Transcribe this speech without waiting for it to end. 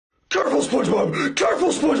Careful, SpongeBob! Careful,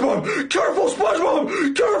 SpongeBob! Careful,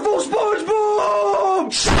 SpongeBob! Careful,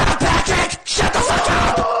 SpongeBob! Shut up, Patrick! Shut the fuck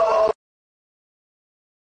up!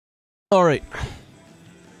 Alright.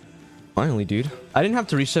 Finally, dude. I didn't have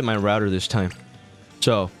to reset my router this time.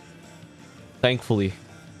 So, thankfully,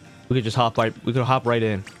 we could just hop right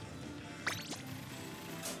in.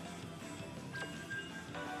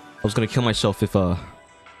 I was gonna kill myself if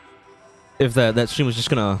that stream was just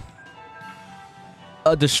gonna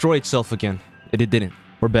destroy itself again. It didn't.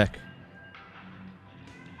 We're back.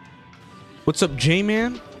 What's up,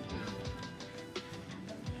 J-Man?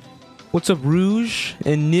 What's up, Rouge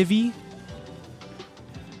and Nivy?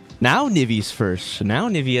 Now Nivy's first. Now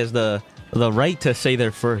Nivy has the right to say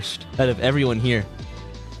they're first out of everyone here.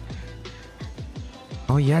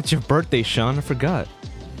 Oh yeah, it's your birthday, Sean. I forgot.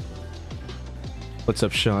 What's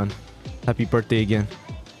up, Sean? Happy birthday again.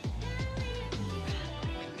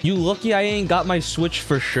 You lucky I ain't got my Switch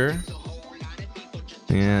for sure.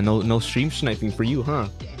 Yeah, no stream sniping for you, huh?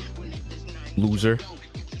 Loser.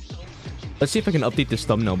 Let's see if I can update this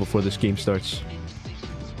thumbnail before this game starts.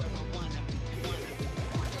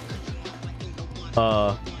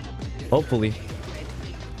 Hopefully.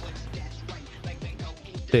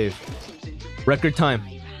 Save. Record time.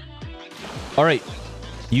 Alright.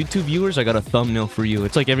 YouTube viewers, I got a thumbnail for you.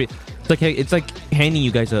 It's like handing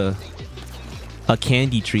you guys a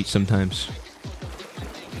candy treat sometimes.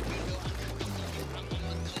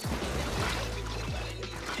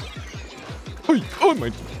 Oh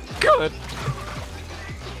my god.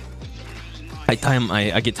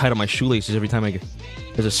 I get tied on my shoelaces every time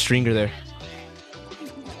there's a stringer there.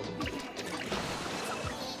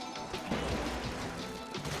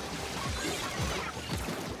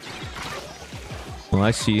 Oh,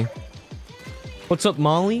 I see. What's up,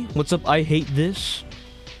 Molly? What's up, I hate this?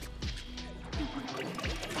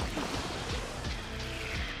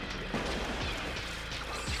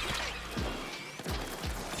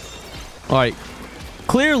 Alright.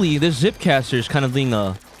 Clearly, this Zipcaster is kind of being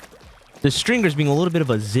this stringer's being a little bit of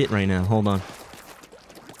a zit right now. Hold on.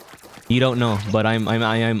 You don't know, but I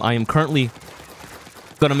am currently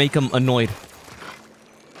gonna make him annoyed.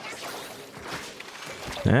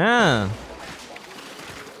 Ah.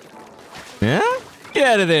 Yeah? Get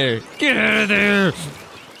out of there! Get out of there!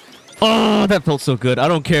 Oh, that felt so good. I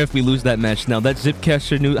don't care if we lose that match now. That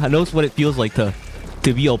Zipcaster knows what it feels like to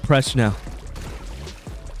be oppressed now.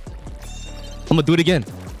 I'm gonna do it again.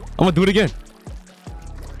 I'm gonna do it again.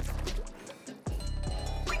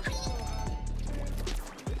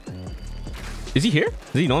 Is he here?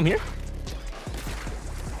 Does he know I'm here?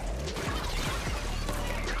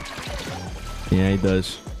 Yeah, he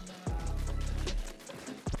does.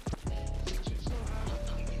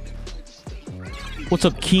 What's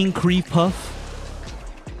up, King Cree Puff?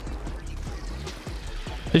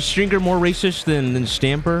 Is Stringer more racist than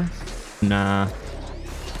Stamper? Nah.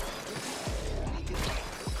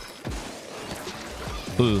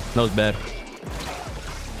 Ooh, that was bad.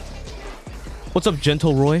 What's up,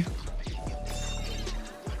 Gentle Roy?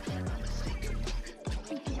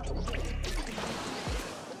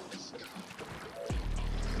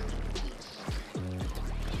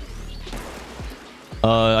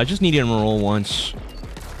 I just need him to roll once.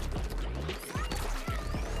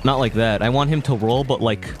 Not like that. I want him to roll, but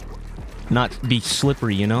like, not be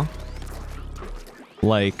slippery, you know?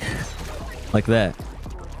 Like that.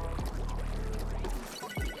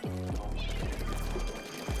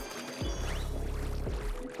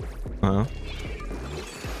 Uh-huh.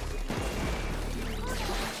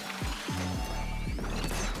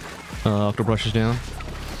 Octobrush is down.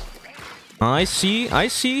 I see, I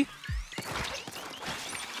see.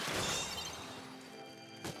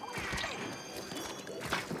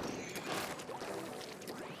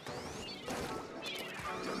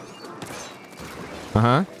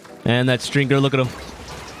 Uh-huh. And that Stringer, look at him.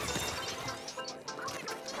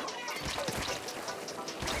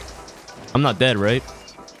 I'm not dead, right?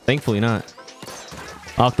 Thankfully not.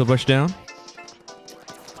 Octobrush down.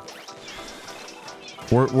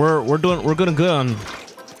 We're doing good on.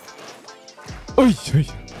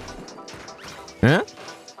 Huh?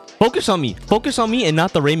 Focus on me. Focus on me and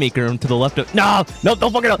not the Rainmaker to the left of. No, no,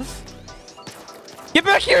 don't fuck it up. Get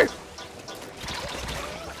back here.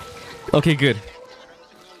 Okay, good.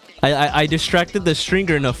 I distracted the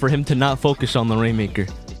Stringer enough for him to not focus on the Rainmaker.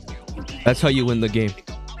 That's how you win the game.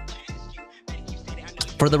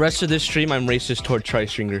 For the rest of this stream, I'm racist toward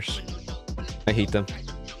Tri-Stringers. I hate them.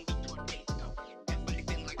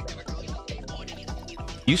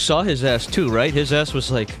 You saw his ass too, right? His ass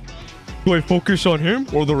was like, do I focus on him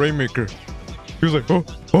or the Rainmaker? He was like, huh?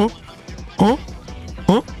 Huh? Huh?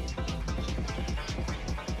 Huh?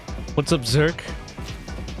 What's up, Zerk?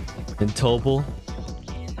 And Tobel.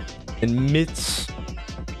 And Mitz.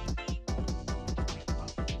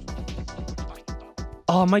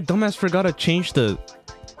 Oh, my dumbass forgot to change the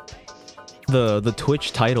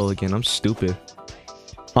Twitch title again. I'm stupid.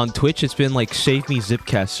 On Twitch, it's been like Save Me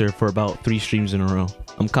Zipcaster for about 3 streams in a row.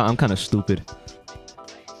 I'm kind of stupid.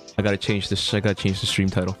 I gotta change this. I gotta change the stream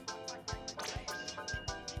title.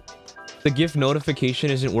 The GIF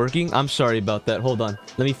notification isn't working. I'm sorry about that. Hold on.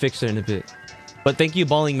 Let me fix it in a bit. But thank you,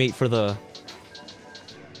 Balling Mate, for the...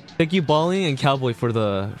 Thank you, Balling and Cowboy, for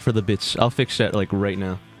the bits. I'll fix that like right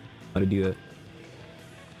now. How to do that.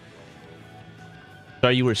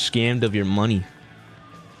 Sorry you were scammed of your money.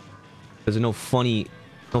 Because no funny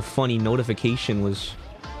notification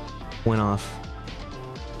went off.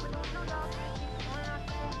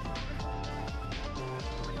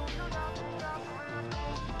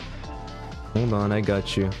 Hold on, I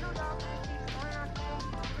got you.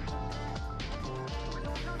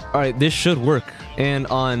 Alright, this should work. And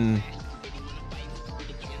on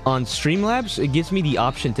Streamlabs, it gives me the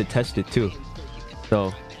option to test it too.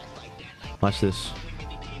 So, watch this.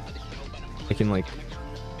 I can like...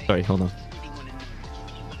 Sorry, hold on.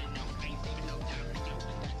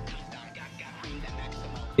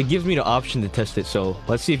 It gives me the option to test it, so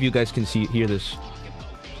let's see if you guys can hear this.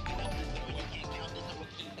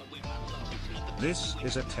 This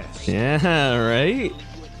is a test. Yeah, right?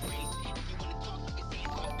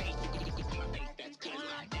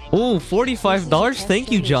 Oh, $45.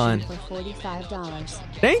 Thank you, John.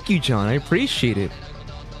 Thank you, John. I appreciate it.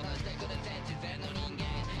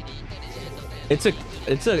 It's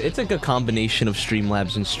a good combination of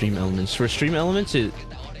Streamlabs and Stream Elements. For Stream Elements, it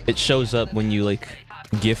shows up when you like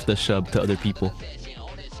gift the sub to other people.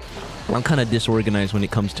 I'm kind of disorganized when it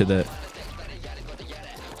comes to that.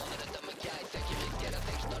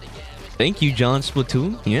 Thank you, John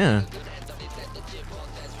Splatoon. Yeah.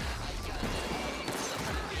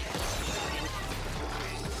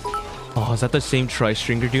 Oh, is that the same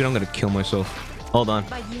tri-stringer, dude? I'm gonna kill myself. Hold on.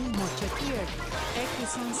 I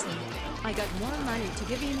got more money to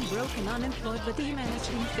give him broke and unemployed, but he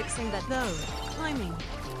managed in fixing that though. Climbing.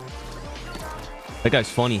 That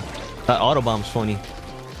guy's funny. That Autobomb's funny.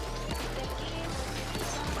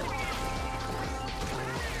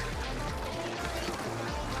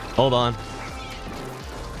 Hold on.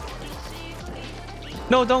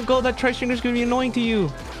 No, don't go. That tri-stringer's gonna be annoying to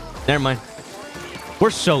you. Never mind.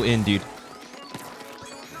 We're so in, dude.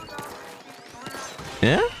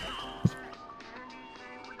 Yeah?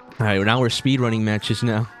 Alright, now we're speedrunning matches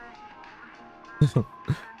now.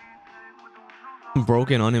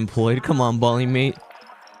 Broken, unemployed. Come on, Balling Mate.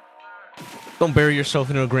 Don't bury yourself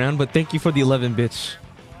in the ground, but thank you for the 11 bits.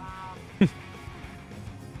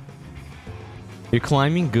 You're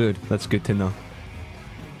climbing? Good. That's good to know.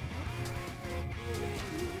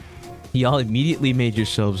 Y'all immediately made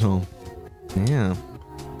yourselves home. Yeah.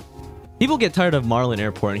 People get tired of Marlin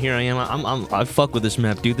Airport, and here I am. I fuck with this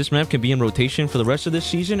map, dude. This map can be in rotation for the rest of this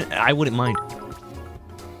season. I wouldn't mind.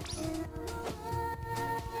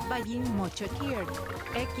 Being mucho here.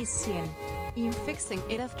 X100. In fixing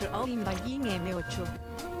it after all in being M8.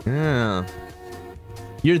 Yeah.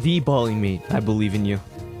 You're the Balling Mate. I believe in you.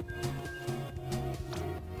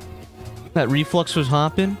 That reflux was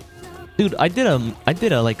hopping, dude. I did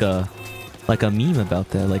a like a meme about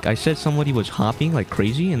that. Like I said somebody was hopping like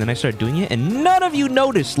crazy, and then I started doing it, and none of you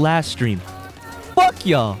noticed last stream. Fuck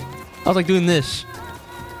y'all. I was like doing this.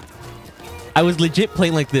 I was legit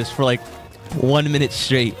playing like this for like 1 minute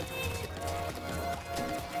straight,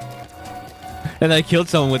 and I killed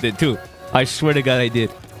someone with it too. I swear to God, I did.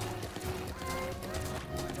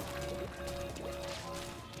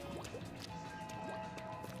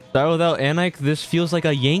 Sorry, without Anik, this feels like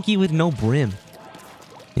a Yankee with no brim.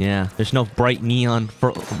 Yeah, there's no bright neon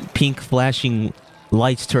pink flashing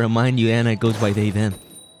lights to remind you Anik goes by they, them.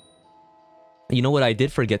 You know what I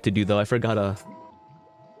did forget to do, though? I forgot to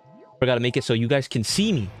make it so you guys can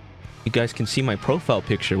see me. You guys can see my profile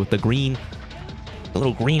picture with the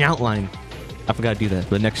little green outline. I forgot to do that,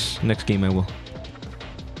 but next game I will.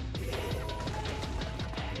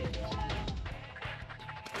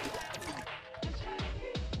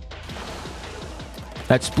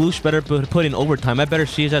 That Sploosh better put in overtime. I better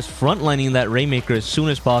see his ass frontlining that Raymaker as soon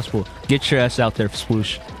as possible. Get your ass out there,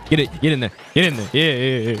 Sploosh. Get in there. Get in there.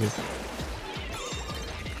 Yeah.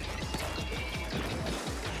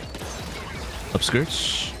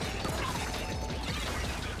 Upskirts.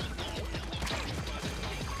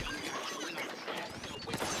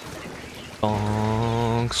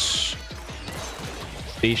 Bonks.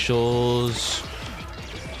 Facials.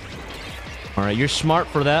 Alright, you're smart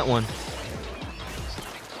for that one.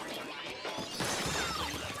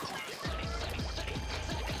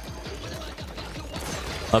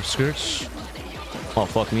 Upskirts. Oh,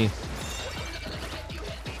 fuck me.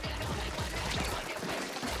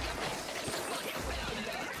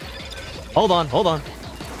 Hold on, hold on.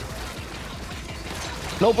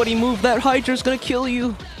 Nobody move. That Hydra's gonna kill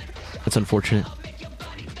you. That's unfortunate.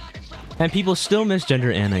 And people still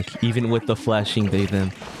misgender Anik, even with the flashing they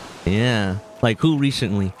them. Yeah. Like who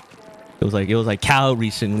recently? It was like Cow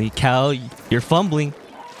recently. Cow, you're fumbling.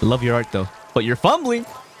 I love your art though, but you're fumbling.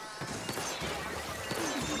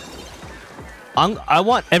 I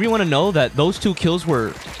want everyone to know that those 2 kills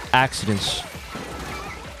were accidents.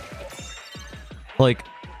 Like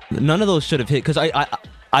none of those should have hit because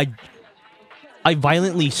I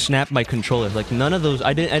violently snapped my controller. Like none of those.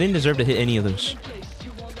 I didn't deserve to hit any of those.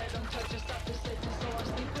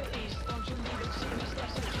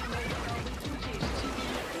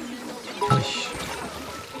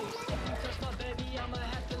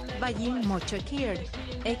 Ballin Mocho Cured.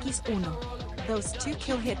 X1. Those 2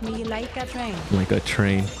 kill hit me like a train. Like a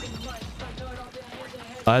train.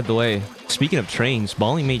 By the way, speaking of trains,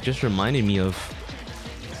 Balling Mate just reminded me of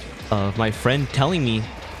my friend telling me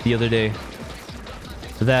the other day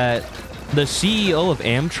that the CEO of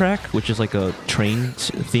Amtrak, which is like a train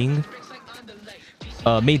thing,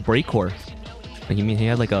 made breakcore. Like, you mean he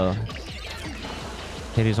had like he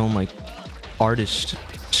had his own like artist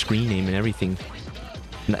screen name and everything.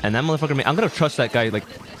 And that motherfucker made, I'm gonna trust that guy like.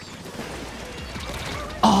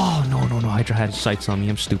 Oh no, Hydra had his sights on me.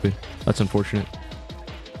 I'm stupid. That's unfortunate.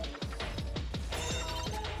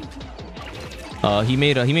 He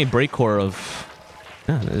made breakcore of,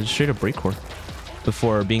 yeah, straight up breakcore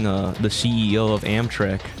before being the CEO of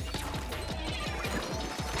Amtrak.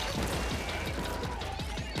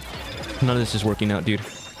 None of this is working out, dude.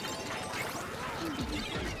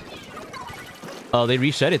 Oh, they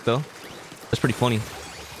reset it though. That's pretty funny.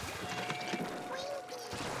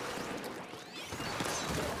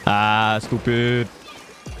 Ah, stupid.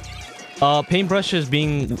 Paintbrush is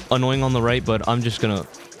being annoying on the right, but I'm just gonna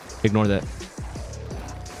ignore that.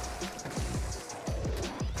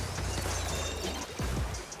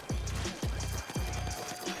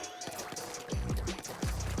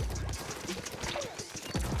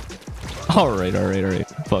 Alright.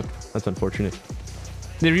 Fuck. That's unfortunate.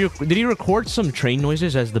 Did he record some train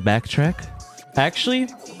noises as the backtrack? Actually,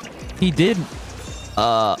 he did.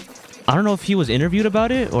 I don't know if he was interviewed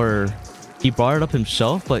about it or he brought it up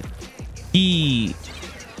himself, but he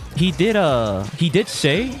did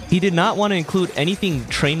say he did not want to include anything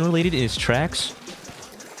train related in his tracks.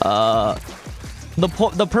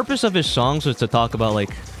 The purpose of his songs was to talk about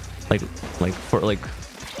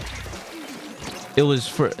it was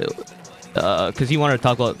for because he wanted to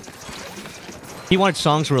talk about, he wanted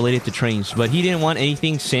songs related to trains, but he didn't want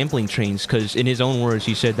anything sampling trains because in his own words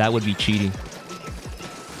he said that would be cheating.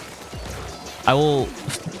 I will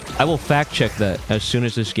fact check that as soon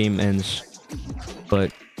as this game ends,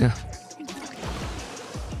 but yeah.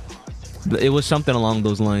 It was something along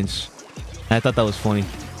those lines. I thought that was funny.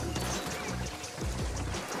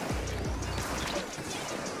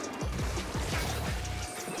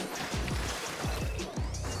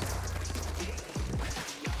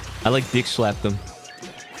 I like dick slapped them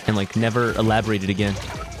and like never elaborated again.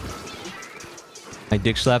 I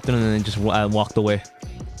dick slapped him and then just I walked away.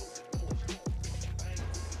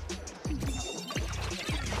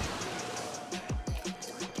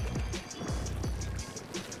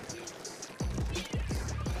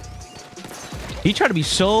 He tried to be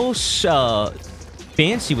so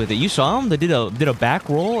fancy with it. You saw him? They did a back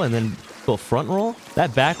roll and then a front roll.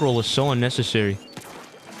 That back roll was so unnecessary.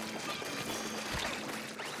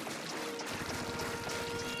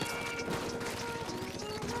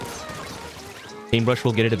 Paintbrush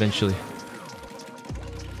will get it eventually.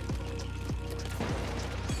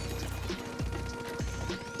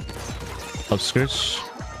 Upskirts.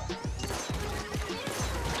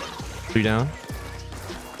 3 down.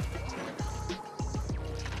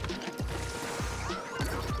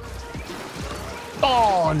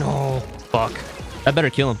 Oh no! Fuck. I better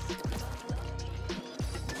kill him.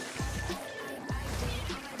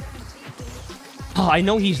 Oh, I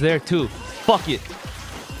know he's there too. Fuck it.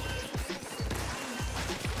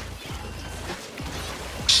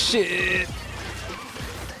 Shit.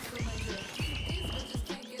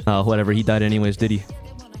 Oh, whatever. He died anyways, did he?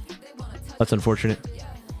 That's unfortunate.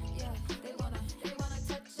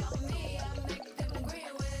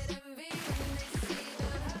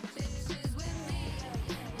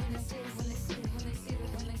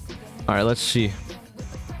 All right, let's see.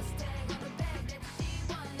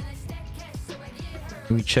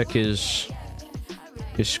 Let me check his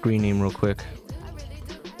screen name real quick.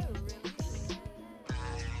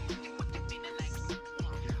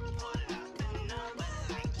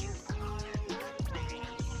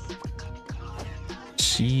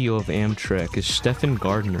 CEO of Amtrak is Stephen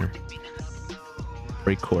Gardner.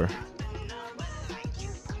 Breakcore.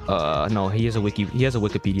 No, he has a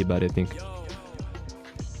Wikipedia about it, I think.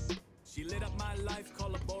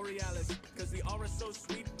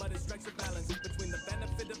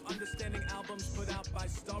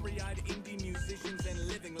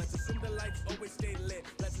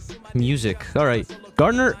 Music. All right.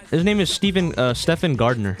 Gardner. His name is Stephen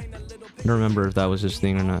Gardner. I don't remember if that was his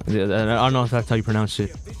thing or not. I don't know if that's how you pronounce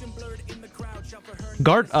it.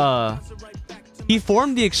 He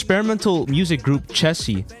formed the experimental music group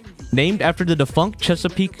Chessie, named after the defunct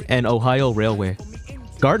Chesapeake and Ohio Railway.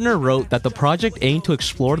 Gardner wrote that the project aimed to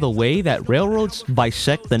explore the way that railroads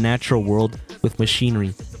bisect the natural world with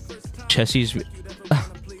machinery. Chessie's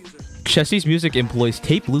music employs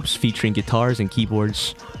tape loops featuring guitars and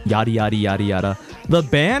keyboards, yada yada yada yada. The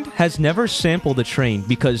band has never sampled a train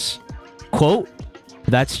because, quote,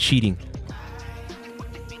 that's cheating.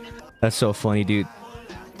 That's so funny, dude.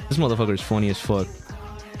 This motherfucker is funny as fuck.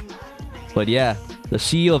 But yeah, the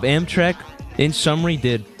CEO of Amtrak, in summary,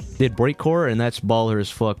 did breakcore, and that's baller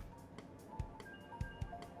as fuck.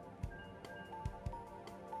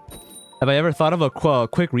 Have I ever thought of a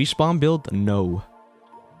quick respawn build? No.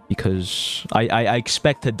 Because I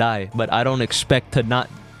expect to die, but I don't expect to not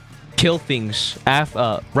kill things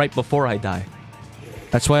right before I die.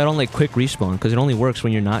 That's why I don't like quick respawn, because it only works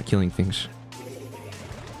when you're not killing things.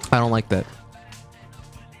 I don't like that.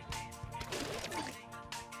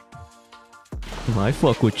 I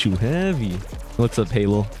fuck with you heavy. What's up,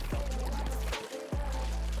 Halo?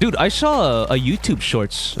 Dude, I saw a YouTube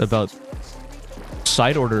shorts about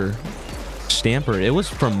side order stamper. It was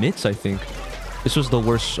from Mitz, I think. This was the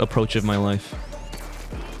worst approach of my life.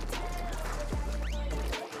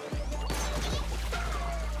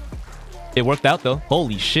 It worked out though.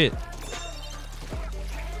 Holy shit.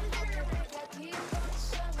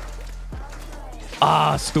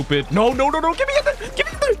 Ah, stupid. No, no, no, no. Give me it. Give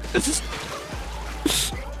me it. This is...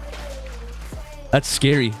 That's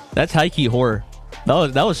scary. That's high-key horror.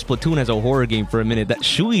 That was Splatoon as a horror game for a minute. That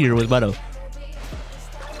Shoe Eater was about to...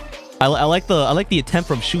 I like the attempt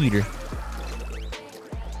from Shoe Eater.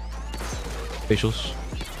 Facials.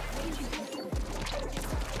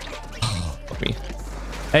 Fuck me.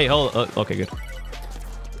 Hey, hold. Okay, good.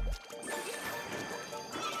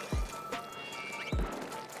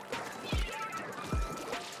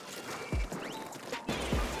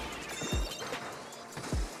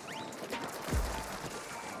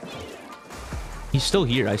 He's still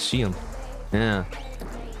here. I see him. Yeah.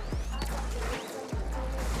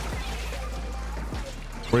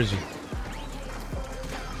 Where is he?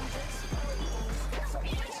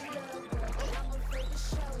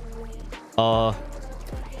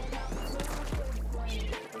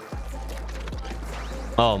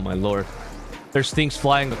 Oh my lord. There's things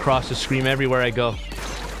flying across the screen everywhere I go.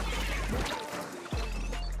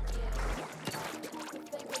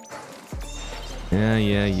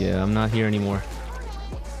 Yeah. I'm not here anymore.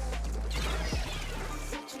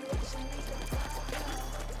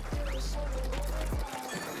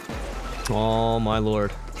 Oh my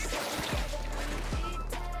lord.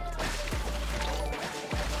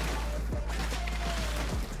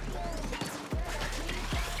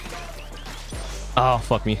 Oh,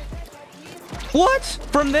 fuck me. What?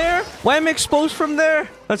 From there? Why am I exposed from there?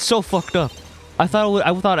 That's so fucked up. I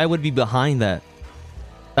thought I would be behind that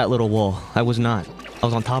little wall. I was not. I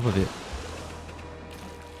was on top of it.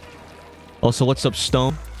 Also, what's up,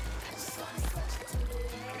 Stone?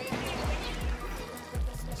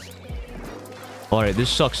 Alright, this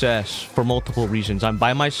sucks ass for multiple reasons. I'm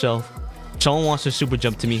by myself. Someone wants to super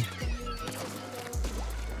jump to me.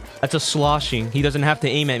 That's a sloshing. He doesn't have to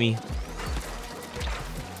aim at me.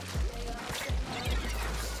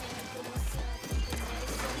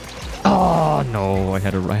 Oh no, I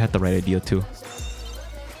had the right idea too.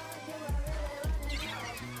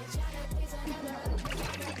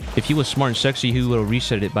 If he was smart and sexy, he would have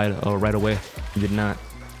reset it right away. He did not.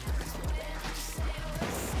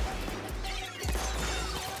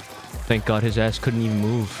 Thank God his ass couldn't even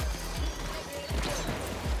move.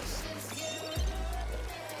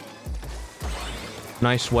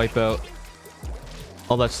 Nice wipeout.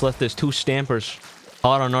 All that's left is 2 stampers.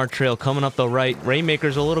 Hot on our trail, coming up the right.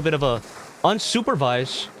 Rainmaker's a little bit of a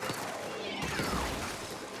unsupervised.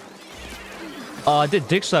 I did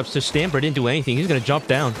dick slaps to Stamper, didn't do anything. He's gonna jump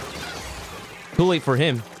down. Too late for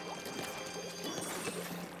him.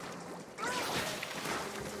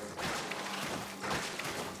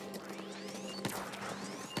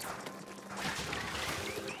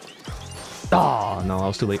 Oh, no, I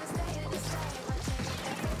was too late.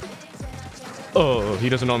 Oh, he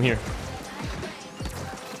doesn't know I'm here.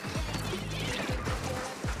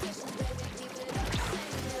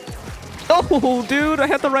 Oh, dude, I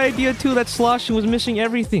had the right idea too. That sloshing was missing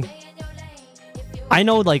everything. I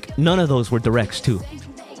know, like, none of those were directs too.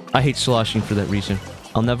 I hate sloshing for that reason.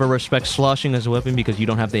 I'll never respect sloshing as a weapon because you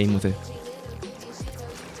don't have to aim with it.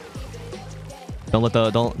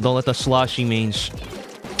 Don't let the sloshing mains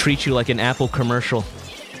treat you like an Apple commercial.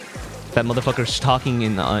 That motherfucker's talking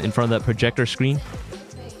in front of that projector screen,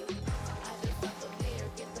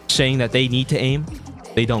 saying that they need to aim.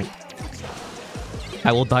 They don't.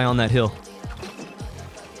 I will die on that hill.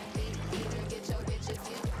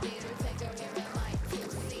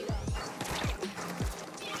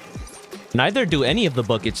 Neither do any of the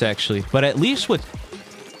buckets actually, but at least with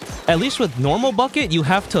normal bucket you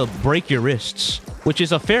have to break your wrists, which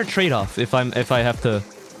is a fair trade-off if I had to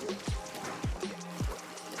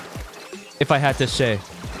say.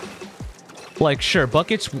 Like, sure,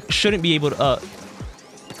 buckets shouldn't be able to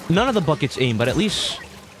none of the buckets aim, but at least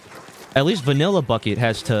vanilla bucket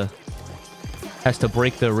has to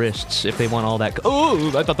break their wrists if they want all that. Oh,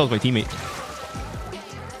 I thought that was my teammate.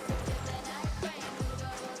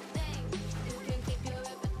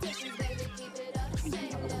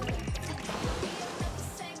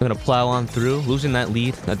 I'm gonna plow on through. Losing that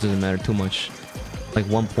lead, that doesn't matter too much. Like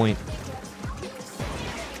 1 point.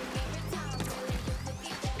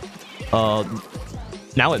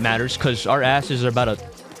 Now it matters because our asses are about to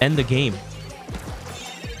end the game.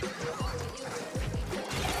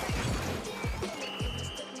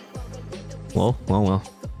 Well.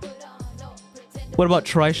 What about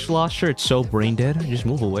Tri-Slosher? It's so brain dead. Just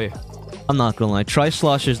move away. I'm not gonna lie.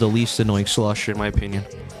 Tri-Slosher is the least annoying slosher in my opinion.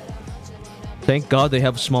 Thank God they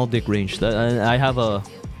have small dick range. That's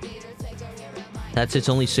its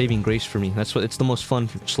only saving grace for me. It's the most fun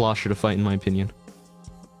slosher to fight in my opinion.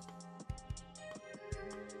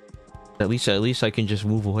 At least I can just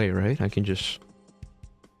move away, right? I can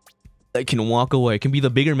walk away. I can be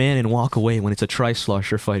the bigger man and walk away when it's a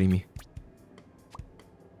Tri-Slosher fighting me.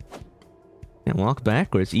 And walk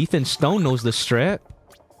backwards. Ethan Stone knows the strat.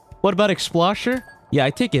 What about Explosher? Yeah,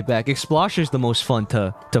 I take it back. Explosher's the most fun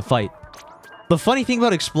to fight. The funny thing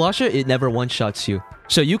about Explosher, it never one-shots you.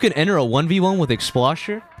 So you can enter a 1v1 with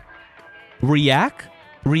Explosher, react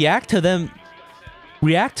to them,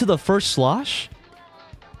 react to the first slosh,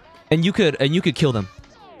 and you could kill them.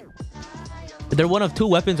 They're one of two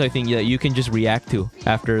weapons I think that you can just react to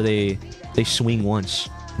after they swing once.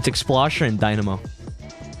 It's Explosher and Dynamo.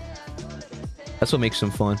 That's what makes them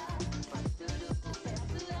fun.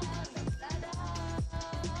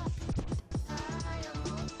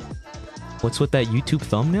 What's with that YouTube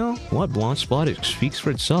thumbnail? What? Blonde spot? It speaks for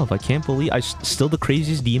itself. I can't believe still the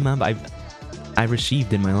craziest DM I've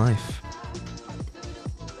received in my life.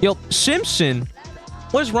 Yo, Simpson,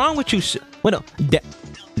 what's wrong with you? What? No,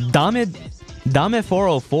 Dame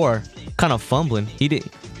 404 kind of fumbling. He did.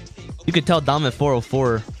 You could tell Dame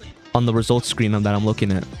 404 on the results screen that I'm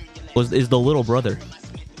looking at is the little brother,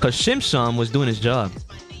 because Simpson was doing his job.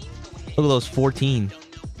 Look at those 14.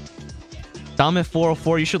 Dame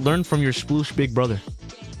 404, you should learn from your sploosh big brother.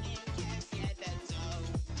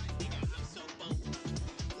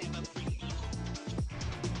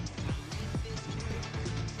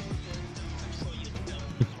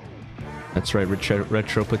 That's right,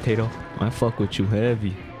 retro potato. I fuck with you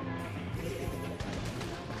heavy.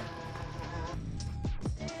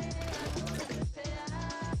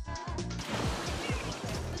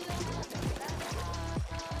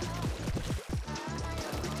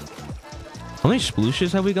 How many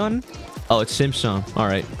splooshes have we gotten? Oh, it's Simpson.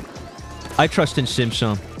 Alright. I trust in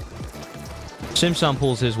Simpson. Simpson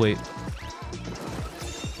pulls his weight.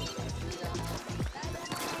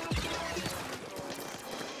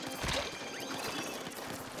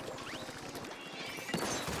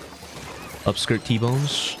 Upskirt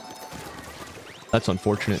T-bones. That's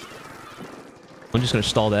unfortunate. I'm just gonna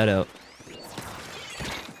stall that out.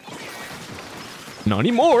 Not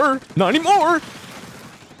anymore! Not anymore!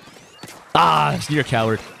 Ah, you're a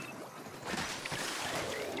coward.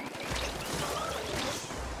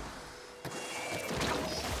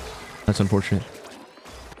 That's unfortunate.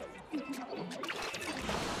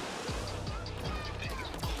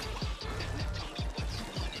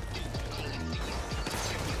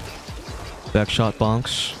 Back shot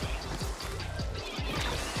bonks.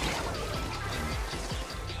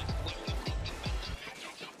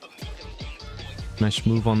 Nice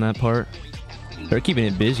move on that part. They're keeping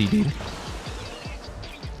it busy, dude.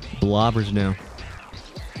 Blobbers now.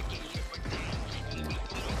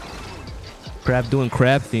 Crab doing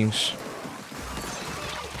crab things.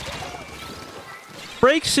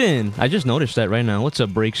 Breaksin! I just noticed that right now. What's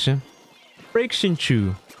up, Breaksin? Breaksin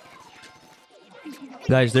Chew.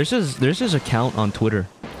 Guys, there's his account on Twitter.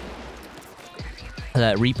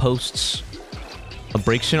 that reposts a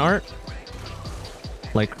breaks in art.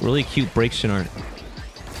 Like really cute breaks in art.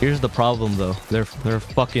 Here's the problem though. They're a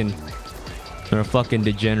fucking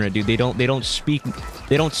degenerate, dude. They don't speak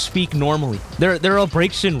normally. They're a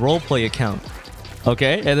breaks in roleplay account.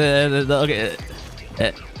 Okay? And then okay.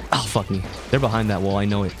 Oh fuck me. They're behind that wall, I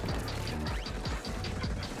know it.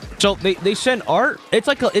 So they send art. It's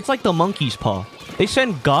like the monkey's paw. They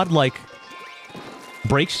send godlike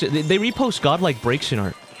breaks. They repost godlike breaks in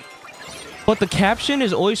art. But the caption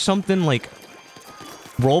is always something like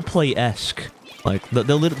roleplay-esque. Like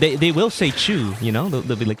they will say chew, you know?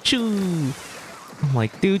 They'll be like chew. I'm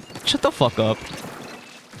like, dude, shut the fuck up.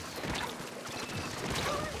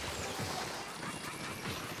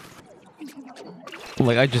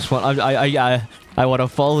 Like I just want I want to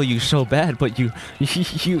follow you so bad, but you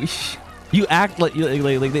act like they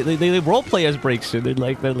roleplay as breaks in. They're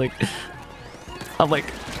like I'm like,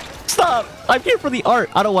 stop! I'm here for the art.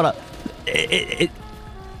 I don't want to.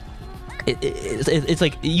 It's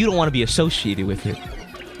like you don't want to be associated with it.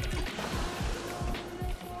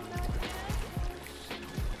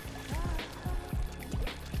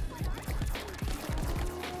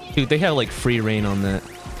 Dude, they have like free reign on that.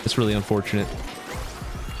 It's really unfortunate.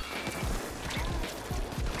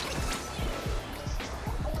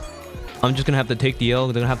 I'm just gonna have to take the L.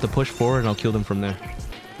 They're gonna have to push forward, and I'll kill them from there.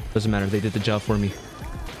 Doesn't matter. They did the job for me.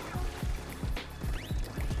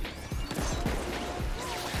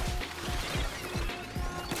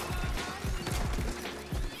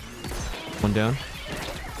 One down.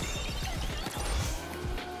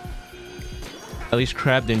 At least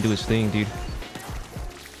Crab didn't do his thing, dude.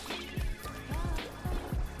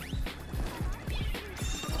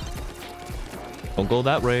 Don't go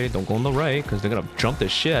that way. Don't go on the right, because they're gonna jump the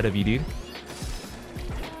shit out of you, dude.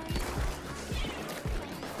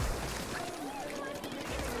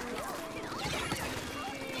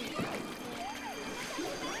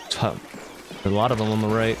 A lot of them on the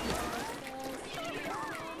right.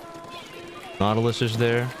 Nautilus is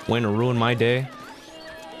there. Waiting to ruin my day.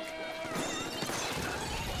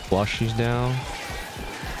 Washi's down.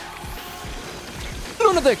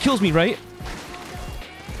 None of that kills me, right?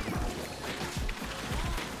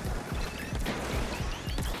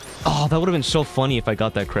 Oh, that would have been so funny if I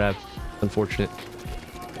got that crab. Unfortunate.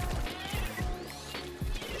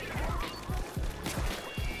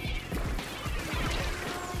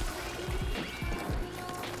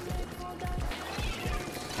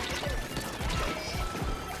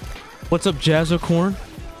 What's up, Jazzocorn?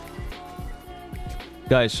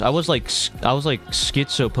 Guys, I was like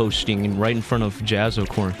schizo posting right in front of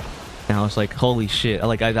Jazzocorn. And I was like, holy shit.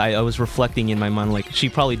 Like I was reflecting in my mind, like she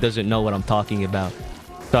probably doesn't know what I'm talking about.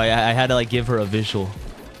 So I had to like give her a visual.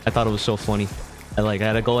 I thought it was so funny. I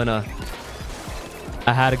had to go in a...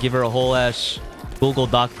 I had to give her a whole ass Google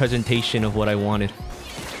Doc presentation of what I wanted.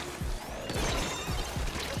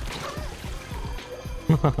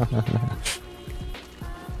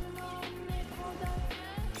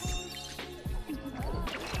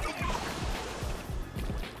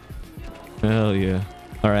 Hell yeah.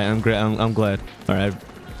 Alright, I'm glad. Alright.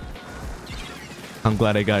 I'm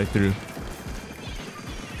glad I got it through.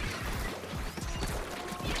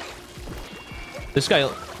 This guy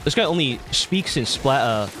only speaks in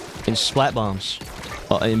splat bombs.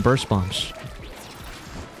 In burst bombs.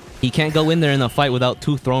 He can't go in there in a fight without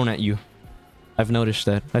two thrown at you. I've noticed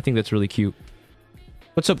that. I think that's really cute.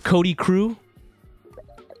 What's up, Cody Crew?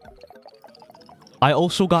 I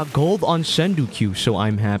also got gold on Sendu-Q, so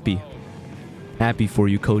I'm happy. Happy for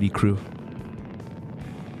you, Cody Crew.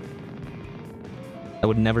 That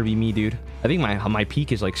would never be me, dude. I think my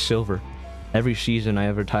peak is like silver. Every season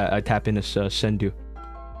I tap into Sendu.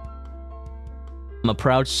 I'm a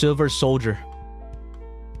proud silver soldier.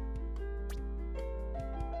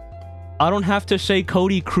 I don't have to say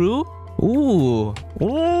Cody Crew? Ooh.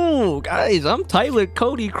 Ooh, guys, I'm tight with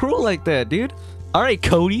Cody Crew like that, dude. Alright,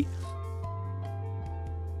 Cody.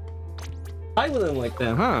 Tight with him like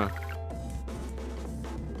that, huh?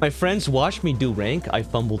 My friends watched me do rank. I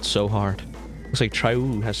fumbled so hard. Looks like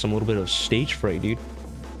Triu has some little bit of stage fright, dude.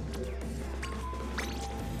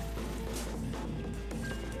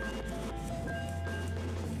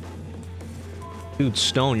 Dude,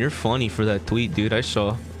 Stone, you're funny for that tweet, dude. I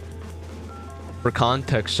saw. For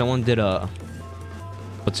context, someone did a...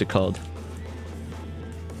 What's it called?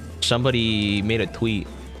 Somebody made a tweet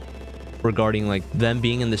regarding, like, them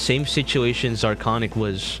being in the same situation Zarkonic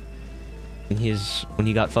was in his... When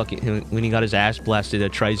he got his ass blasted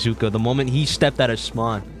at Trizuka. The moment he stepped out of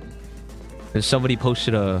spawn. And somebody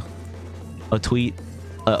posted a tweet,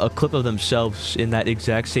 a clip of themselves in that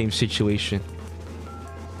exact same situation.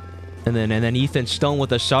 And then Ethan Stone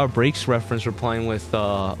with a Sour Breaks reference replying with,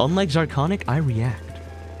 unlike Zarkonic, I react.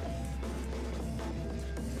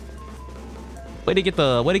 Way to get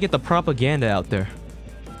the propaganda out there.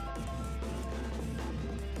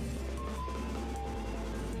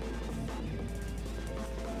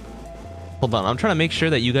 Hold on, I'm trying to make sure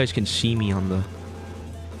that you guys can see me on the...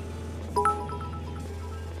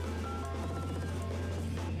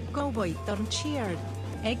 Cowboy Torn cheered.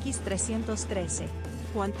 X313.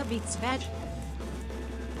 Want the bits badge?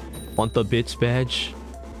 Want the bits badge?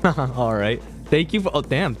 Alright. Thank you for... Oh,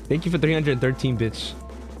 damn. Thank you for 313 bits.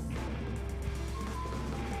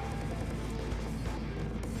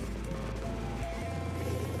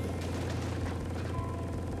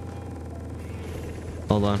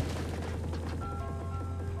 Hold on.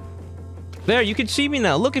 There, you can see me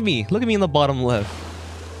now. Look at me. Look at me in the bottom left.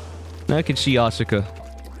 Now I can see Asuka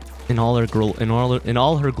in all her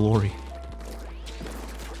glory.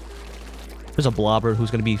 There's a blobber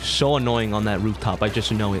who's gonna be so annoying on that rooftop. I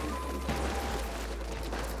just know it.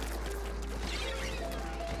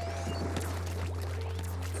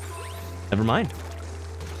 Never mind.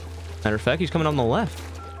 Matter of fact, he's coming on the left.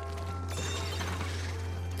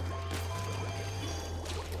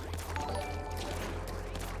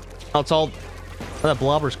 Oh, it's all... that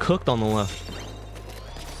blobber's cooked on the left.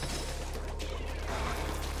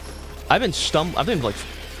 I've been like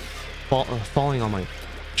falling on my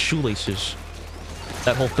shoelaces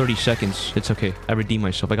that whole 30 seconds. It's okay. I redeemed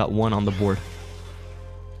myself. I got one on the board.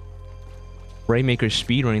 Raymaker's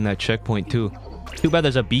speedrunning that checkpoint too. Too bad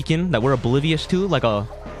there's a beacon that we're oblivious to, like a...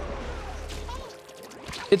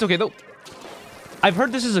 It's okay though. I've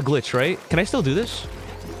heard this is a glitch, right? Can I still do this?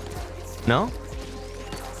 No?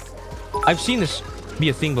 I've seen this be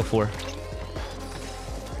a thing before.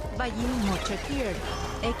 Ballín Mocha cheered.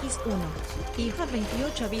 X1. Hija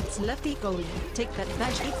 28 bits left equally. Take that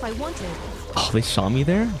badge if I wanted. Oh, they saw me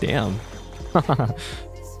there? Damn.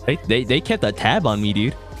 they kept a tab on me,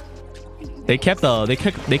 dude. They kept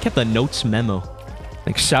the notes memo.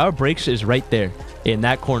 Like Sour Breaks is right there in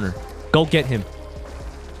that corner. Go get him.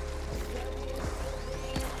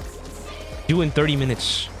 Due in 30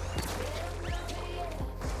 minutes.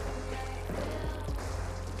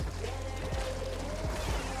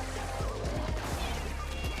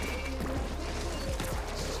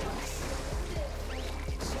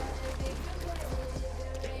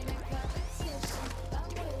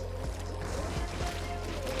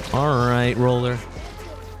 All right, roller.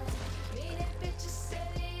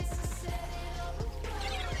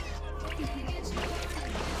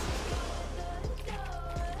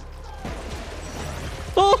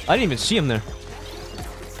 Oh, I didn't even see him there.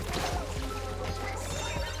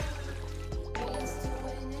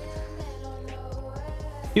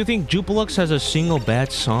 You think Jupilux has a single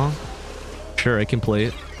bad song? Sure, I can play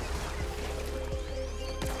it.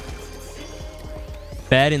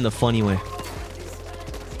 Bad in the funny way.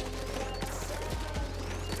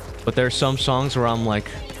 But there are some songs where I'm like...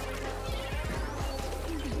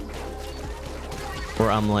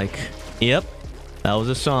 Yep, that was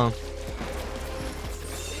a song.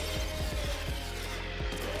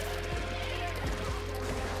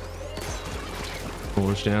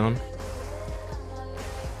 Roller's down.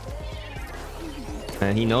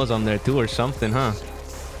 And he knows I'm there too or something, huh?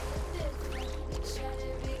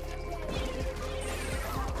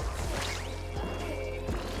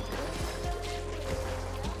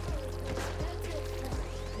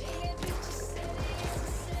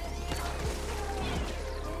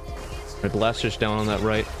 My blaster's down on that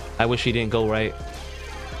right. I wish he didn't go right.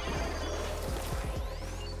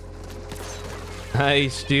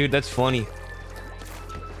 Nice, dude. That's funny.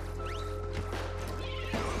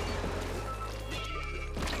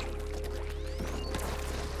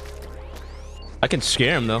 I can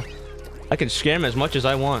scare him, though. I can scare him as much as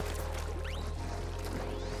I want.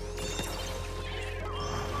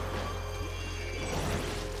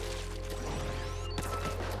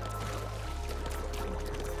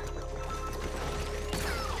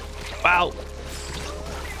 Wow.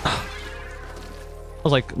 I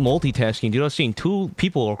was like multitasking, dude. I was seeing two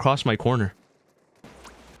people across my corner.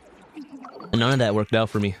 And none of that worked out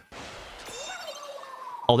for me.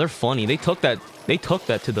 Oh, they're funny. They took that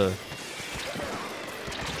to the...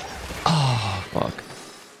 Oh, fuck.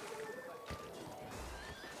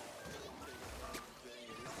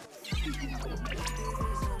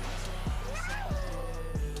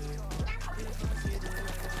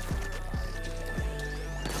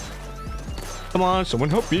 Come on, someone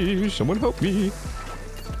help me! Someone help me!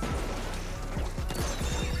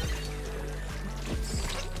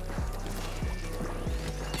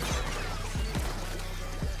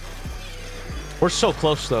 We're so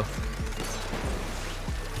close, though.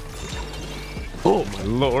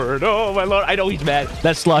 lord. Oh, my lord. I know he's mad.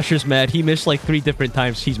 That Slosher's mad. He missed like 3 different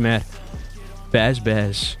times. He's mad.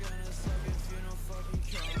 Baz.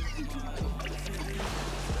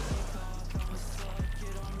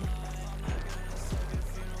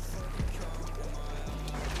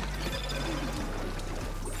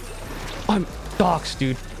 I'm doxed,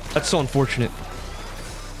 dude. That's so unfortunate.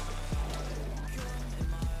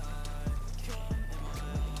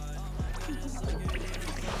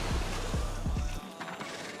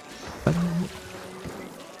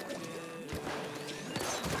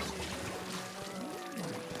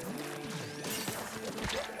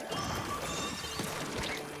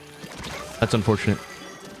 That's unfortunate.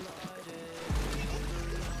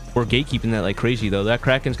 We're gatekeeping that like crazy, though. That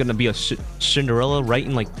Kraken's gonna be a Cinderella right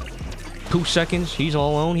in like 2 seconds. He's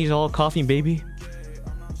all alone. He's all coughing, baby.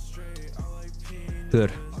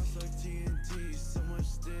 Good.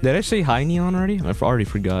 Did I say hi, Neon, already? I already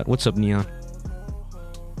forgot. What's up, Neon?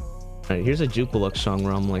 Alright, here's a Jupalux song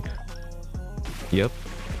where I'm like... Yep.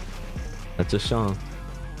 That's a song.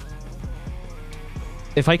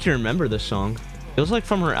 If I can remember this song. It was like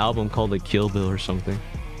from her album called like Kill Bill or something.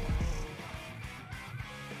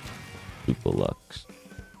 Jupalux.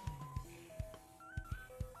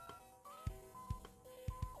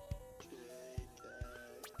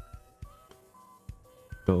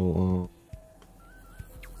 Go on.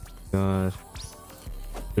 God.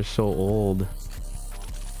 They're so old.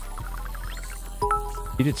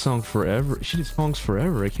 She did songs forever. She did songs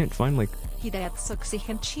forever. I can't find like... Hidayat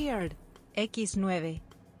Oxygen cheered. X9.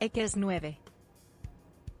 X9.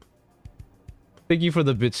 Thank you for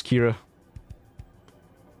the bits, Kira.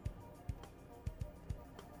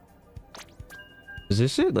 Is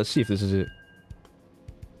this it? Let's see if this is it.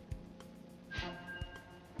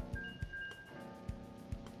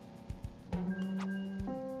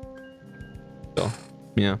 Oh,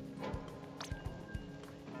 yeah.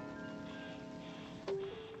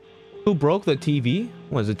 Who broke the TV?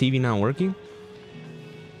 Was the TV not working?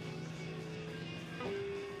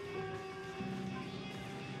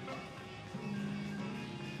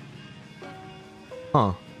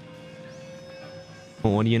 Huh.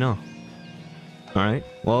 Well, what do you know? Alright,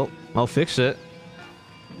 well, I'll fix it.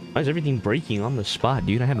 Why is everything breaking on the spot,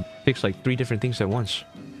 dude? I had to fix like 3 different things at once.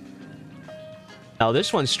 Now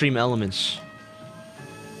this one's Stream Elements.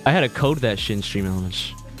 I had to code that shit in Stream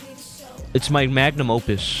Elements. It's my magnum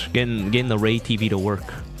opus, getting the Ray TV to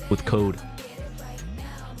work with code.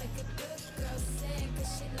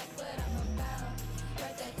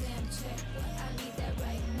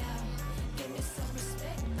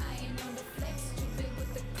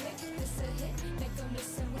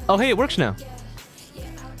 Oh, hey, it works now.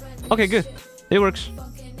 Okay, good. It works.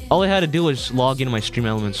 All I had to do was log into my Stream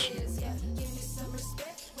Elements.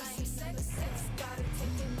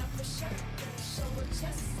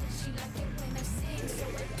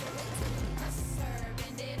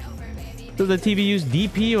 Does the TV use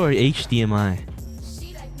DP or HDMI?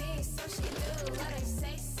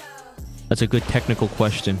 That's a good technical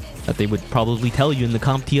question that they would probably tell you in the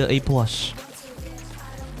CompTIA A+.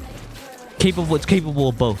 It's capable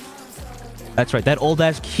of both. That's right. That old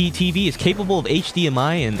ass key TV is capable of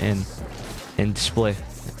HDMI and display.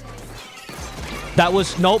 That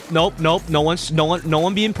was nope. No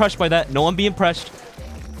one be impressed by that. No one be impressed.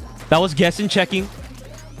 That was guessing checking.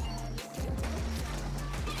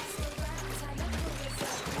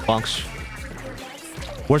 Bonks.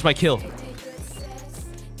 Where's my kill?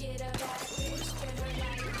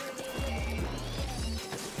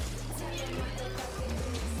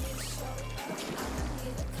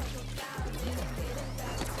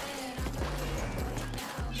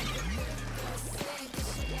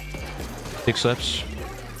 Six slaps.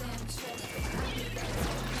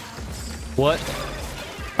 What?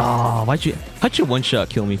 Oh, how'd you one shot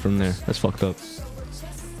kill me from there? That's fucked up.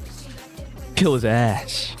 Kill his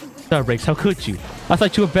ass. Star breaks, how could you? I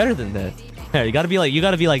thought you were better than that. Hey, you gotta be like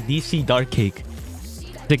DC Dark Cake.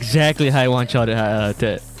 That's exactly how I want y'all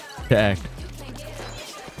to act.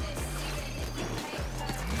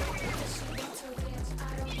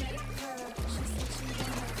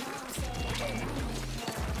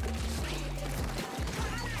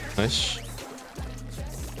 Nice.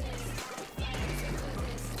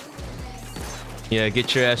 Yeah,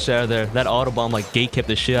 get your ass out of there. That autobomb like gate kept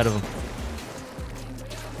the shit out of him.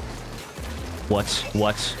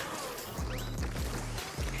 What?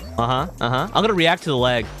 I'm gonna react to the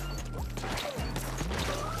lag.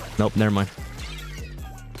 Nope, never mind.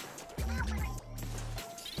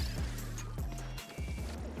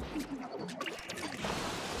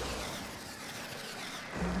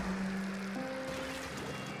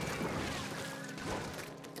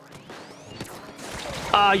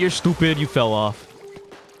 Ah, you're stupid. You fell off.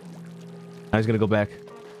 I was gonna go back.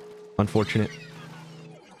 Unfortunate.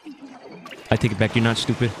 I take it back. You're not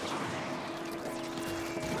stupid.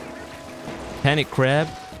 Panic crab.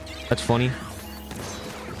 That's funny.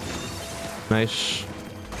 Nice.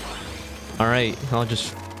 Alright, I'll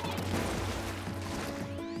just...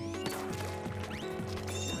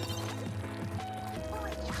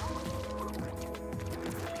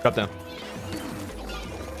 Drop down.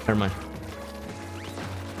 Never mind.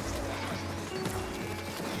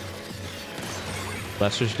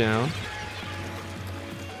 Blasters down.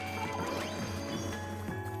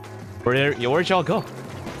 Where'd y'all go?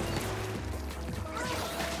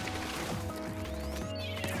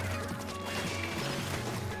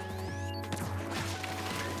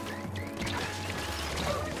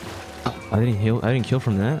 I didn't heal. I didn't kill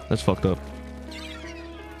from that. That's fucked up.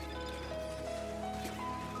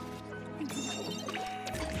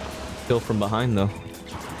 Kill from behind though.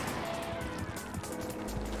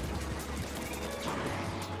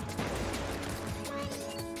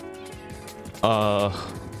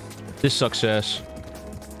 This sucks ass.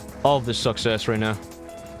 All of this sucks ass right now.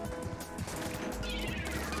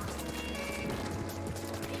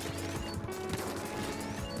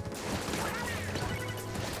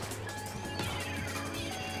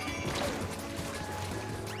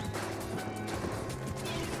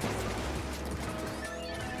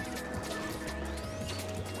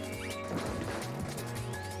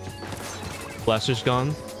 Blaster's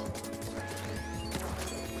gone.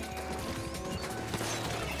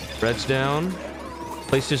 Red's down.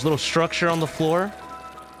 Place this little structure on the floor.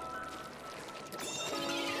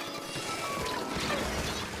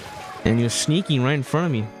 And you're sneaking right in front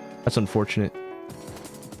of me. That's unfortunate.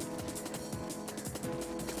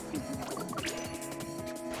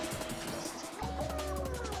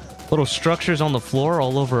 Little structures on the floor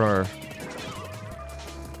all over our...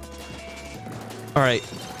 Alright.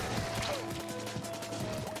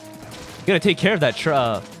 You gotta take care of that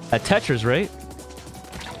Tetris, right?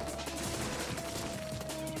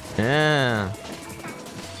 Yeah.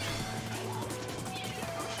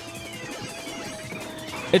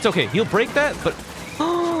 It's okay. He'll break that, but...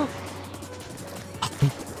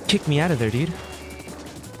 Kick me out of there, dude.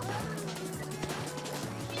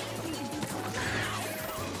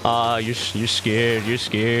 You're scared. You're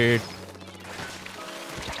scared.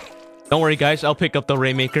 Don't worry, guys. I'll pick up the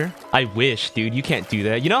Rainmaker. I wish, dude. You can't do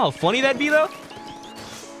that. You know how funny that'd be, though?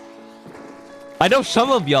 I know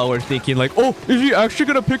some of y'all were thinking, like, oh, is he actually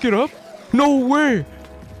gonna pick it up? No way.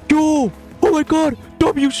 Yo. Oh, my God.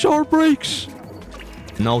 W Sour breaks.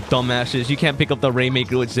 No, dumbasses. You can't pick up the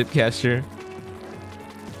Rainmaker with Zipcaster.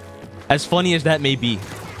 As funny as that may be.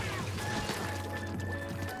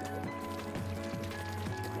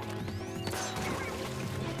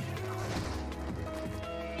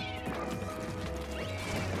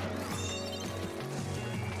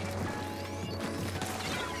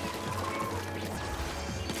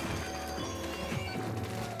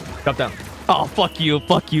 Drop down. Oh, fuck you.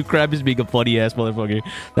 Fuck you. Crab is being a funny ass motherfucker.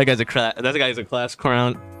 That guy's a class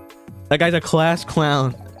clown. That guy's a class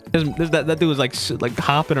clown. That dude was like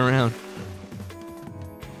hopping around.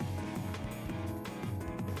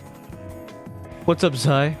 What's up,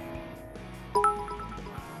 Zai?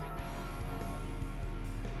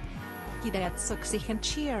 That's Oxygen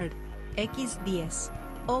cheered. X10.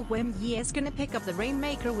 OMG is gonna pick up the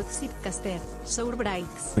Rainmaker with Zipcaster. So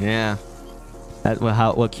breaks. Yeah. That's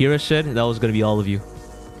what Kira said. That was gonna be all of you.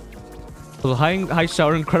 So hi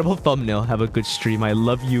Sour, incredible thumbnail. Have a good stream. I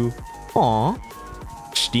love you. Aw.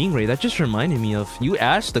 Stingray, that just reminded me of... You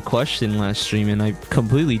asked the question last stream and I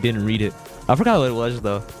completely didn't read it. I forgot what it was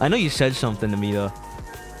though. I know you said something to me though.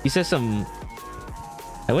 You said some...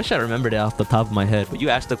 I wish I remembered it off the top of my head. But you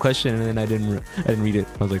asked the question and then I didn't read it.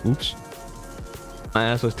 I was like, oops. My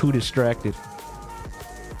ass was too distracted.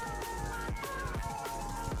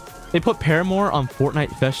 They put Paramore on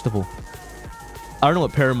Fortnite Festival. I don't know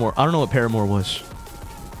what Paramore was.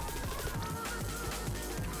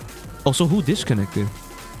 Also, who disconnected?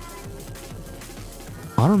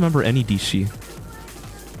 I don't remember any DC.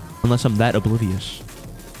 Unless I'm that oblivious.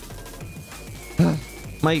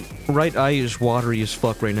 My right eye is watery as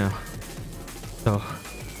fuck right now. So,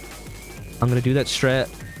 I'm gonna do that strat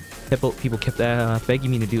people kept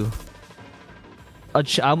begging me to do.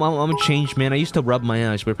 I'm a changed man. I used to rub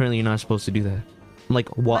my eyes, but apparently you're not supposed to do that.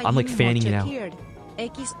 I'm like fanning it out.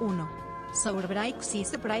 X1. So breaks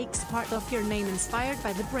is the breaks part of your name inspired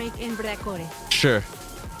by the break in Breakore. Sure.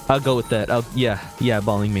 I'll go with that. Yeah,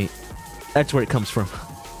 balling mate. That's where it comes from.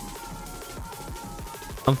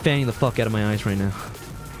 I'm fanning the fuck out of my eyes right now.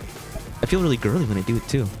 I feel really girly when I do it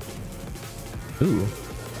too. Ooh.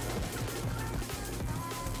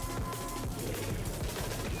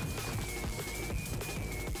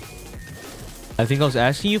 I think I was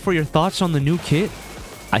asking you for your thoughts on the new kit.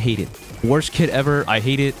 I hate it. Worst kit ever. I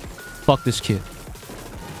hate it. Fuck this kit.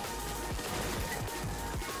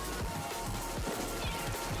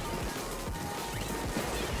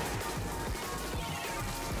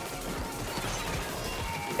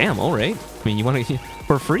 Damn, alright. I mean, you want to...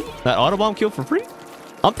 For free? That Autobomb kill for free?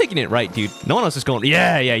 I'm taking it right, dude. No one else is going...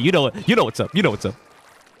 Yeah, you know it. You know what's up. You know what's up.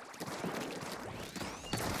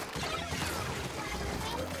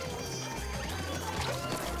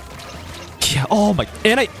 Yeah, oh my...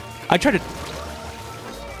 And I tried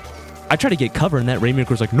to get cover, and that Rainmaker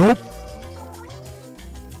was like, nope.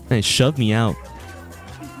 And it shoved me out.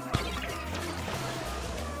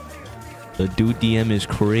 The dude DM is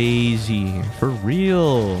crazy. For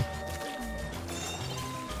real.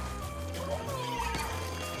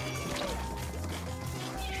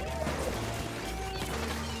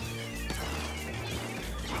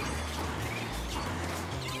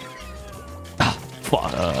 Ah,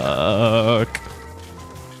 fuck.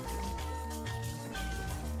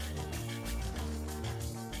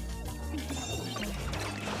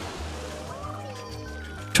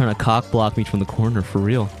 Trying to cock block me from the corner, for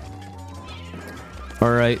real.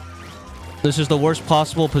 Alright. This is the worst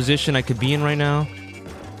possible position I could be in right now.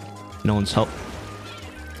 No one's help.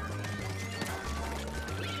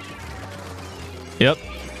 Yep.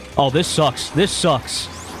 Oh, this sucks. This sucks.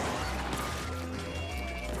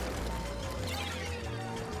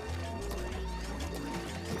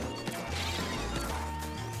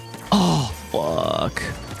 Oh, fuck.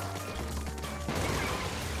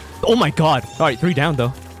 Oh my god. Alright, 3 down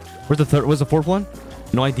though. Where's the third? Where's the fourth one?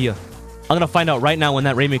 No idea. I'm gonna find out right now when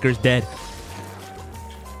that Rainmaker is dead.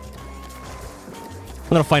 I'm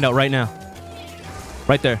gonna find out right now.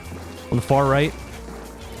 Right there. On the far right.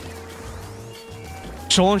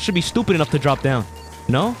 Someone should be stupid enough to drop down.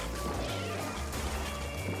 No?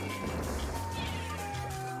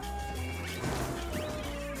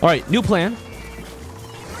 Alright, new plan.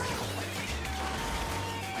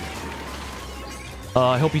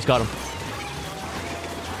 I hope he's got him.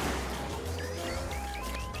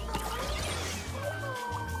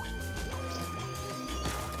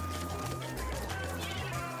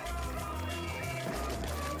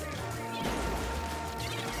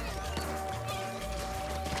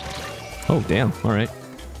 Oh, damn. All right.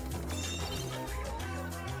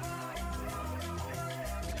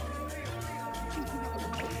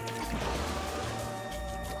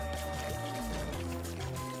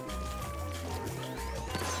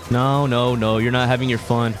 No, no, no. You're not having your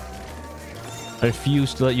fun. I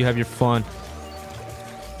refuse to let you have your fun.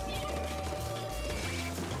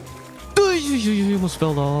 I almost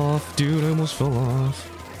fell off. Dude, I almost fell off.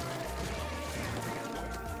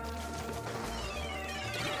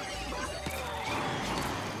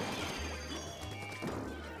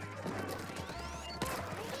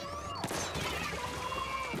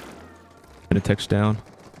 Gonna text down.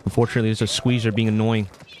 Unfortunately, there's a squeezer being annoying.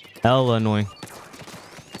 Hella annoying.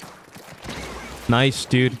 Nice,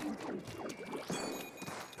 dude.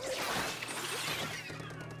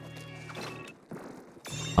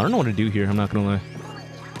 I don't know what to do here, I'm not gonna lie.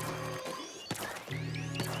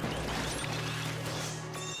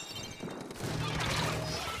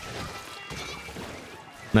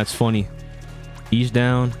 That's funny. He's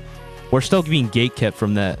down. We're still being gate kept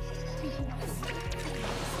from that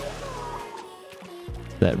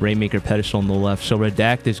Rainmaker pedestal on the left. So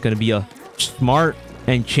Redact is going to be a smart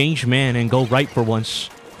and change man and go right for once.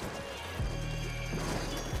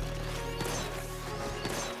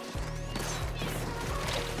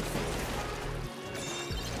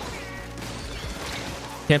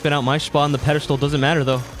 Camping out my spot on the pedestal doesn't matter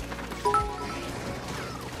though.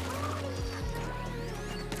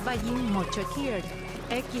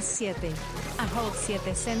 X7. A whole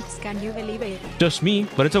 7 cents, can you believe it? Just me,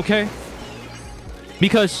 but it's okay.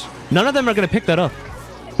 Because none of them are going to pick that up.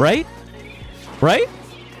 Right? Right?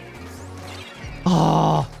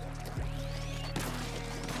 Oh.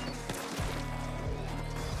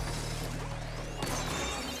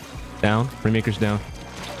 Down. Rainmaker's down.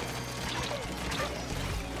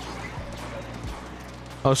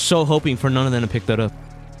 I was so hoping for none of them to pick that up.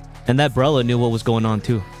 And that Brella knew what was going on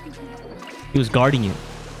too. He was guarding it.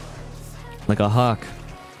 Like a hawk.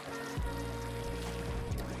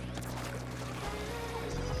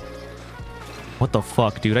 What the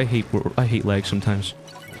fuck, dude? I hate lag sometimes.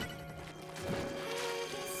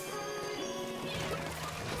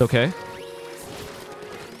 Okay.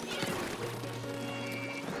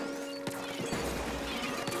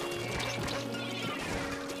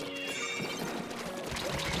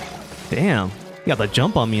 Damn. You got the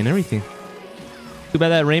jump on me and everything. Too bad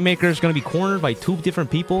that Rainmaker is going to be cornered by 2 different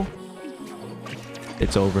people.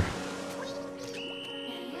 It's over.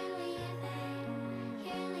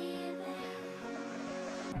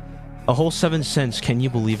 A whole 7 cents. Can you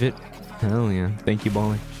believe it? Hell yeah. Thank you,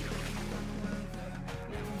 Balling.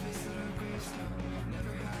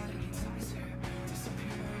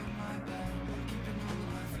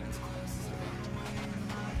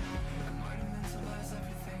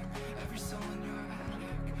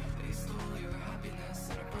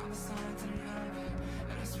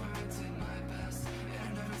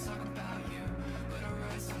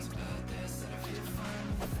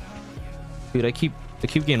 Dude, I keep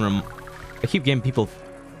getting people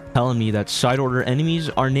telling me that side order enemies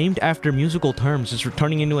are named after musical terms. It's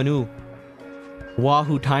returning into a new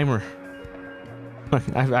Wahoo timer.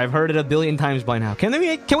 I've heard it a billion times by now. Can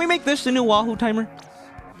we make this the new Wahoo timer?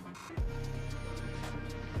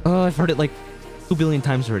 I've heard it like 2 billion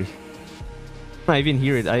times already. I even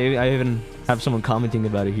hear it. I even have someone commenting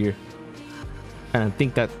about it here. And I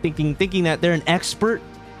think that thinking that they're an expert.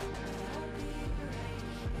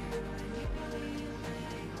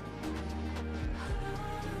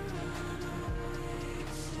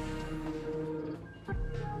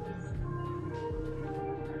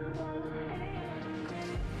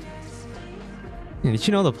 Yeah, did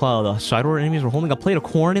you know the side order enemies were holding a plate of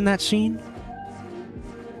corn in that scene?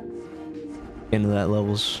 Into that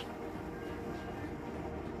levels.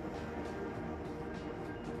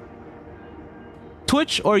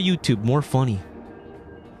 Twitch or YouTube more funny?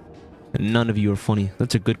 And none of you are funny.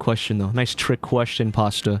 That's a good question though. Nice trick question,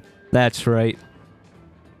 Pasta. That's right.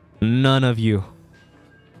 None of you.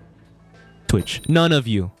 Twitch. None of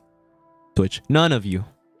you. Twitch. None of you.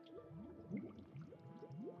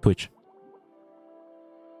 Twitch.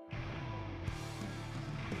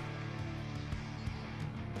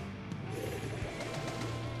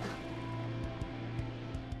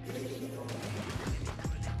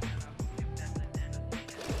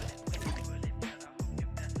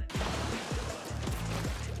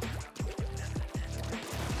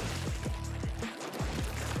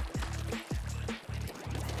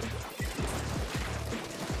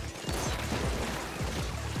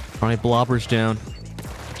 Alright, blobbers down.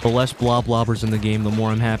 The less blobbers in the game, the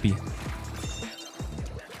more I'm happy.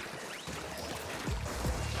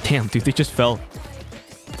 Damn, dude, they just fell.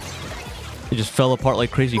 They just fell apart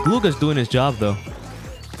like crazy. Gluga's doing his job, though.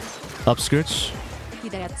 Upskirts.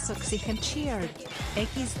 That's Oxygen cheered.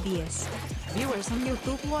 X10. Viewers on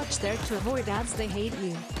YouTube watch there to avoid ads, they hate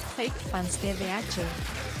you. Fake fans TVH.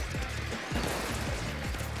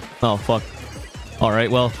 Oh, fuck.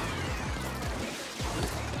 Alright, well.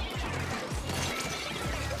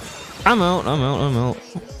 I'm out.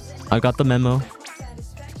 I got the memo.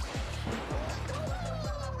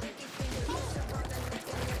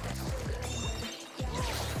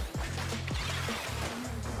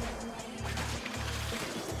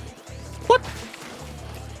 What?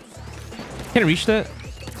 Can't reach that?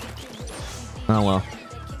 Oh well.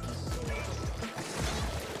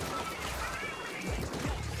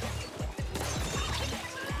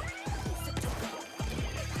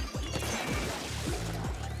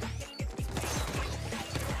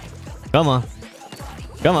 Come on.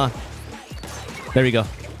 Come on. There we go.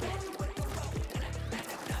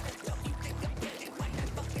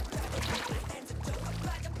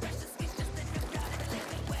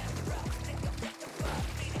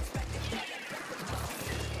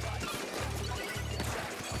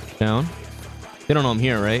 Down. They don't know I'm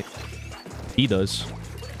here, right? He does.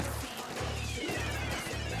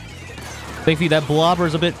 Thankfully, that blobber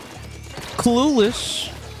is a bit clueless.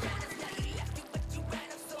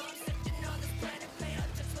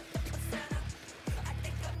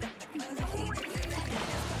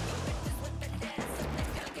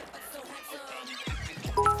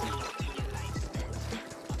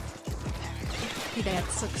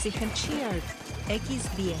 That's Oxygen cheered.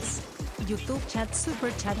 X10. YouTube chat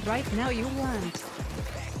super chat right now you want.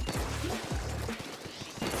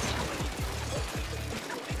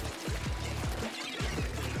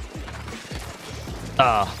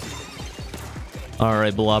 Ah.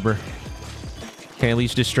 Alright, blobber. Can I at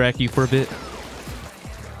least distract you for a bit?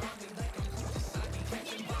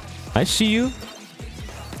 I see you.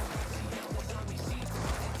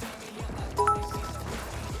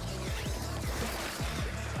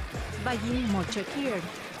 Bayin Mocha here.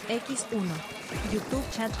 X1.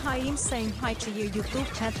 YouTube chat hi, I'm saying hi to you.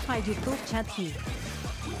 YouTube chat hi, YouTube chat here.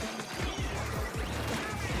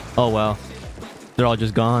 Oh wow. They're all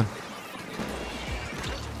just gone.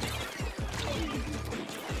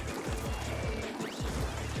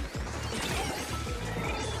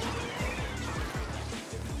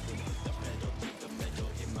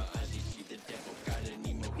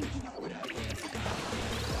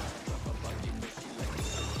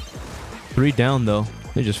 3 down, though.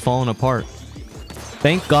 They're just falling apart.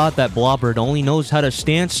 Thank God that Blobbird only knows how to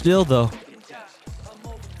stand still, though.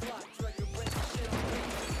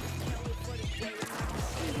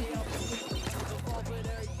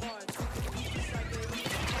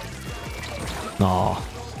 Aw.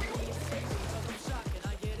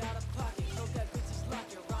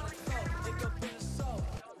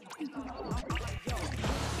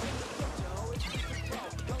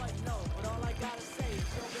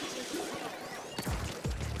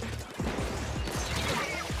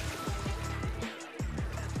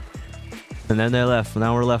 And then they left.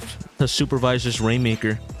 Now we're left to supervise this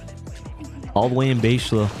Rainmaker. All the way in base,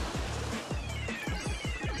 though.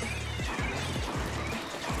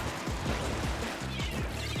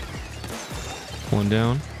 One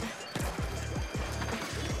down.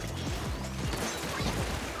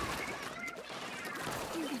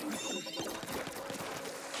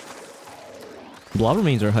 Blobber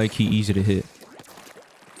mains are high-key easy to hit.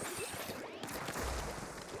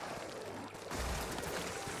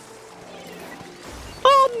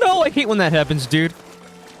 Oh no, I hate when that happens, dude.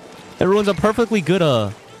 It ruins a perfectly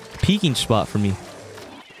good peeking spot for me.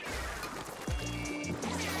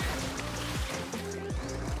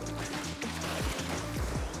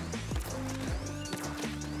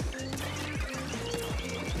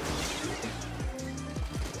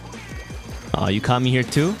 Oh, you caught me here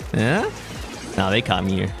too? Yeah? No, they caught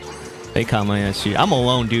me here. They caught my ass here. I'm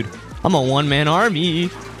alone, dude. I'm a one-man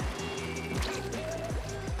army.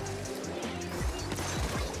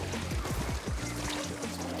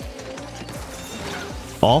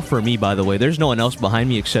 All for me, by the way. There's no one else behind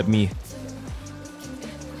me except me.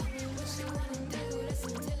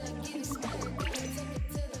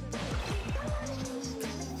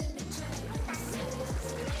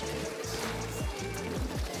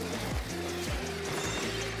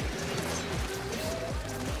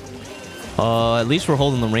 At least we're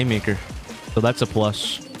holding the Rainmaker, so that's a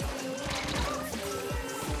plus.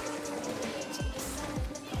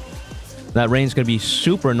 That rain's gonna be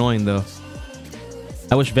super annoying, though.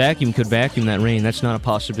 I wish Vacuum could vacuum that rain. That's not a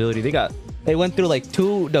possibility. They went through like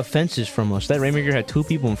 2 defenses from us. That Rainmaker had 2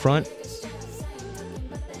 people in front,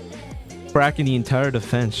 cracking the entire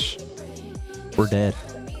defense. We're dead.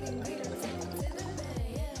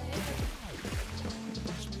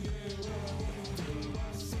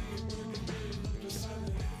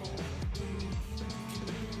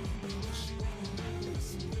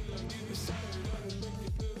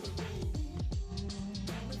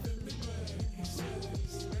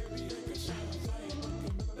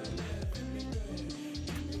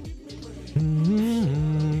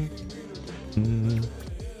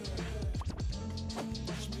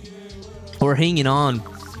 We're hanging on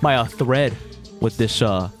by a thread with this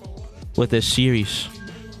series.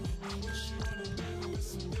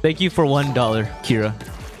 Thank you for $1, Kira.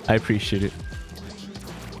 I appreciate it.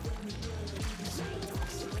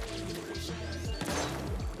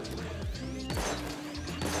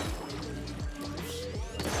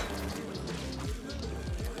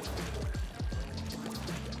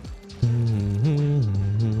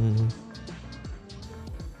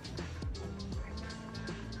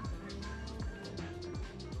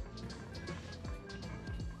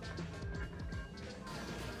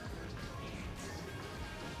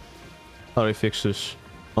 How do I fix this?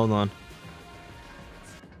 Hold on.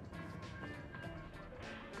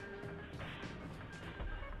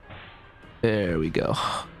 There we go.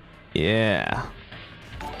 Yeah.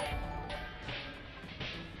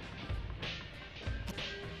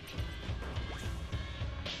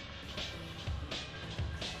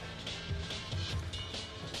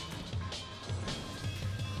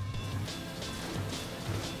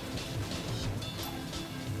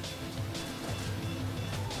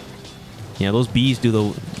 Yeah, those bees do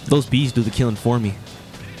the killing for me.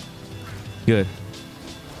 Good.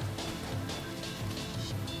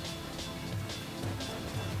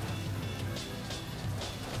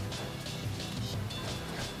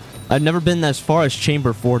 I've never been as far as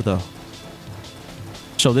Chamber 4 though.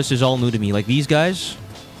 So this is all new to me. Like these guys,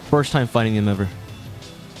 first time fighting them ever.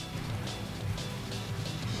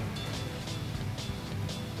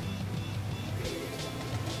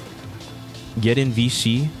 Get in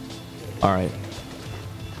VC. All right.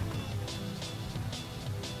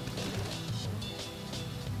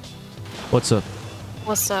 What's up?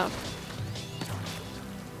 What's up?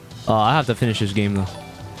 I have to finish this game though.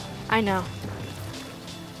 I know.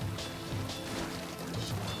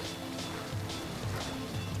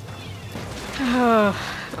 Oh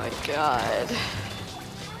my god.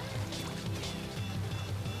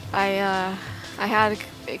 I had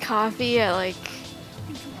a coffee at like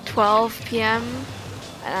 12 p.m.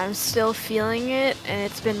 and I'm still feeling it, and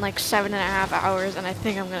it's been like 7.5 hours, and I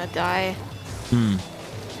think I'm gonna die.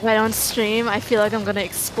 If I don't stream, I feel like I'm gonna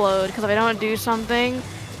explode, because if I don't do something,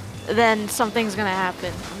 then something's gonna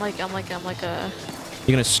happen. I'm like a...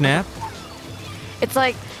 You gonna snap? It's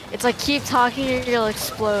like keep talking or you'll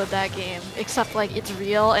explode that game. Except like it's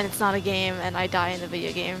real and it's not a game and I die in the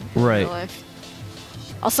video game. In Right. real life.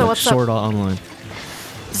 Also, like what's Sword up? Art Online.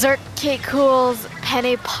 Zert Cake Cools,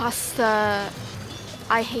 Penne Pasta,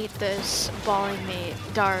 I Hate This, Balling Mate,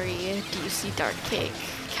 Dari, DC Dark Cake,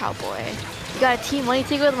 Cowboy. You got a Team Money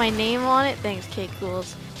ticket with my name on it? Thanks, Cake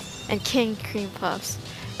Cools. And King Cream Puffs.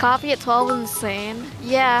 Coffee at 12 is insane.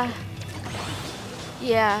 Yeah.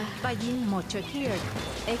 Yeah. Ballin Mocho here.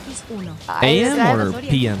 X1. AM or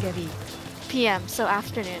PM? PM, so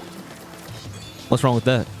afternoon. What's wrong with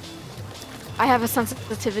that? I have a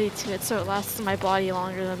sensitivity to it, so it lasts in my body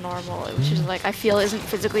longer than normal, which is like I feel isn't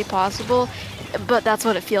physically possible, but that's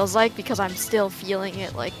what it feels like because I'm still feeling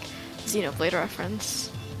it, like Xenoblade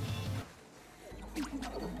reference.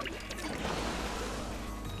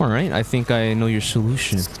 All right, I think I know your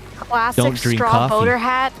solution. Classic Don't drink straw coffee. boater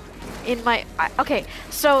hat in my... okay,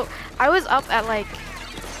 so I was up at like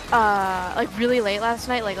really late last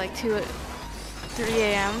night, like 3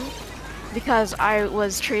 a.m. because I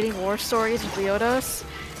was trading war stories with Leodos,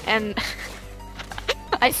 and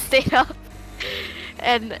I stayed up,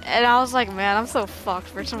 and I was like, man, I'm so fucked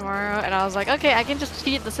for tomorrow, and I was like, okay, I can just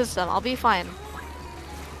cheat the system, I'll be fine.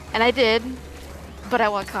 And I did, but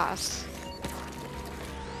at what cost?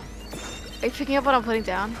 Are you picking up what I'm putting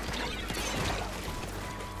down?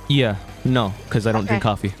 Yeah, no, because I don't drink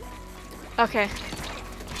coffee. Okay.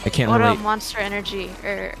 I can't What relate. about Monster Energy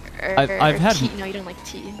or I've had tea? No, you don't like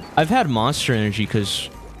tea. I've had Monster Energy because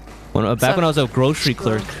back when I was a grocery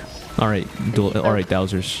clerk. All right,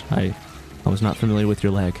 Dowsers. I was not familiar with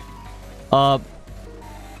your lag.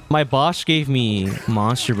 My boss gave me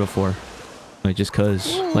Monster before, like just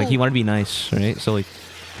cause like he wanted to be nice, right? So like,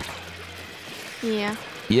 Yeah.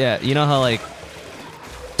 yeah, you know how like,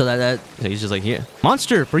 so that he's just like, yeah,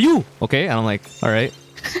 Monster for you, okay? And I'm like, all right,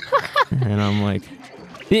 and I'm like,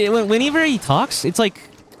 yeah, whenever he talks, it's like.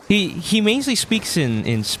 He mainly speaks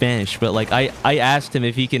in Spanish, but like I asked him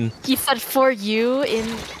if he can. He said for you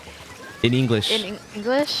in English. In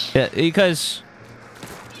English? Yeah, because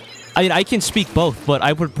I mean I can speak both, but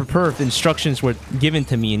I would prefer if instructions were given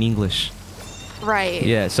to me in English. Right.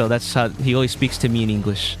 Yeah, so that's how he always speaks to me in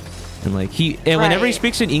English, and like whenever he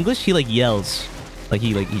speaks in English, he like yells, like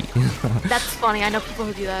he. That's funny. I know people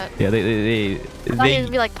who do that. Yeah, I thought he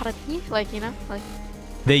would be like para ti, like you know, like.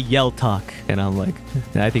 They yell talk, and I'm like,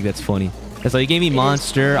 I think that's funny. It's like, he gave me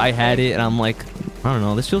Monster, I had it, and I'm like, I don't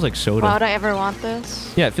know, this feels like soda. Why would I ever want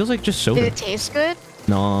this? Yeah, it feels like just soda. Did it taste good?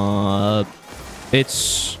 No,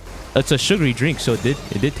 it's a sugary drink, so it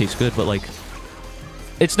did taste good, but like,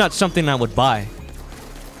 it's not something I would buy.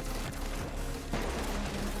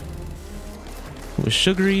 It was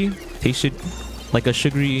sugary, tasted like a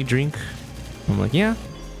sugary drink. I'm like, yeah.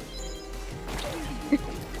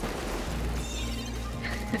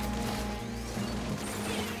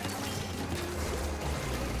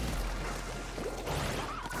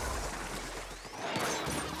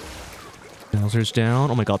 Bowser's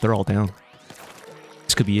down. Oh my god, they're all down.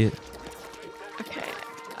 This could be it. Okay,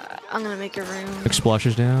 I'm gonna make a room.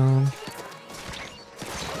 Explosher's down.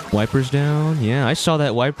 Wiper's down. Yeah, I saw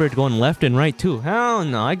that Wiper going left and right too. Hell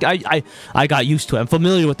no, I got used to it. I'm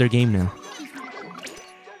familiar with their game now.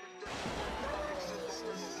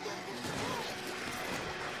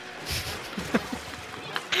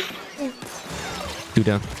 Two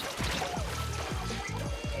down.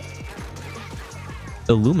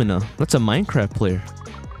 Illumina. That's a Minecraft player.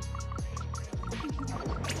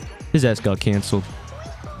 His ass got canceled.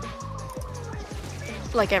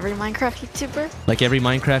 Like every Minecraft YouTuber? Like every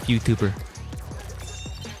Minecraft YouTuber.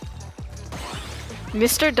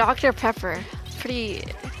 Mr. Dr. Pepper. Pretty,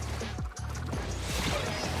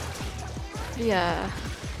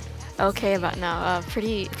 okay about now.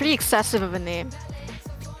 Pretty excessive of a name.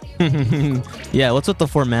 Yeah, what's with the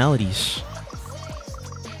formalities?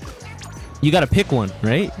 You gotta pick one,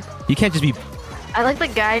 right? You can't just be... I like the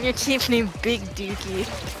guy in your team named Big Dookie.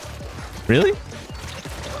 Really?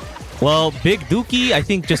 Well, Big Dookie, I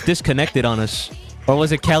think, just disconnected on us. Or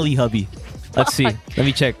was it Cali Hubby? Let's see. Let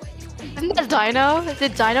me check. Isn't that Dino?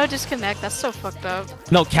 Did Dino disconnect? That's so fucked up.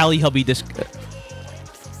 No, Cali Hubby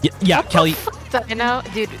yeah, Cali... Dino?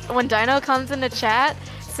 Dude, when Dino comes in the chat,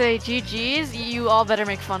 say GG's, you all better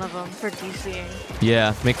make fun of him for DCing.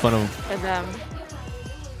 Yeah, make fun of him. For them.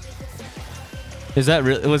 Was that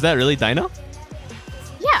really Dino?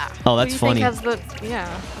 Yeah. Oh, that's funny. Yeah,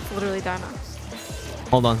 that's literally Dino.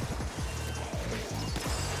 Hold on.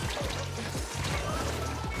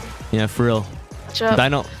 Yeah, for real.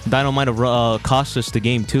 Dino might have cost us the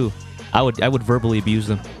game too. I would verbally abuse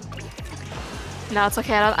them. No, it's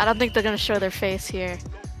okay. I don't think they're gonna show their face here.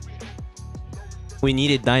 We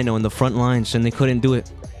needed Dino in the front lines, and they couldn't do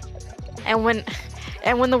it. And when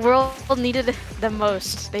the world needed them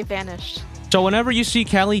most, they vanished. So whenever you see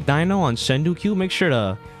Cali Dino on Sendu make sure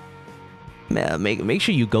to make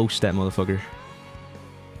sure you ghost that motherfucker.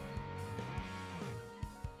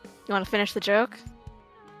 You want to finish the joke?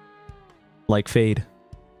 Like fade.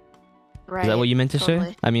 Right. Is that what you meant to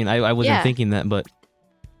totally. say? I mean, I wasn't thinking that, but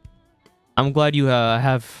I'm glad you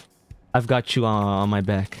I've got you on my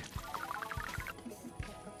back.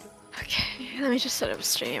 Okay, let me just set up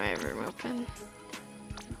stream. I have room open.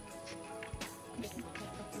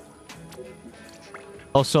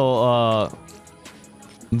 Also,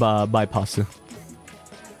 buy pasta.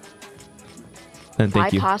 And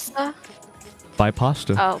thank you. Buy pasta? Buy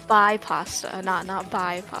pasta. Oh, buy pasta, not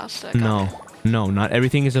buy pasta. No, not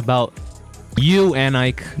everything is about you,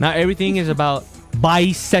 Anike. Not everything is about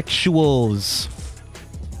bisexuals.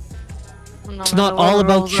 No, It's not all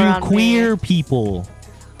about you around queer me. people.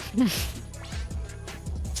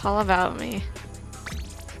 It's all about me.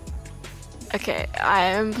 Okay, I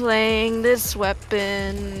am playing this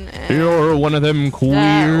weapon. And You're one of them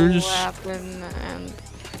queers. that weapon, and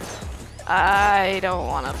I don't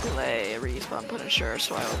want to play Respawn Punisher,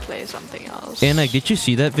 so I will play something else. Anna, did you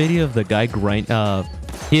see that video of the guy grind?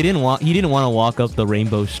 He didn't want to walk up the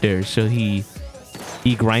rainbow stairs, so he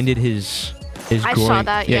grinded his groin. I saw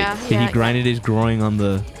that. Yeah. He grinded his groin on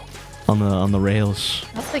the rails.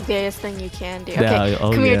 That's the gayest thing you can do. Yeah, Okay,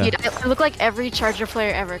 oh come here, yeah. dude. I look like every Charger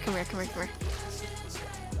player ever. Come here.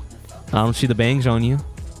 I don't see the bangs on you.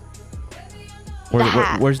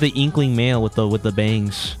 Where's the inkling male with the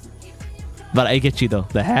bangs? But I get you though.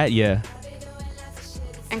 The hat, yeah.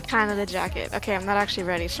 And kind of the jacket. Okay, I'm not actually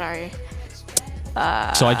ready. Sorry.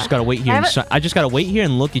 So I just gotta wait here. I just gotta wait here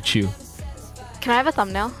and look at you. Can I have a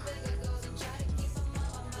thumbnail?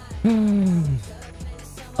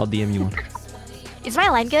 I'll DM you one. Is my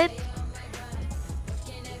line good?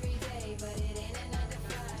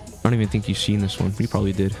 I don't even think you've seen this one. You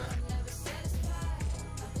probably did.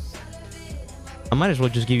 I might as well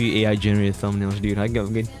just give you AI generated thumbnails, dude. I'm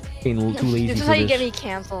getting a little too lazy. This is how you get me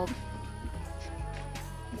canceled.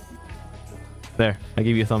 There, I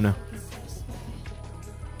gave you a thumbnail.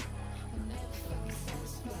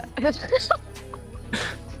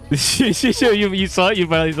 you saw it? You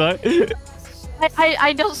finally saw it?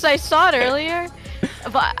 I saw it earlier,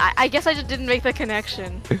 but I guess I just didn't make the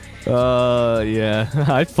connection. Yeah.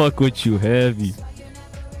 I fuck with you heavy.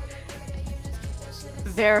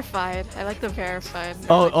 Verified. I like the verified.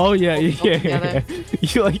 Oh yeah. You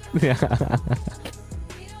like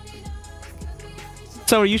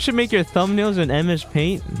So you should make your thumbnails in MS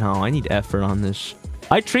Paint? No, I need effort on this.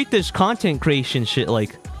 I treat this content creation shit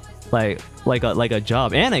like a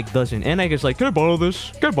job. Anik doesn't. Anik is like, can I borrow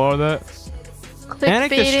this? Can I borrow that? Anik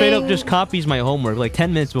just straight up just copies my homework like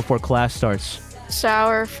 10 minutes before class starts.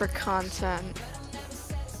 Sour for content.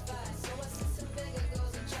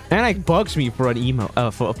 Anik bugs me for an email,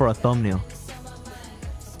 for a thumbnail.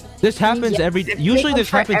 This happens usually this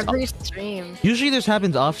happens every stream. Usually this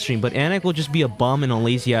happens off stream, but Anik will just be a bum and a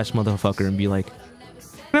lazy ass motherfucker and be like, can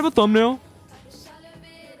I have a thumbnail? Can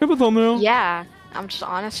I have a thumbnail? Yeah, I'm just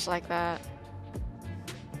honest like that.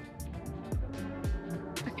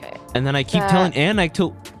 Okay. And then I keep telling Anik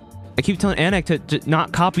to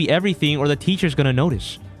not copy everything or the teacher's gonna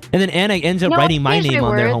notice. And then Anik ends up writing my name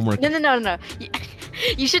on their homework. No.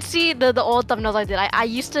 You should see the old thumbnails I did. I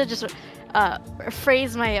used to just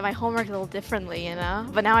phrase my homework a little differently, you know?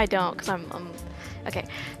 But now I don't, because I'm okay.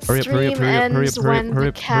 Stream ends when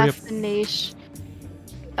the caffeination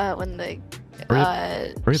when the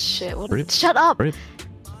shit. What? Shut up!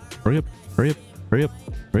 Hurry up.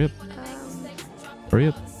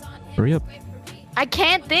 I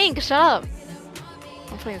can't think. Shut up.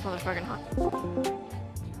 I'm putting this motherfucking hot.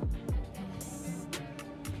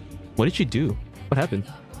 What did you do? What happened?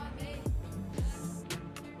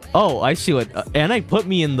 Oh, I see what. Anik put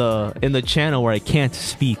me in the channel where I can't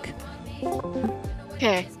speak.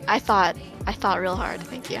 Okay, I thought real hard.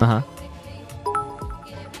 Thank you. Uh huh.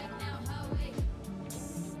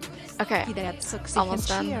 Okay. Almost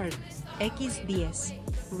done. XDS.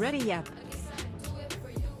 Ready up.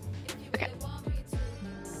 Okay.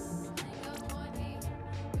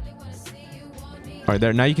 All right,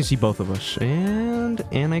 there. Now you can see both of us. And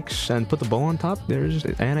Anik's, and put the bow on top. There's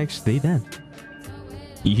Anik's. They them.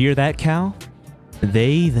 You hear that, Cal?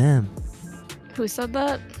 They them. Who said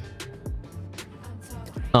that?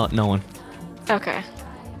 Oh, no one. Okay.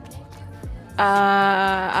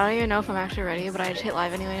 I don't even know if I'm actually ready, but I just hit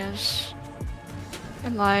live anyways.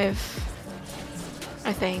 I'm live.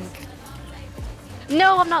 I think.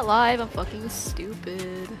 No, I'm not live. I'm fucking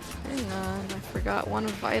stupid. Hang on, I forgot one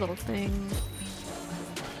vital thing.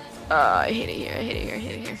 I hate it here. I hate it here. I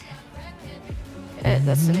hate it here. Edit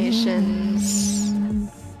destinations.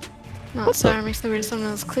 Not sour makes the weirdest someone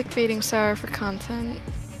else clickbaiting sour for content.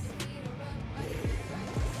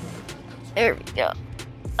 There we go.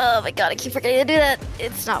 Oh my god, I keep forgetting to do that.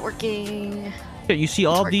 It's not working. Yeah, you see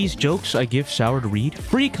all these jokes I give Sour to read?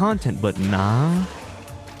 Free content, but nah.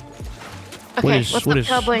 Okay, What what's up, is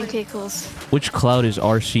Cowboy and K-Cools? which cloud is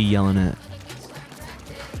RC yelling at?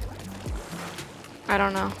 I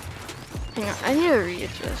don't know. Hang on, I need to read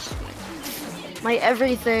this. My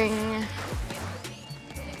everything.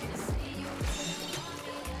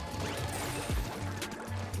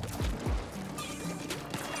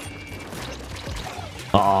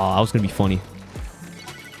 Oh, that was gonna be funny.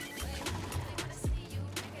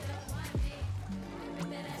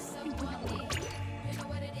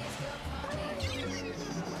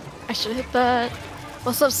 I should hit that.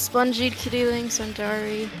 What's up, Spongy, Kitty Link,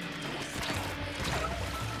 Sundari?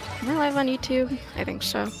 Am I live on YouTube? I think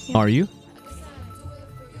so. Yeah. Are you?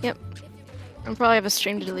 Yep. I'll probably have a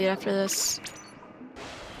stream to delete after this.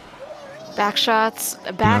 Backshots.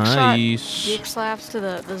 A backshot. Nice. Dick slaps to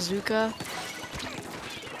the bazooka.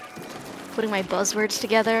 Putting my buzzwords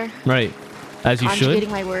together. Right. As you Conjugating should.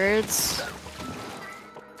 my words.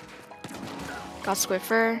 Got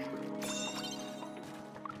Swiffer.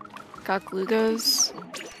 Got Glugos.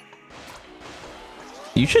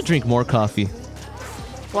 You should drink more coffee.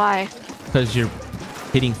 Why? Because you're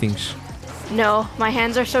hitting things. No, my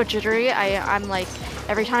hands are so jittery. I'm like,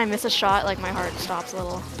 every time I miss a shot, like my heart stops a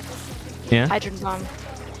little. Yeah? Hydrogen bomb.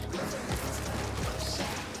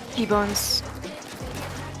 T-bones.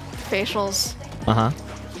 Facials. Uh-huh.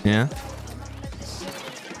 Yeah?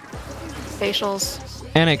 Facials.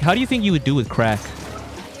 Anik, how do you think you would do with crack?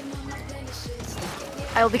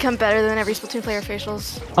 I will become better than every Splatoon player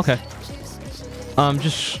facials. Okay.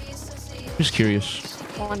 Just curious.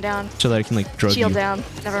 One down. So that I can, like, drug Shield you. down.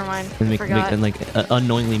 Never mind. And Forgot.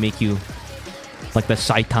 unknowingly make you, like, the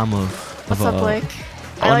Saitama of... What's up, Blake?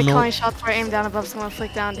 I like unknown- calling shots where I aim down above someone,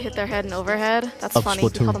 flick down to hit their head and overhead. That's Of funny. We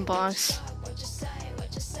call Splatoon. them bonks.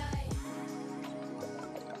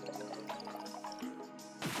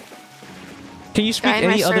 Can you speak Guy in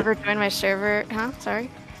my any other... server, join my server. Huh? Sorry?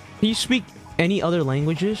 Can you speak any other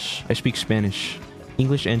languages? I speak Spanish.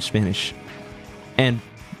 English and Spanish. And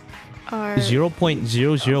Or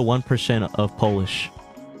 0.001% of Polish.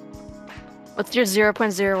 what's your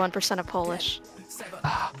 0.01% of Polish?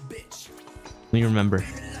 Let me remember.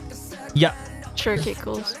 Yeah. Sure, okay,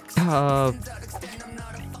 cool.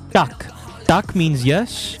 Tak. Tak means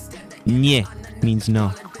yes. Nie means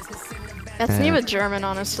no. That's me with German,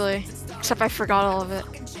 honestly. Except I forgot all of it.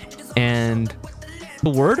 And the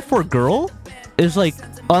word for girl is like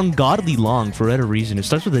ungodly long for whatever reason. It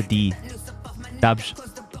starts with a D. Dabs.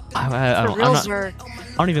 I The don't, real I'm not, Zerg.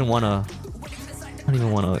 I don't even wanna.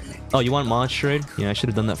 Oh, you want mod trade? Yeah, I should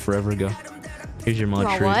have done that forever ago. Here's your mod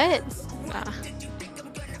Well, trade. what? Nah.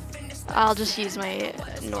 I'll just use my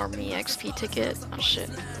normie XP ticket. Oh shit.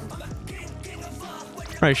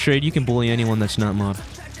 Alright, Shrade, you can bully anyone that's not mod.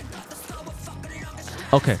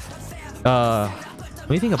 Okay. Let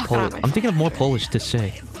me think of Polish. I'm thinking of more Polish to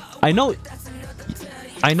say. I know.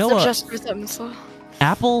 Just with them, so.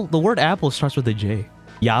 Apple. The word apple starts with a J.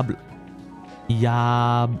 Yab.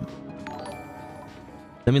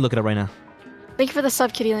 Let me look it up right now. Thank you for the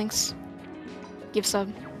sub, Kitty Links. Give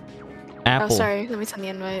sub. Apple Oh, sorry. Let me send the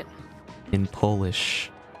invite. in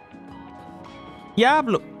Polish.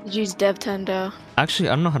 Yablo. Did you use DevTendo? Actually,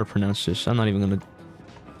 I don't know how to pronounce this. I'm not even gonna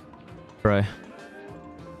try.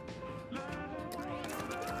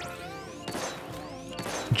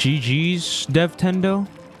 GG's DevTendo.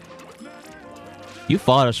 You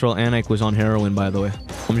fought us while Anik was on heroin, by the way.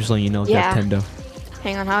 I'm just letting you know, Yeah. DevTendo.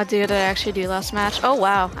 Hang on, how did I actually do last match? Oh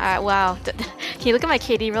wow, wow. Can you look at my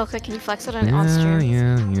KD real quick? Can you flex it on stream?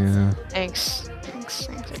 Yeah. Thanks.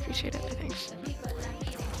 I appreciate it. Thanks.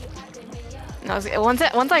 No,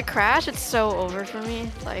 once I crash, it's so over for me.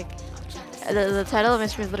 Like, the title of my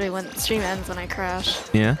stream is literally when stream ends when I crash.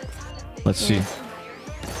 Yeah? Let's see. Yeah.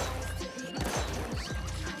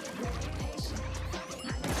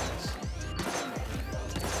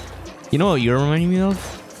 You know what you're reminding me of?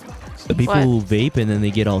 The people What? who vape and then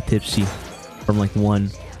they get all tipsy from like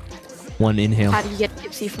one inhale. How do you get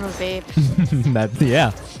tipsy from a vape?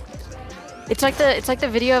 Yeah. It's like the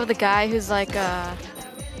video of the guy who's like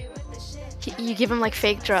You give them like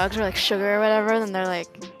fake drugs or like sugar or whatever, then they're like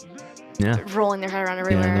rolling their head around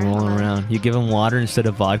everywhere. Yeah, they're rolling around. You give them water instead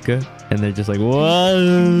of vodka, and they're just like,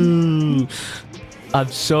 whoa! I'm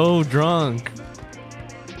so drunk.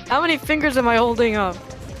 How many fingers am I holding up?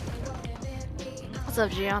 What's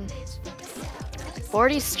up, Gian?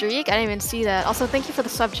 40 streak? I didn't even see that. Also, thank you for the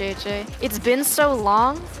sub, JJ. It's been so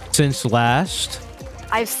long. Since last.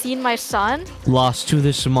 I've seen my son. Lost to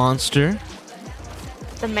this monster.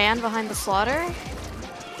 The man behind the slaughter.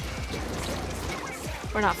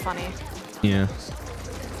 We're not funny. Yeah.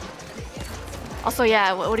 Also,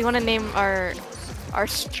 yeah, what do you want to name our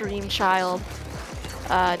stream child?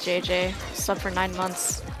 JJ. Sub for 9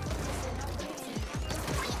 months.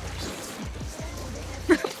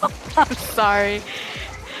 I'm sorry.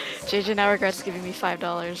 JJ now regrets giving me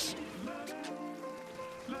 $5.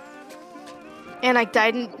 And like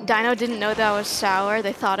Dino didn't know that was sour.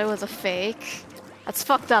 They thought it was a fake. That's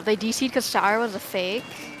fucked up. They DC'd because sour was a fake.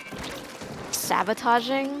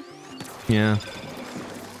 Sabotaging. Yeah.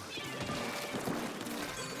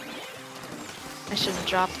 I shouldn't have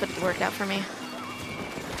dropped, but it worked out for me.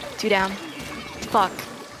 2 down. Fuck.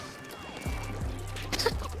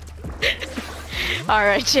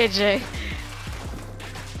 Alright, JJ.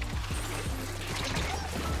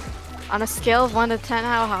 On a scale of 1 to 10,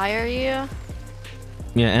 how high are you?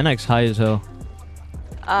 Yeah, NX high as hell.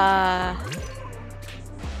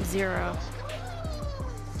 0.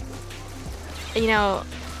 You know,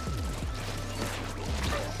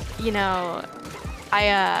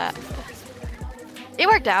 it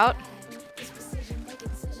worked out.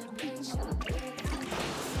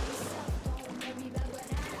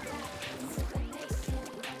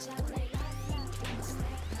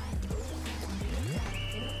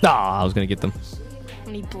 Ah, I was gonna get them. How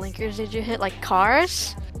many blinkers did you hit? Like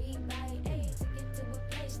cars?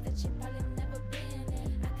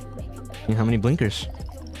 Yeah, how many blinkers?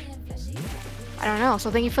 I don't know. So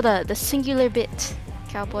thank you for the singular bit,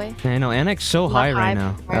 cowboy. Yeah, I know, Anak's so high right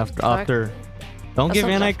now. After don't give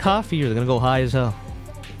Anak coffee or they're gonna go high as hell.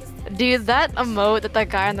 Dude, that emote that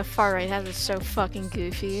guy on the far right has is so fucking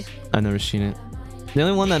goofy. I've never seen it. The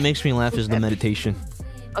only one that makes me laugh is the meditation.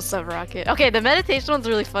 What's up, Rocket? Okay, the meditation one's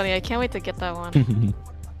really funny. I can't wait to get that one.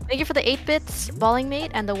 Thank you for the 8 bits, Balling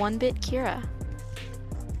Mate, and the 1 bit, Kira.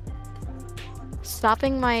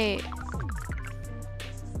 Stopping my...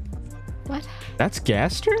 What? That's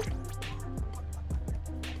Gaster?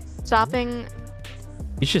 Stopping...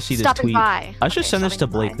 You should see this stopping tweet. by. I should Okay, send this to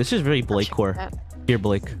stopping Blake. by. This is very Blake core. Here,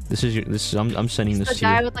 Blake. This is I'm sending this The to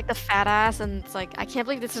guy you. with like the fat ass, and it's like, I can't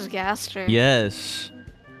believe this is Gaster. Yes.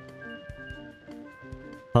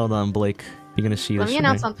 Hold on, Blake. You're gonna see Let this. me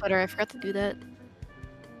announce on Twitter. I forgot to do that.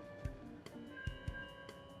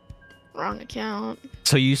 Wrong account.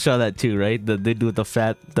 So you saw that too, right? The dude with the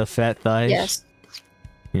fat thighs. Yes.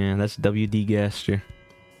 Yeah, that's WD Gaster.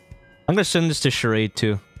 I'm gonna send this to Charade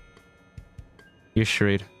too. Here's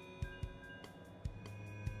Charade.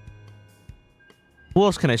 Who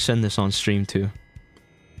else can I send this on stream to?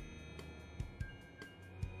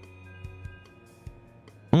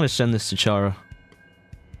 I'm gonna send this to Chara.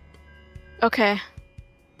 Okay.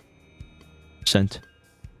 Sent.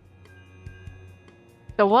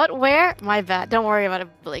 The what? Where? My bad. Don't worry about it,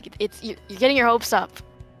 Blake. You're getting your hopes up.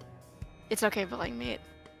 It's okay, Balling Mate.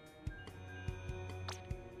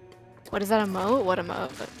 What is that emote? What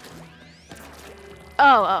emote?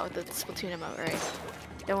 Oh, the Splatoon emote, right?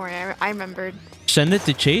 Don't worry, I remembered. Send it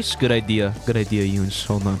to Chase. Good idea. Good idea, Yunes.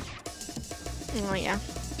 Hold on. Oh yeah,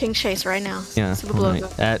 ping Chase right now. Yeah. So the logo.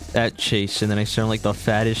 At Chase, and then I sound like the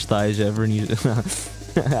fattest thighs ever, and you.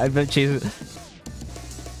 I bet Chase.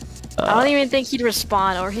 I don't even think he'd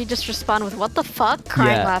respond, or he'd just respond with "What the fuck?"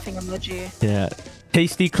 crying, Yeah. laughing emoji. Yeah.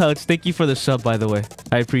 Tasty Clouds, thank you for the sub, by the way.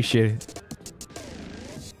 I appreciate it.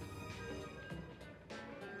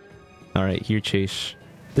 Alright, here, Chase.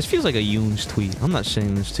 This feels like a Yoons tweet. I'm not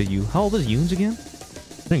sending this to you. How old is Yoons again?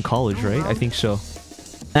 They're in college, right? I think so.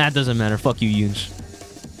 That doesn't matter. Fuck you, Yoons.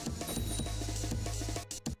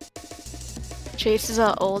 Chase is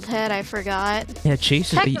an old head. I forgot. Yeah,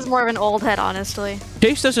 Chase Tech is more of an old head, honestly.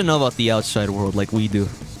 Chase doesn't know about the outside world like we do.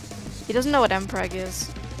 He doesn't know what Mpreg is.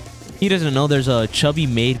 He doesn't know there's a chubby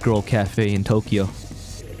maid girl cafe in Tokyo.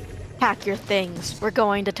 Pack your things. We're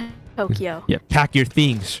going to Tokyo. Yeah, pack your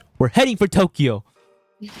things. We're heading for Tokyo.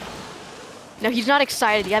 No, he's not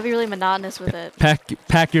excited. You gotta be really monotonous with it.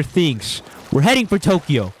 Pack your things. We're heading for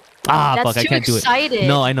Tokyo. Ah, That's fuck, I too can't excited. do it.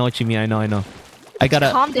 No, I know what you mean. I know. I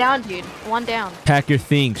gotta Calm down, dude. 1 down. pack your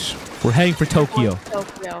things. We're heading for Tokyo.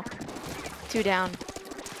 Tokyo. 2 down.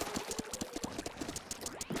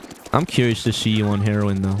 I'm curious to see you on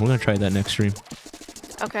heroin, though. We're gonna try that next stream.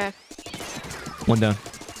 Okay. One down.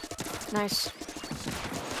 Nice.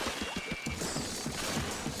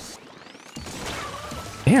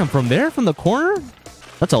 Damn, from there? From the corner?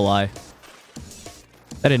 That's a lie.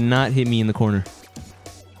 That did not hit me in the corner.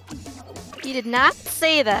 You did not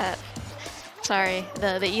say that. Sorry,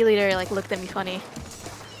 the E-leader like looked at me funny.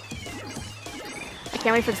 I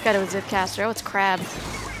can't wait for this guy to a zipcaster. Oh, it's crab.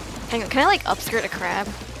 Hang on, can I like upskirt a crab?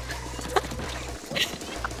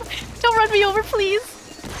 Don't run me over, please.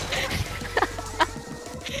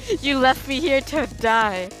 You left me here to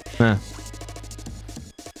die. Huh.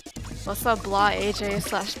 What's up, blah AJ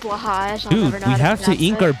slash blahaj? Dude, we have to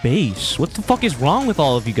ink our base. What the fuck is wrong with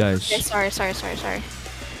all of you guys? Okay, sorry.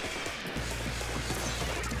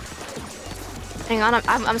 Hang on,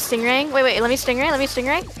 I'm stingraying. Wait, let me stingray.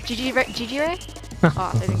 GG Ray?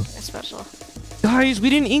 Oh, they didn't get a special. Guys, we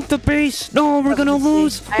didn't ink the base. No, we're gonna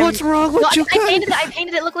lose. What's wrong with you guys? I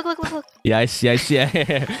painted it. Look. Yeah, I see. I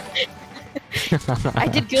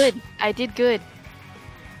did good.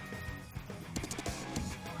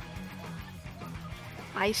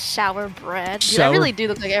 I shower bread. Dude, I really do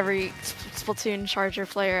look like every Splatoon Charger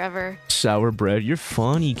player ever. Sour bread. You're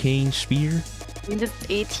funny, Kane Spear. I'm just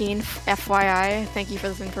 18, FYI. Thank you for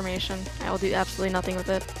this information. I will do absolutely nothing with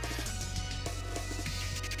it.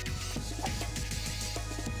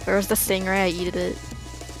 Where's the stingray? I eated it.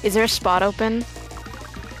 Is there a spot open?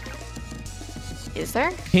 Is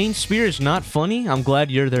there? Kane Spear is not funny. I'm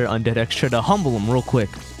glad you're there, Undead Extra, to humble him real quick.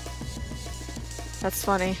 That's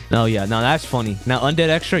funny. Oh yeah, now that's funny. Now Undead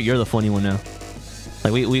Extra, you're the funny one now.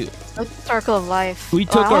 Like we circle of life. We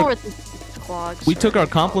took we took our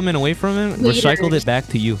compliment away from him, recycled it back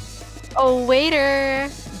to you. Oh, waiter.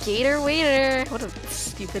 Gator waiter. What a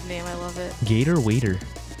stupid name. I love it. Gator waiter.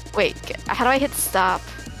 Wait, how do I hit stop?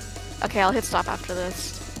 Okay, I'll hit stop after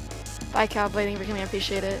this. Bye, Cowboy. Thank you for coming. I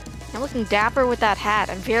appreciate it. I'm looking dapper with that hat.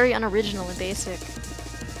 I'm very unoriginal and basic.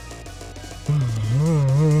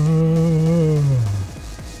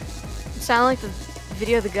 It sounded like the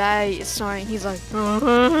video of the guy is snoring. He's like, you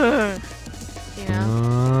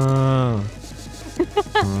know?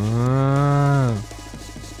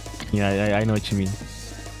 Yeah, I know what you mean.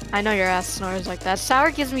 I know your ass snores like that.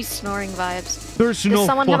 Sour gives me snoring vibes. There's Does no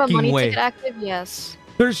someone have a fucking money way. ticket active? Yes.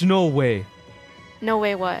 There's no way. No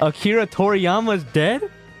way what? Akira Toriyama's dead?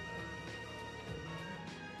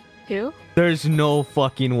 Who? There's no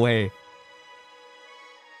fucking way.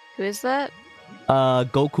 Who is that?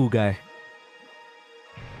 Goku guy.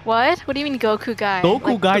 What? What do you mean Goku guy? Goku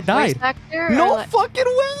like guy the died. voice actor, No or like... fucking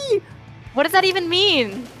way! What does that even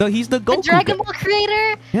mean? No, he's the Goku The Dragon guy. Ball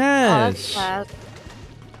creator? Oh, that's Yes. sad.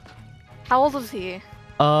 How old is he?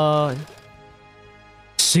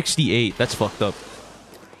 68. That's fucked up.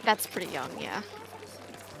 That's pretty young, yeah.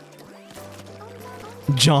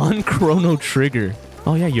 John Chrono Trigger.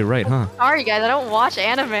 Oh yeah, you're right, huh? Sorry guys, I don't watch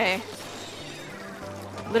anime.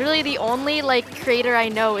 Literally the only like creator I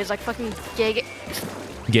know is like fucking Gege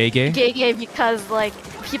because like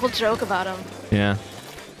people joke about him. Yeah.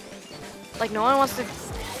 Like no one wants to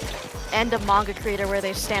end a manga creator where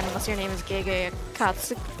they stand unless your name is Gege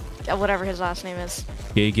Katsu, whatever his last name is.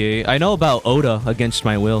 Gege. I know about Oda Against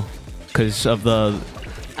My Will, because of the,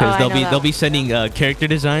 they'll be sending character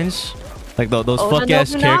designs, like those fuck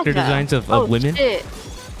ass character designs of women. Shit.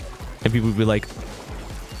 And people would be like,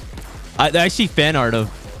 I see fan art of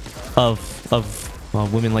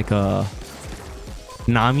women like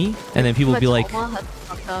Nami, and then people would be like,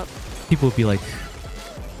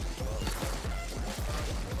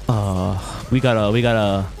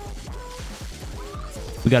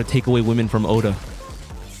 we gotta take away women from Oda.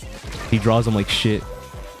 He draws them like shit.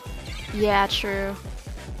 Yeah, true.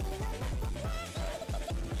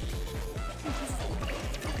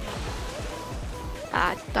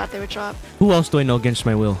 I thought they would drop. Who else do I know Against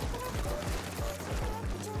My Will?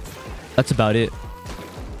 That's about it.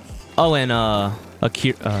 Oh, and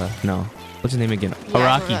Akira. No, what's his name again?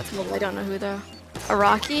 Yeah, Araki. I don't know who though.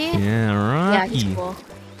 Araki? Yeah, Araki. Yeah, he's cool.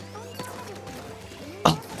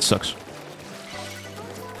 Oh, sucks.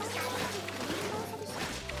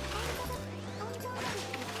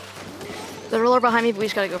 The roller behind me, but we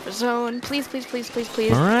just gotta go for zone. Please, please, please, please,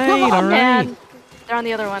 please. Alright, Come on, alright. man. They're on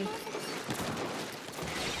the other one.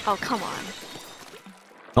 Oh, come on.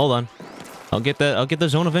 Hold on. I'll get the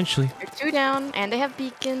zone eventually. They're 2 down, and they have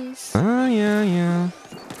beacons. Oh, yeah.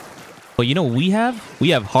 But you know what we have? We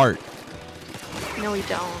have heart. No, we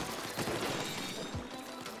don't.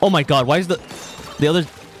 Oh my god, why is the other...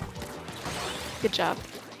 Good job.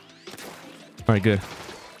 Alright, good.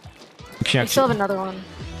 We still have another one.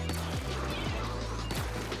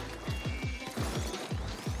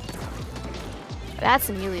 That's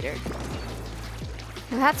an E-leader.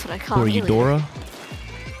 That's what I call Who are an you, E-leader. Dora?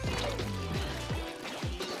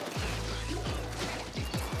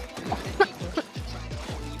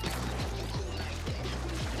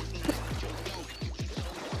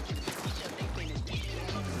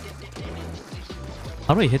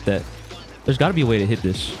 How do I hit that? There's got to be a way to hit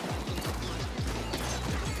this.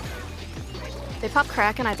 They pop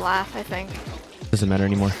crack and I'd laugh, I think. Doesn't matter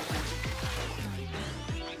anymore.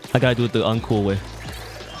 I gotta do it the uncool way.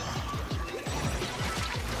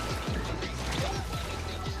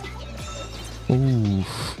 Ooh.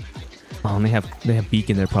 Oh, and they have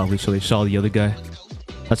beacon there probably, so they saw the other guy.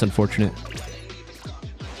 That's unfortunate.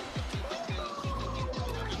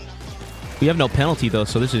 We have no penalty though,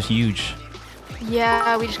 so this is huge.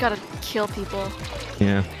 Yeah, we just gotta kill people.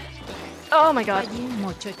 Yeah. Oh my god.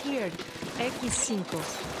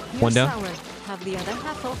 One down. Have the other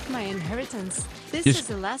half of my inheritance. This Just- is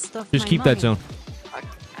the last of Just my keep that money.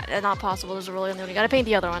 zone. Not possible. There's a really only one. You gotta paint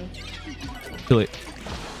the other one. Kill it.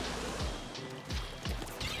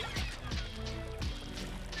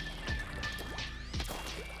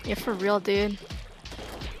 Yeah, for real, dude.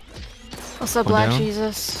 What's up, One Black down.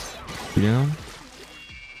 Jesus? Two down.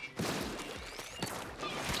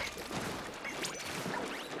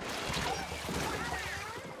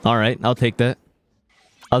 All right, I'll take that.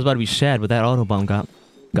 I was about to be sad, but that autobomb got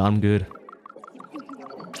him good.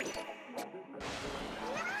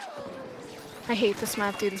 I hate this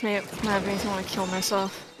map, dude. This map makes me want to kill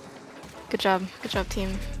myself. Good job,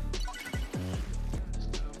 team.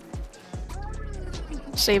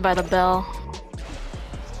 Saved by the bell.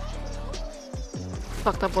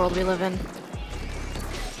 Fucked up world we live in.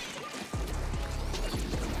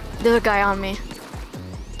 There's a guy on me.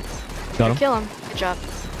 Got him. Kill him. Good job.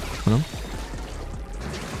 Got him.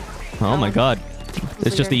 Oh my god.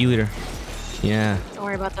 It's just the E-liter. Yeah. Don't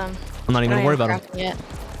worry about them. I'm not even gonna worry about him. him yet.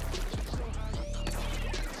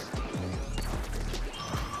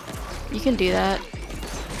 You can do that.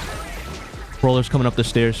 Roller's coming up the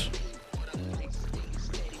stairs.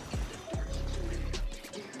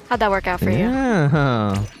 How'd that work out for you?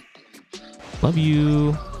 Yeah. Love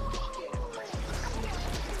you.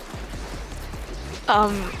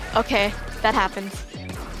 Okay. That happens.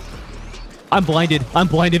 I'm blinded. I'm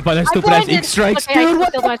blinded by that I'm stupid ass blinded. ink strikes. Okay, Dude, I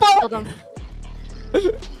what killed him. the I fuck? killed him.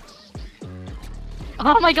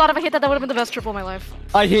 Oh my god, if I hit that, that would have been the best triple of my life.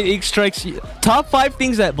 I hit ink strikes. Top 5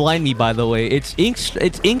 things that blind me, by the way. It's ink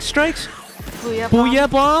strikes, Booyah bomb.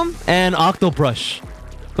 Booyah Bomb, and Octo Brush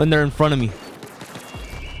when they're in front of me.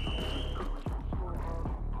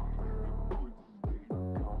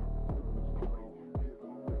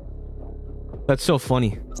 That's so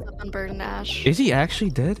funny. On Bird and Ash. Is he actually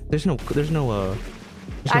dead? There's no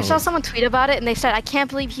I saw someone tweet about it and they said, I can't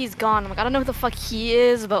believe he's gone. I'm like, I don't know who the fuck he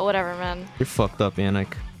is, but whatever, man. You're fucked up,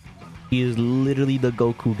 Anik. He is literally the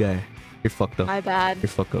Goku guy. You're fucked up. My bad. You're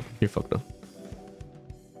fucked up. You're fucked up.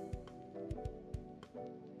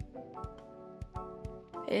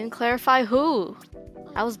 I didn't clarify who.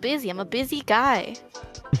 I was busy. I'm a busy guy.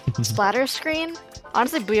 Splatter screen?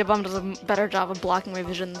 Honestly, Booyah Bomb does a better job of blocking my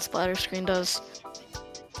vision than Splatter screen does.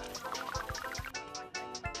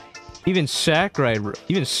 Even Sakurai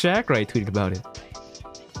tweeted about it.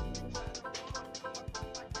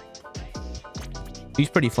 He's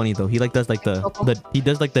pretty funny though. He like does like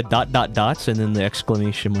the dot dots and then the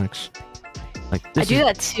exclamation marks. Like I do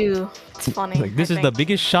that too. It's funny. Like this is the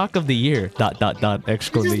biggest shock of the year. Dot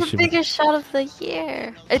exclamation. This is the biggest shot of the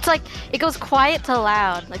year. It's like it goes quiet to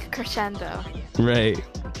loud, like a crescendo. Right.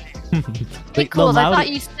 Hey, cool. I thought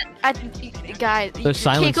you said, guys. The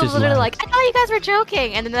silence Keiko's is literally loud. like, I thought you guys were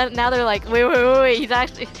joking, and then now they're like, wait, he's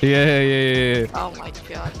actually. Yeah. Oh my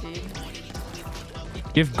god, dude.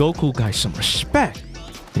 Give Goku guy some respect.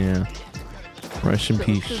 Yeah. Rest in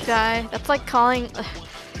peace. Goku guy. That's like calling.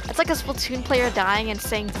 That's like a Splatoon player dying and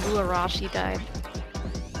saying Blue Arashi died.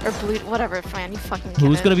 Or Blue, whatever, man, you fucking get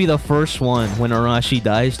Who's it. gonna be the first one when Arashi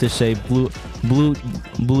dies to say Blue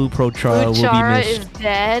Pro Chara will be Chara missed? is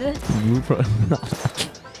dead. Blue Pro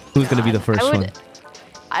Who's gonna be the first one?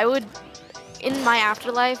 I would, in my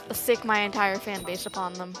afterlife, sick my entire fan base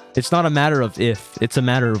upon them. It's not a matter of if, it's a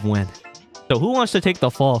matter of when. So who wants to take the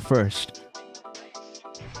fall first?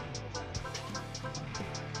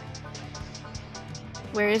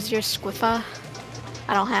 Where is your Squiffa?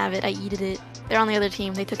 I don't have it. I eated it. They're on the other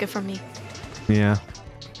team. They took it from me. Yeah.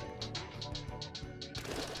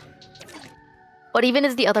 What even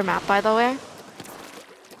is the other map, by the way?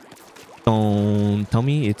 Don't tell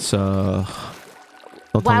me it's Don't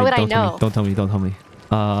Why would I know? Don't tell me. I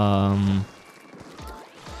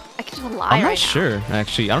can just lie I'm right not sure,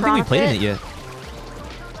 actually. I don't think we played in it yet. now.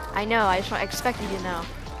 I know. I expect you to know.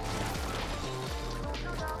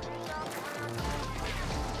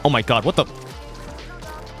 Oh my god, what the?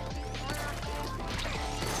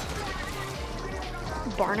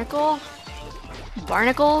 Barnacle?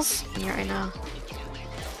 Barnacles? Yeah, right now.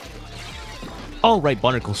 Oh, right,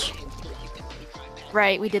 barnacles.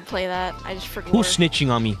 Right, we did play that. I just forgot. Who's snitching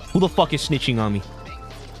on me? Who the fuck is snitching on me?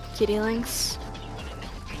 Kitty Links.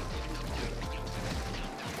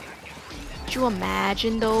 Could you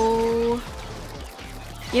imagine though?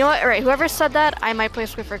 You know what? Alright, whoever said that, I might play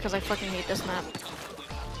Swiffer because I fucking hate this map.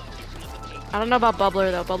 I don't know about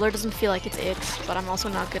Bubbler though. Bubbler doesn't feel like it's it, but I'm also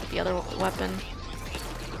not good at the other weapon.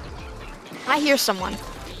 I hear someone.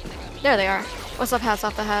 There they are. What's up, hats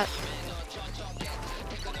off the hat?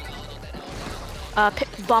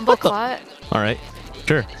 Bombo Clot. Alright,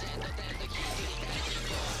 sure.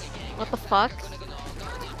 What the fuck?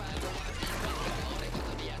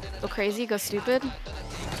 Go crazy, go stupid.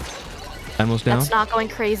 Almost down. That's not going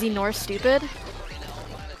crazy nor stupid.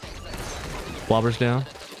 Wobber's down.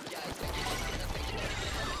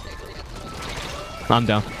 I'm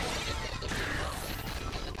down.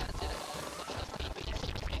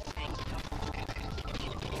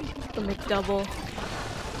 The McDouble.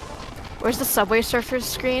 Where's the Subway Surfers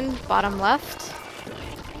screen? Bottom left.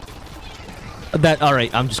 That all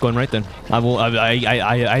right. I'm just going right then. I will.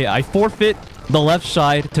 I forfeit the left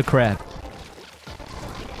side to Crab.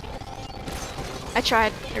 I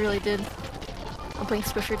tried. I really did. I'm playing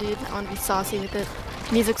Swiffer, dude. I want to be saucy with it.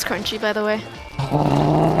 Music's crunchy, by the way.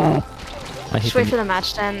 I hate Just wait for the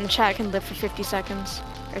match then. Chat can live for 50 seconds.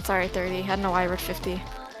 Or sorry, 30. I don't know why I wrote 50.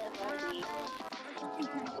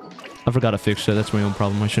 I forgot to fix that. That's my own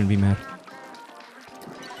problem. I shouldn't be mad.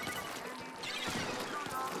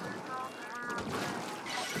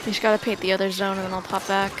 You just gotta paint the other zone and then I'll pop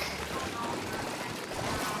back.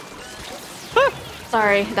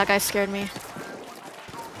 Sorry, that guy scared me.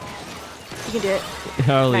 You can do it.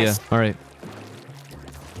 Oh Nice. yeah. All right.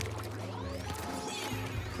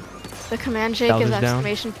 The command shake Salvage is down.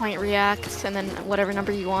 exclamation point react and then whatever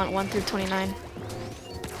number you want, 1 through 29.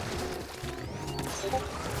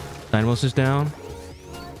 Dynamos is down.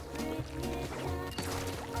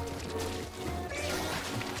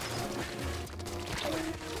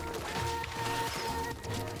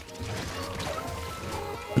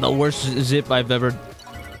 The worst zip I've ever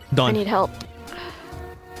done. I need help.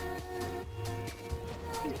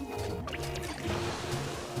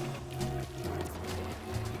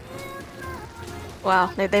 Wow,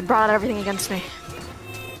 they brought everything against me.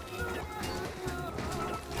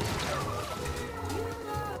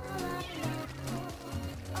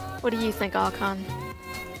 What do you think, Alcon?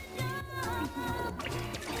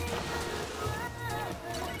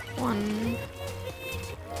 One.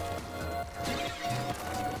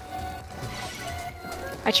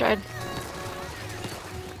 I tried.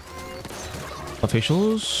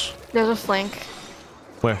 Officials? There's a flank.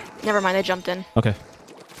 Where? Never mind, they jumped in. Okay.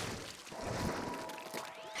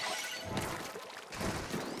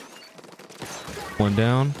 One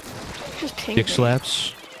down. Just ping Kick me.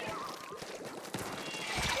 slaps.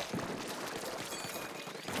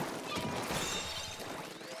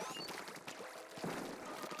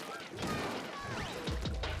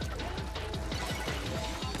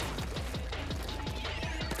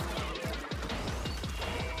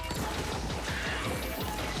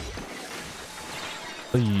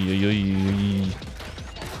 Oy, oy, oy, oy.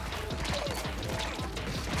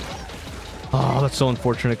 Oh, that's so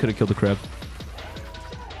unfortunate. I could have killed the crab.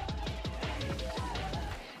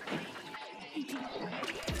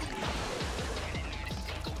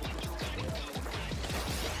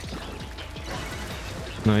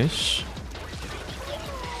 Nice.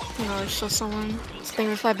 No, there's still someone. This thing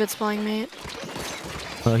with 5 bits spelling mate.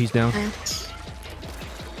 He's down. Nice.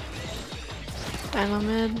 Dynamo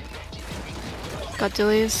mid. Got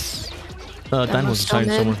dillies. Dynamo's still hiding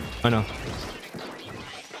mid. somewhere. I know.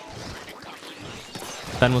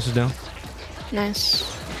 Dynamos is down. Nice.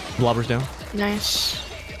 Blobber's down. Nice.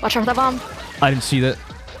 Watch out for that bomb. I didn't see that.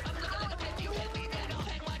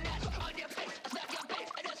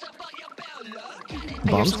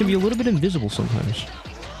 Bombs can be a little bit invisible sometimes.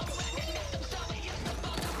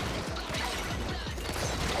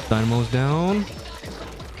 Dynamo's down.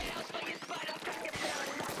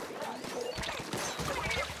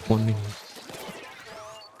 One minute.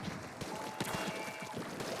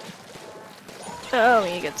 Oh,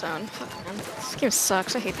 we get zone. Fuck, man. This game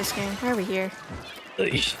sucks. I hate this game. Why are we here?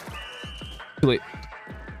 Wait.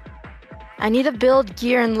 I need to build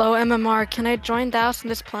gear in low MMR. Can I join Douse in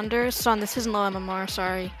this plunder? Son, this isn't low MMR,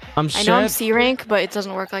 sorry. I know I'm sad. C rank, but it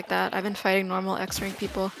doesn't work like that. I've been fighting normal X rank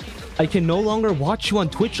people. I can no longer watch you on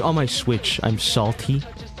Twitch on my Switch. I'm salty.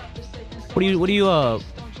 What do you,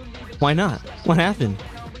 why not? What happened?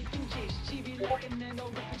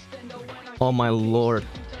 Oh my lord.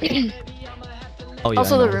 Oh yeah.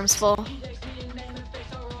 Also, I the know. room's full.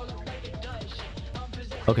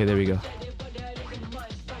 Okay, there we go.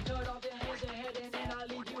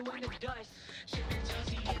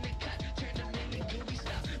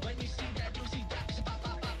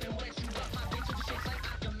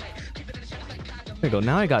 There you go.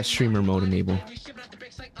 Now I got streamer mode enabled.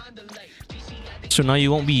 So now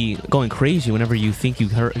you won't be going crazy whenever you think you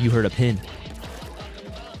heard a pin.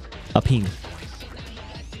 A ping.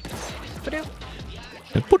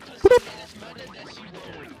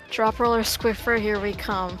 Drop roller Squiffer, here we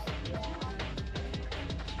come.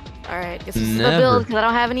 Alright, this is the Never. build because I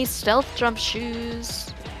don't have any stealth jump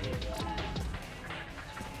shoes.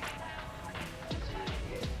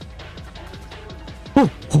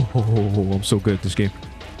 Oh, I'm so good at this game.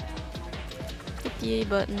 Hit the A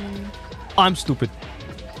button. I'm stupid.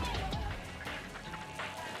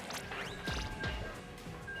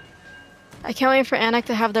 I can't wait for Anik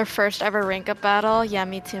to have their first ever rank up battle. Yeah,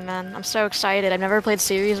 me too, man. I'm so excited. I've never played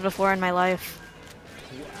series before in my life.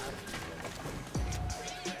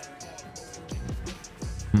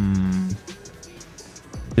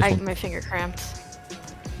 My finger cramped.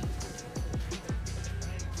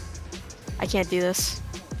 I can't do this.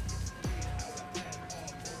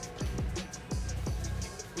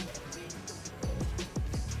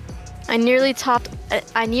 I nearly typed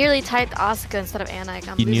Asuka instead of Anik.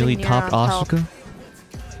 I'm You losing nearly near topped on health. Asuka?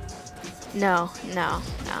 No,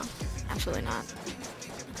 absolutely not.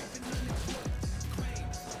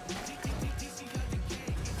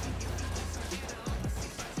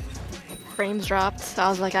 Frames dropped. I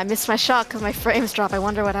was like, I missed my shot because my frames dropped. I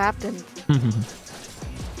wonder what happened.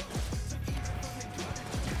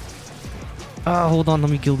 Hold on. Let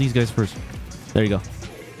me kill these guys first. There you go.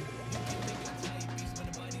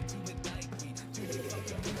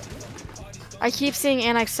 I keep seeing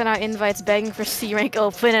Anik send out invites begging for C rank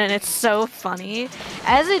open, and it's so funny,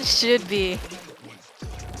 as it should be.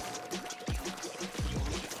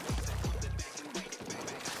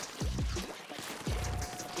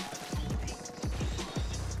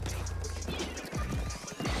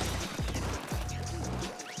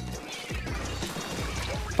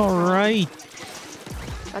 All right.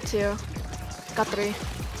 Got 2. Got 3.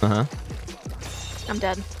 Uh-huh. I'm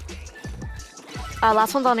dead.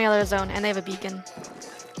 Last one's on the other zone, and they have a beacon.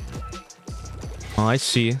 Oh, I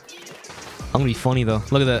see. I'm gonna be funny, though.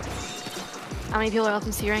 Look at that. How many people are left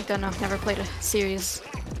in C rank? Don't know. Never played a series.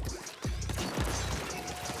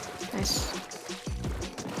 Nice.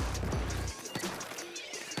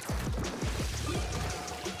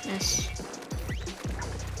 Nice.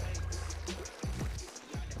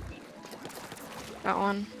 Got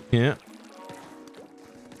one. Yeah.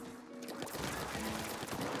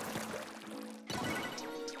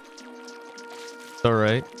 All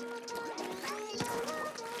right.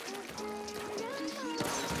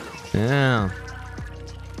 Yeah.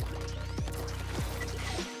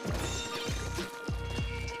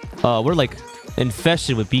 We're like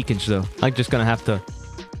infested with beacons, though. I'm just gonna have to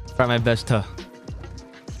try my best to.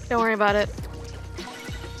 Don't worry about it.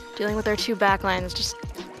 Dealing with their 2 backlines, just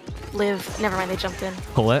live. Never mind, they jumped in.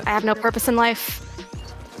 Colette. I have no purpose in life.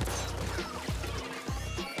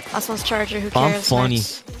 Last one's Charger, who I'm cares? funny.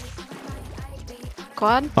 Nice.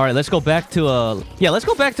 Quad? All right, let's go back to let's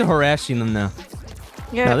go back to harassing them now.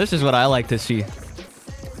 Yeah. Now this is what I like to see.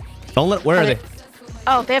 Don't let. Where are they?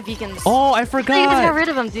 Oh, they have beacons. Oh, I They even got forgot. rid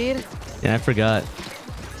of them, dude. Yeah, I forgot.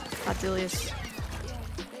 Dualies.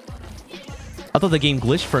 I thought the game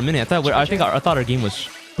glitched for a minute. I thought our game was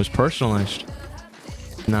personalized.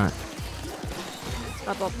 Not.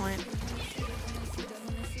 At what point?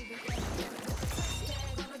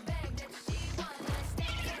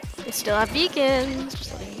 They still have beacons.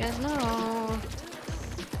 Just letting you guys know.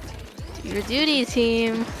 Do your duty,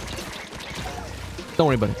 team. Don't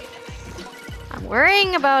worry about it. I'm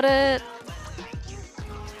worrying about it.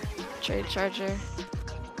 Trade Charger.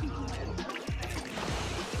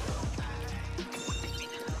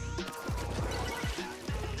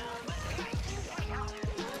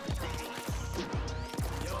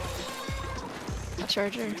 A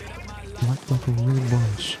Charger. Like a real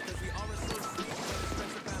boss.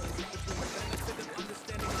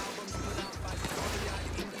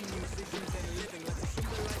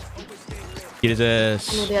 Get his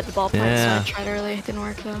ass. I knew they had the ball point, Yeah. so I tried early. It didn't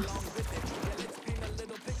work though.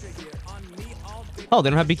 Oh, they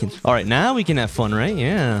don't have beacons. All right, now we can have fun, right?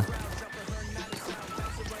 Yeah.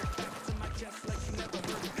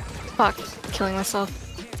 Fuck. Killing myself.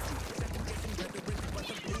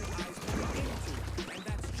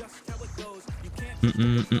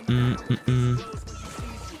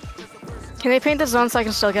 Can they paint the zone so I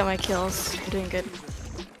can still get my kills? I'm doing good.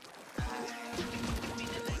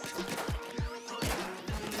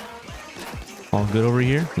 All good over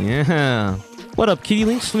here? Yeah. What up, Kitty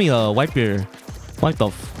Links? Let me wipe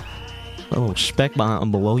off. A little speck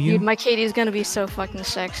below you. Dude, my Katie's gonna be so fucking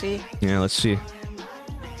sexy Yeah, let's see.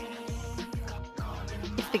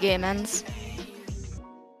 if the game ends.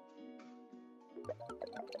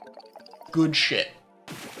 Good shit.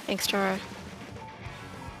 Thanks, Tara.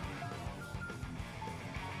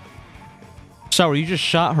 Sour, you just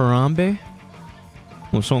shot Harambe?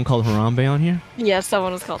 Was someone called Harambe on here? Yeah,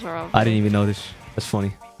 someone was called Tara. I didn't even notice. That's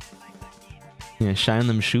funny. Yeah, shine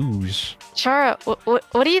them shoes. Chara,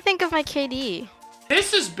 what do you think of my KD?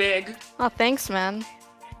 This is big. Oh, thanks, man.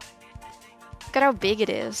 Look at how big it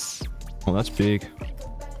is. Oh, that's big.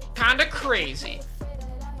 Kinda crazy.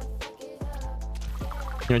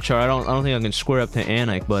 You know, Char, I don't think I can square up to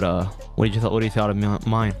Anik, but what do you thought of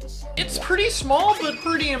mine? It's pretty small, but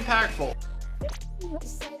pretty impactful.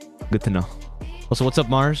 Good to know. Also, what's up,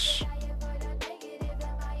 Mars?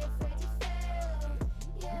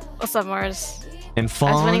 What's up, Mars? And Fonz.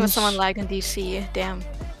 I was winning with someone lagged in DC. Damn.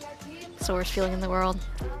 It's the worst feeling in the world.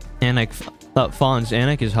 Anik, Fonz,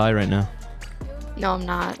 Anik is high right now. No, I'm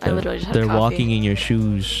not. I literally just had They're coffee. walking in your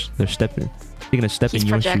shoes. They're stepping. They're gonna step He's in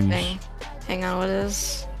your projecting. shoes. Hang on, what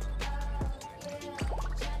is?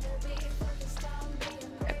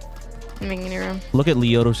 I'm making a new room. Look at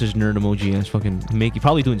Leotos' nerd emoji. That's fucking make. You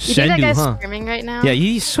probably doing You think that sendu, guy's huh? screaming right now? Yeah,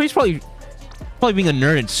 he's probably being a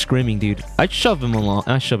nerd and screaming, dude. I'd shove him in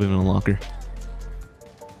a locker.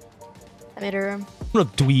 I made a room. What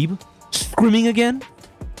up, dweeb? Screaming again?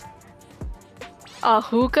 A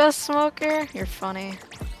hookah smoker? You're funny.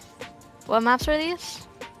 What maps are these?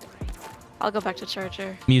 I'll go back to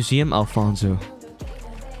Charger. Museum Alfonso.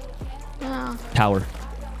 Oh. Tower.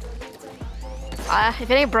 If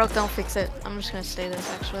it ain't broke, don't fix it. I'm just gonna stay this,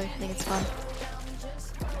 actually. I think it's fun.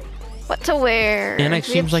 What to wear? Anik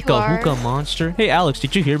seems like a hookah monster. Hey, Alex,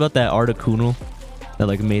 did you hear about that Articuno that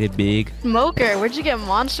like made it big? Smoker, where'd you get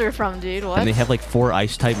Monster from, dude? What? And they have like 4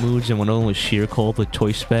 ice type moves, and one of them was sheer cold with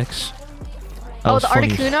choice specs. That Oh, was the funny.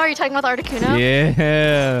 Articuno? Are you talking about the Articuno?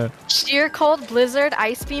 Yeah. Sheer cold, blizzard,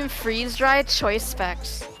 ice beam, freeze dry, choice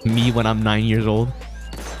specs. Me when I'm 9 years old.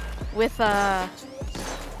 With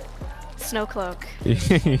snow cloak. They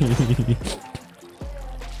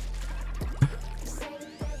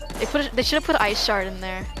should have put ice shard in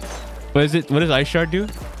there. What is it? What does Ice Shard do?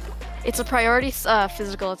 It's a priority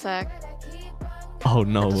physical attack. Oh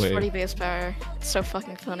no It's way. 40 base power. It's so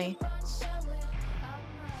fucking funny.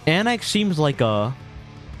 Anik seems like a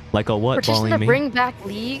what? We're just Balling gonna me? bring back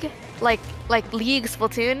League, like League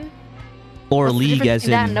Splatoon. Or What's the League difference as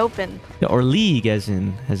between that in and Open? Yeah, or League as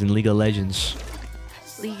in League of Legends.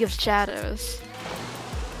 League of Shadows.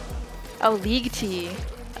 Oh, League T.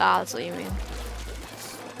 Ah, that's what you mean.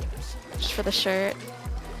 Just for the shirt.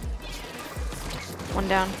 One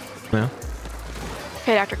down. Yeah.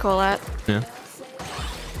 Hey, Dr. Colat. Yeah.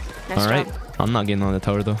 Nice All right. job. I'm not getting on the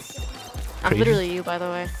tower though. I'm Crazy. literally you, by the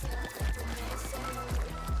way.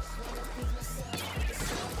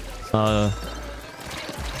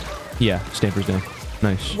 Yeah, Stamper's down.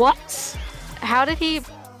 Nice. What? How did he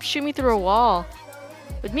shoot me through a wall?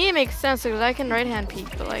 With me, it makes sense because I can right-hand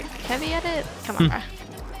peek, but like heavy edit? Come on, bruh.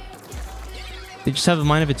 They just have a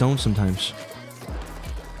mind of its own sometimes.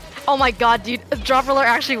 Oh my god, dude. Drop roller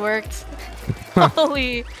actually worked.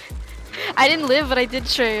 Holy. I didn't live, but I did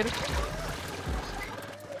trade.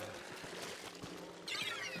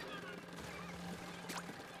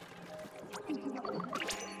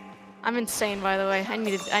 I'm insane, by the way. I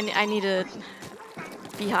need to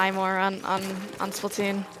be high more on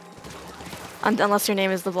Splatoon. Unless your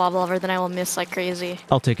name is the Blob Lover, then I will miss like crazy.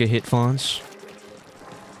 I'll take a hit, Fonz.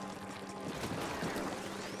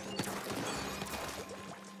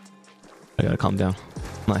 I gotta calm down.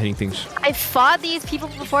 I'm not hitting things. I fought these people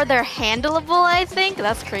before. They're handleable, I think.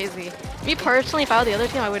 That's crazy. Me personally, if I were the other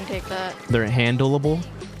team, I wouldn't take that. They're handleable?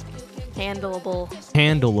 Handleable.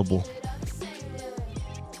 Handleable.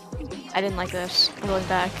 I didn't like this. I'm going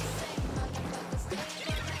back.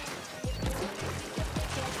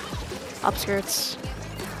 Upskirts.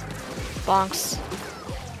 Bonks.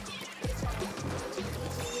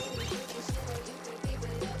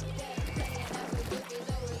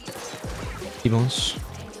 T-bones.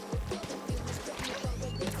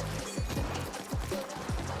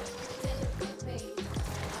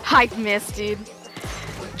 I missed, dude.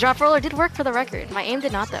 Drop roller did work for the record. My aim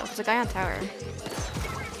did not, though. There's a guy on tower.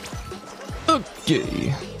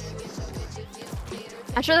 Okay.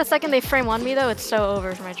 I'm sure the second they frame one me, though, it's so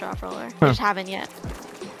over for my drop roller. I just haven't yet.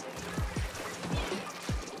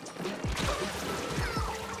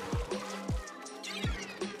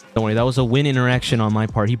 Don't worry, that was a win interaction on my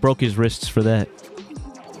part. He broke his wrists for that.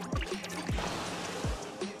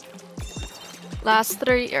 Last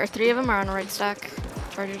three of them are on right stack.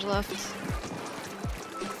 Chargers left.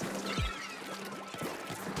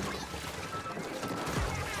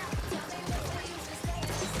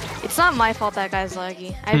 It's not my fault that guy's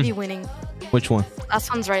laggy. I'd be winning. Which one? Last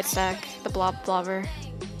one's right stack. The blobber.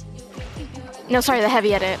 No, sorry, the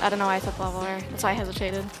heavy edit. I don't know why I said blobber. That's why I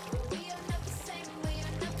hesitated.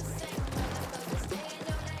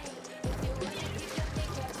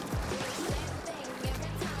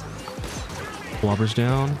 Blobber's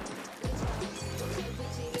down.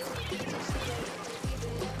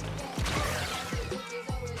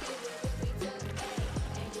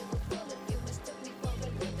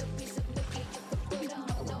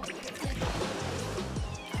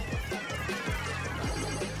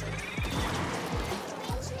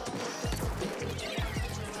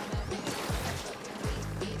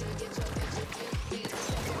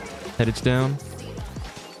 Headed's down.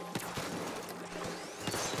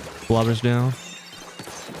 Blobber's down.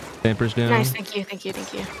 Damper's down. Nice, thank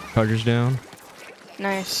you. Charger's down.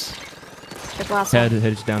 Nice. Good last one.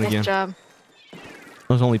 Head's down Nice again. job. That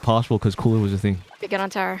was only possible because cooler was a thing. Good on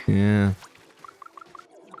tower. Yeah.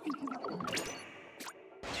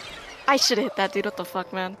 I should have hit that dude. What the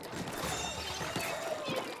fuck, man?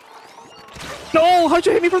 No! How'd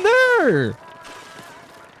you hit me from there?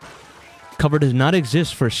 Cover does not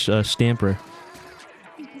exist for Stamper.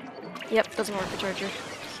 Yep, doesn't work for Charger.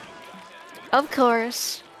 Of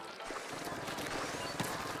course.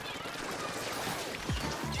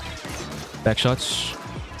 Back shots.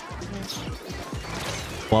 Nice.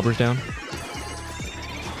 Blobber's down.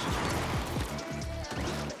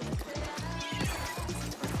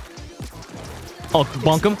 Oh,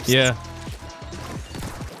 bonk him? Yeah.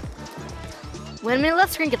 Wait a minute,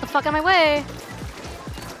 left screen. Get the fuck out of my way.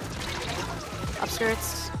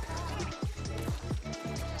 Upskirts.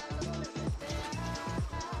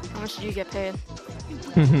 How much did you get paid?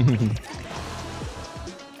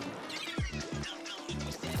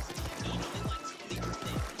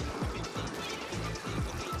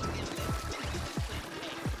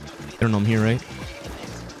 I don't know, I'm here, right?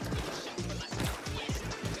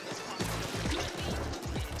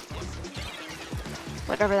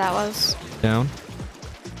 Whatever that was. Down.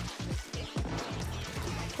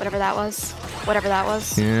 Whatever that was. Whatever that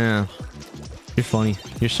was. Yeah. You're funny.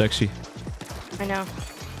 You're sexy. I know.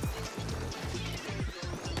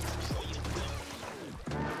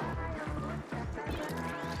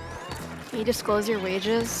 Can you disclose your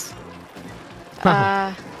wages?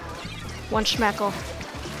 One schmeckle.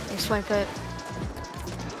 You swipe it.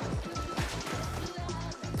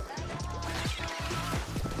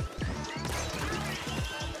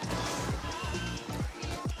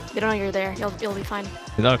 They don't know you're there. You'll be fine.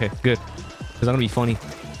 Okay, good. Because I'm gonna be funny.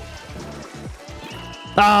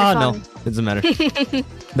 Ah, no. It doesn't matter. It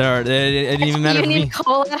didn't even matter you for need me. to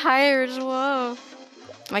call it hires. Whoa.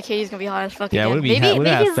 My KD's gonna be hot as fuck Yeah, again. would be maybe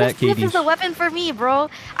have fat this is KDs. a weapon for me, bro.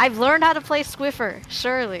 I've learned how to play Swiffer,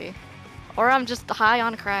 surely. Or I'm just high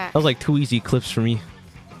on crack. That was like 2 easy clips for me.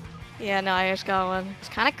 Yeah, no, I just got one. It's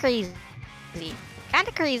kind of crazy. Kind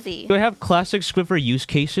of crazy. Do I have classic Squiffer use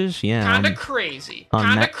cases? Yeah. Kinda crazy.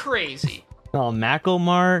 Kinda crazy. Oh,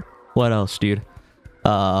 Macomart. What else, dude?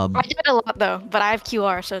 I did a lot though, but I have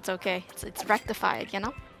QR, so it's okay. It's rectified, you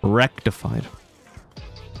know? Rectified.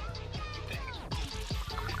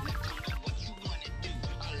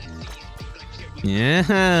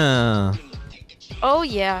 Yeah. Oh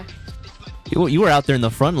yeah, You were out there in the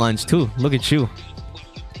front lines too. Look at you.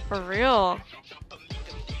 for real.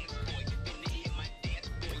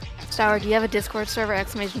 Sour, do you have a Discord server?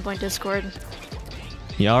 Exclamation point Discord.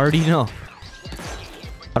 You already know.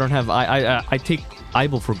 I don't have. I take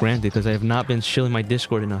Ibel for granted because I have not been shilling my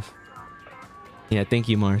Discord enough. Yeah, thank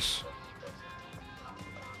you, Mars.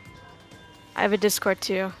 I have a Discord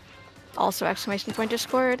too. Also exclamation point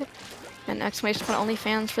Discord. And exclamation point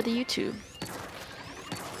OnlyFans for the YouTube.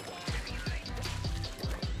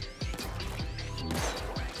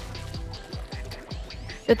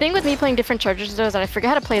 The thing with me playing different chargers though is that I forget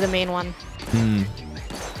how to play the main one. Hmm.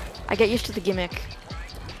 I get used to the gimmick.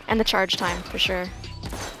 And the charge time, for sure.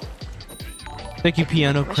 Thank you,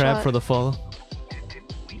 Piano My Crab, shot. for the follow.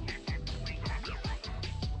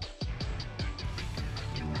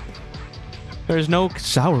 There's no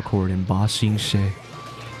sour cord in Ba Sing Se.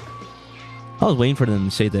 I was waiting for them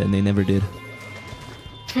to say that, and they never did.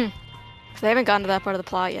 So they haven't gotten to that part of the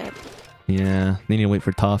plot yet. Yeah, they need to wait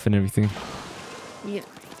for Toph and everything. Yeah.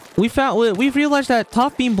 We've realized that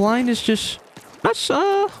Toph being blind is just that's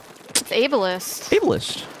It's ableist.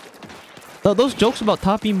 ableist. Those jokes about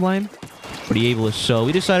Toph being blind, pretty ableist. So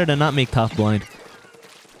we decided to not make Toph blind.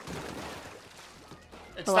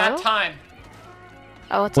 It's Hello? that time.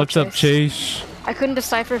 Oh, what's What's up, up, Chase? I couldn't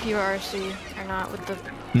decipher if you were RC or not with the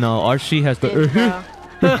No, RC has the. intro.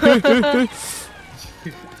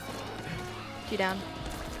 You down?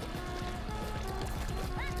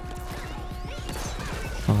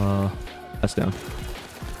 That's down.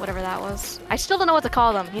 Whatever that was. I still don't know what to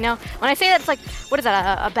call them, you know? When I say that, it's like, what is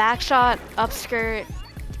that? A back shot, upskirt,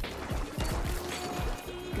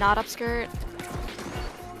 not upskirt.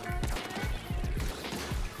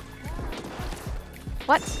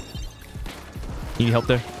 What? You need help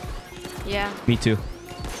there? Yeah. Me too.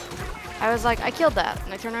 I was like, I killed that.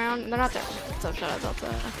 And I turn around, and they're not there. So shut up,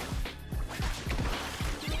 Delta.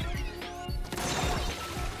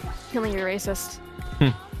 Killing you, racist.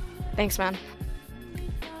 Thanks, man.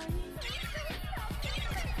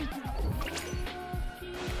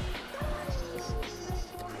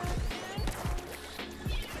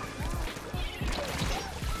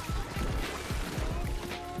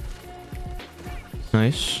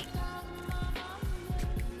 Nice.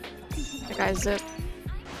 The guy's zip.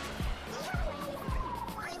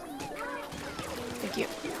 Thank you.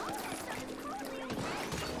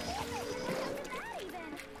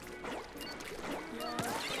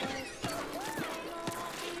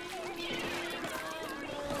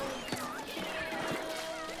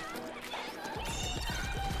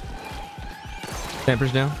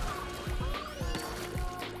 Stamper's down.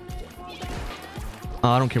 Oh,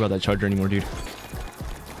 I don't care about that charger anymore, dude.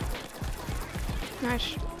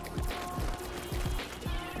 Nice.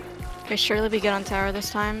 Okay, surely be good on tower this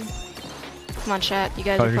time. Come on, chat. You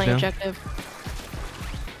guys Charger's are playing down. objective.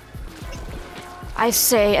 I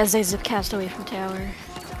say as they zip cast away from tower.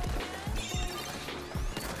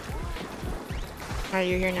 Alright,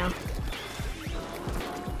 you're here now.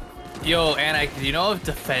 Yo, Anna, do you know if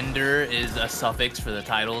defender is a suffix for the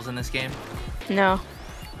titles in this game? No.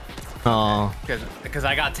 Oh, Because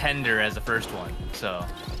I got tender as the first one, so.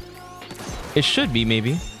 it should be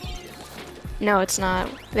maybe. No, it's not.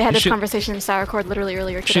 They had this Should- conversation in Sour Chord literally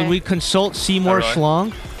earlier today. Should we consult Seymour Alright.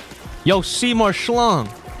 Schlong? Yo, Seymour Schlong,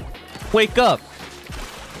 wake up!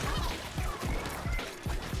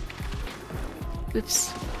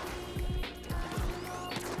 Oops.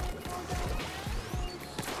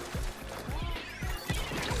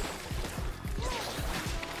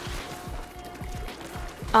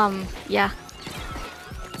 Yeah.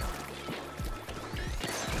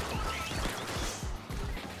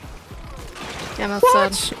 Damn, that's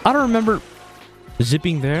sad. I don't remember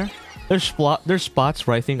zipping there. There's spots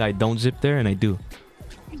where I think I don't zip there and I do.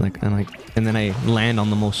 And then I land on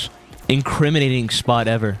the most incriminating spot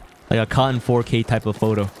ever, like a Cotton 4K type of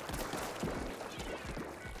photo,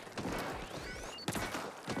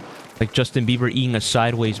 like Justin Bieber eating a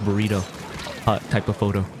sideways burrito, type of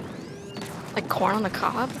photo, Like corn on the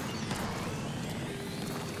cob?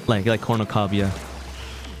 like corn on cob, yeah.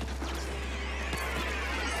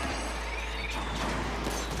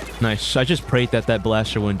 Nice. I just prayed that that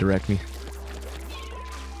blaster wouldn't direct me.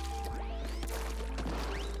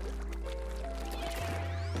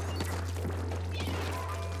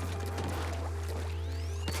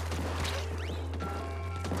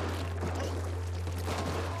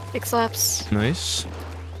 Big slaps. Nice.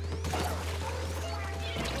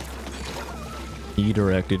 He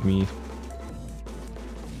directed me.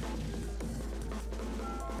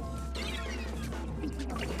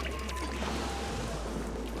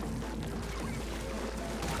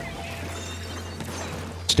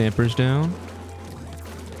 Stamper's down.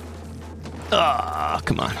 Ah,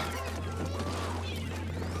 come on.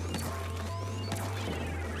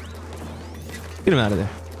 Get him out of there.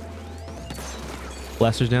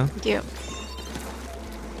 Blaster's down. Thank you.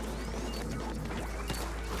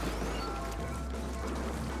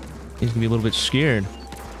 He's gonna be a little bit scared.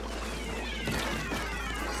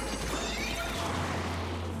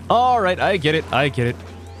 Alright, I get it. I get it.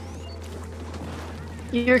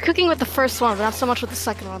 You're cooking with the first one, but not so much with the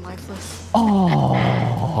second one, Lifeless. Oh,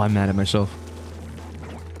 I'm mad at myself.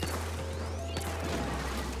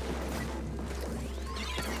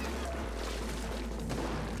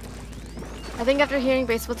 I think after hearing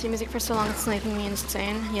baseball team music for so long, it's making me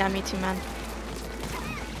insane. Yeah, me too, man.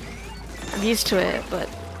 I'm used to it, but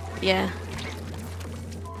yeah.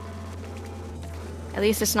 At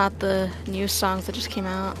least it's not the new songs that just came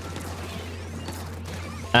out.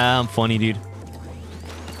 I'm funny, dude.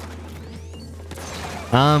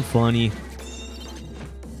 I'm funny.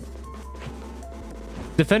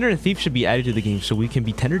 Defender and Thief should be added to the game so we can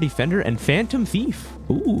be Tender Defender and Phantom Thief.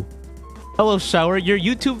 Ooh. Hello, Sour. Your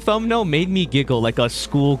YouTube thumbnail made me giggle like a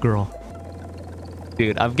schoolgirl.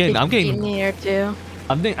 Dude, I'm getting me or two.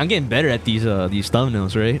 I'm getting better at these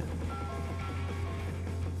thumbnails, right?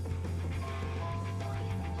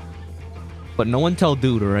 But no one tell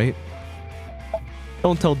dude, alright?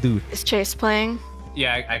 Don't tell dude. Is Chase playing?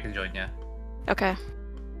 Yeah, I can join, yeah. Okay.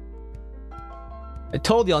 I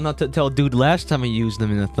told y'all not to tell dude last time I used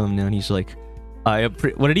them in the thumbnail, and he's like,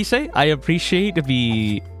 What did he say? I appreciate to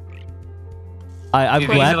be. I'm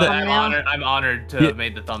glad that I'm honored to have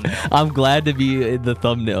made the thumbnail. I'm glad to be in the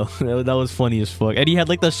thumbnail. That was funny as fuck. And he had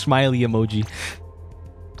like the smiley emoji.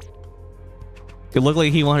 It looked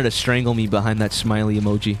like he wanted to strangle me behind that smiley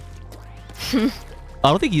emoji.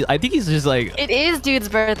 I think he's just like. It is dude's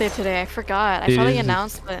birthday today. I forgot. I saw the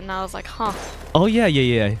announcement and I was like, huh. Oh yeah.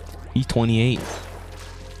 He's 28.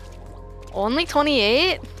 Only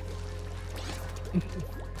 28?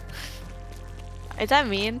 Is that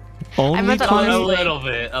mean? Only I meant that a little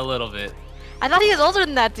bit. I thought he was older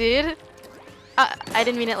than that, dude. I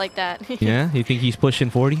didn't mean it like that. Yeah? You think he's pushing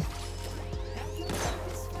 40?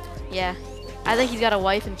 Yeah. I think he's got a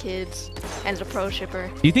wife and kids and is a pro shipper.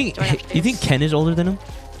 Do you think Ken is older than him?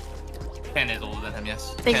 Ken is older than him,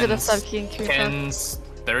 yes. Thanks for the sub King. Ken's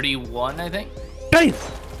 31, I think. Hey!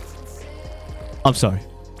 I'm sorry.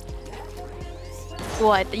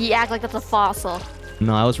 What? You act like that's a fossil.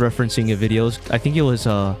 No, I was referencing a video. I think it was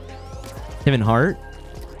Kevin Hart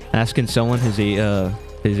asking someone his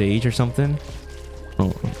age or something.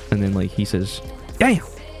 Oh, and then like he says, "Damn,"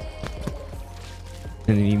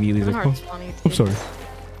 and then he immediately like, funny, "I'm sorry."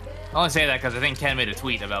 I only say that because I think Ken made a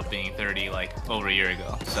tweet about being 30 like over a year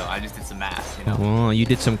ago. So I just did some math, you know. Oh, you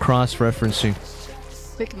did some cross-referencing.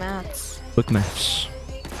 Quick maths. Quick maths.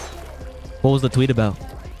 What was the tweet about?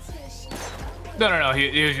 No.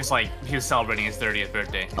 He was just like, he was celebrating his 30th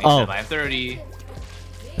birthday. And he said, I'm 30.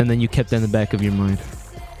 And then you kept that in the back of your mind.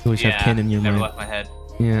 You always have Ken in your never mind. left my head.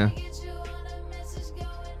 Yeah.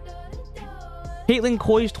 Caitlin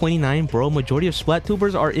Coy's 29, bro. Majority of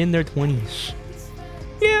Splat-tubers are in their 20s.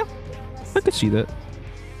 Yeah, I could see that.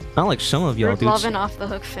 Not like some of y'all, dude. Loving Off the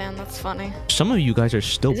Hook fan. That's funny. Some of you guys are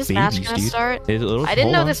still Is this babies, match gonna dude. start? I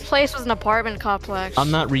didn't know this place was an apartment complex. I'm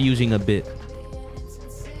not reusing a bit.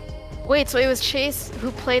 Wait, so it was Chase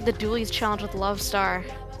who played the Dualies challenge with Love Star.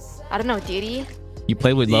 I don't know, did he? You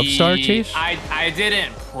played with Love Star, Chase? I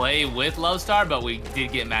didn't play with Love Star, but we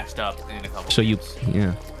did get matched up in a couple. So games.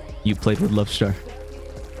 you played with Love Star.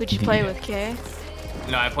 Who'd you play with, Kay?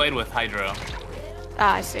 No, I played with Hydro.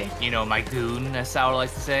 Ah, I see. You know, my goon, as Sour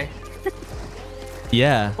likes to say.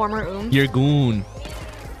 Yeah. Former Your goon.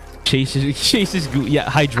 Chase's goon. Yeah,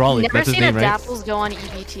 Hydraulic. That's his name, right? I've never seen a Dapples go on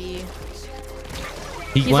EBT.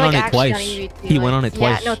 He went on it twice. He went on it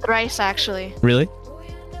twice. Yeah, no, thrice actually. Really?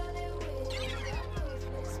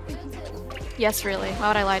 Yes, really. Why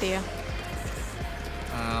would I lie to you?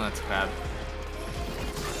 Oh, that's crab.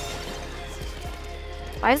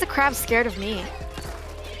 Why is the crab scared of me?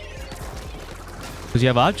 Because you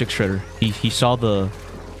have Object Shredder. He saw the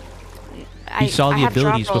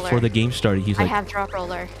abilities before the game started. He's like, I have Drop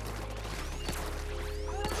Roller.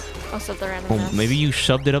 Also the randomness. Oh, maybe you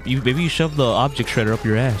shoved it up. Maybe you shoved the Object Shredder up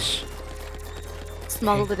your ass.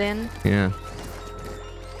 Smuggled it in. Yeah.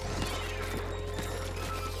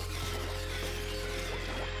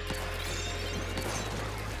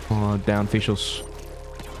 Oh, down facials.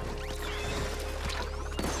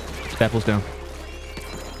 Apple's down.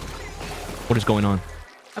 What is going on?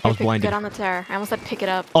 Okay, I was blinded. Get on the tear. I almost said pick it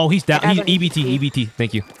up. Oh, he's down. He's EBT. EBT.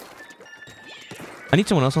 Thank you. I need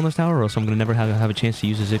someone else on this tower, or else I'm gonna never have a chance to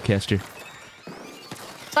use a Zipcaster.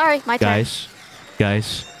 Sorry, my turn.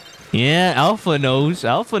 Guys. Yeah, Alpha knows.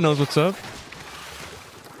 Alpha knows what's up.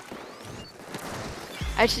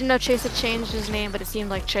 I just didn't know Chase had changed his name, but it seemed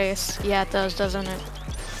like Chase. Yeah, it does, doesn't it?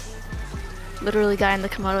 Literally guy in the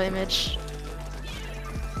Komodo image.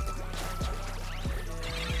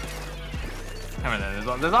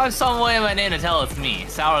 Remember, there's always some way in my name to tell it's me.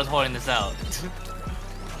 Sour's holding this out.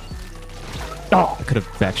 Oh, I could have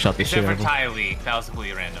backshot the shit Except out for of him. Ty Lee. That was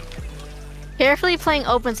completely random. Carefully playing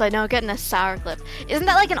open so I don't get in a sour clip. Isn't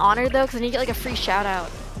that like an honor though? Because then you get like a free shout out.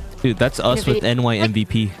 Dude, that's us with NY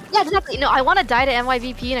MVP. Yeah, exactly. No, I want to die to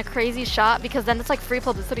NYVP in a crazy shot because then it's like free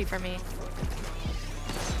publicity for me.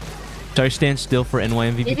 Sorry, stand still for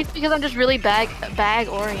NY MVP. Maybe it's because I'm just really bag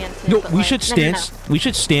oriented. No, but we like, should stand. We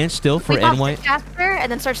should stand still for NY. Faster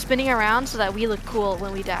and then start spinning around so that we look cool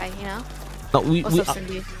when we die. You know. No, What's up,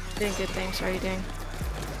 Cindy? Doing good things. What are you doing?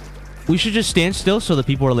 We should just stand still so that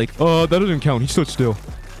people are like, that doesn't count. He stood still.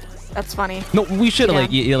 That's funny. No, we should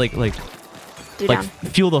like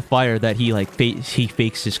fuel the fire that he like he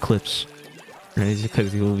fakes his clips, right?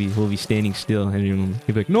 Because he'll be standing still and he'll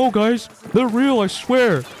be like, no guys, they're real, I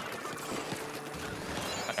swear.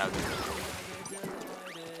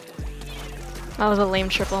 That was a lame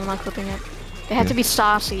triple. I'm not clipping it. It had to be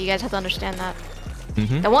saucy. You guys have to understand that.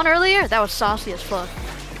 Mm-hmm. The one earlier, that was saucy as fuck.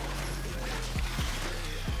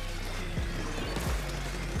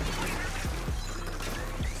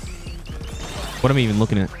 What am I even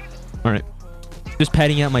looking at? All right, just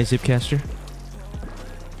padding out my Zipcaster.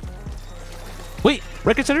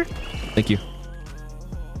 Record setter? Thank you.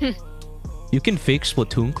 You can fake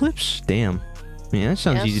Splatoon clips? Damn. Yeah, that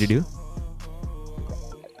sounds easy to do.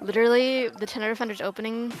 Literally, the Tender Defenders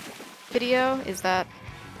opening video is that.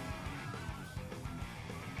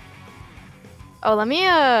 Oh, let me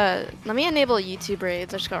enable YouTube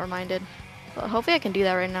raids. I just got reminded. Well, hopefully I can do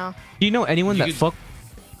that right now. Do you know anyone that fuck?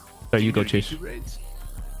 Sorry, you go, Chase.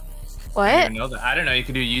 What? I didn't know that. I don't know. You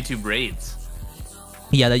can do YouTube raids.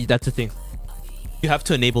 Yeah, that's the thing. You have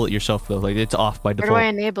to enable it yourself though. Like it's off by default. Where do I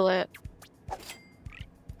enable it?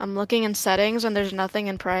 I'm looking in settings and there's nothing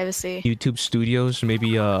in privacy. YouTube Studios,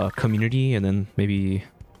 maybe community, and then maybe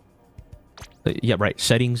yeah, right,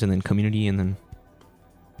 settings, and then community, and then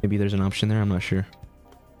maybe there's an option there. I'm not sure.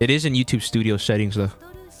 It is in YouTube Studio settings though.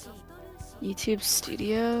 YouTube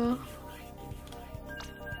Studio.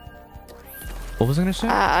 What was I gonna say?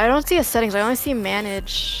 I don't see a settings. I only see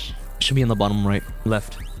manage. Should be in the bottom right,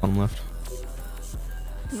 left, bottom left.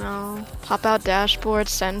 No. Pop out dashboard,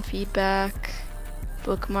 send feedback,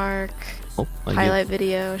 bookmark, highlight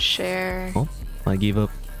video, share. Oh, I gave up.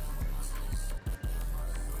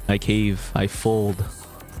 I cave. I fold.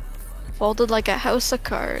 Folded like a house of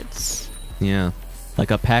cards. Yeah, like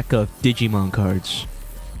a pack of Digimon cards.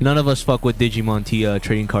 None of us fuck with Digimon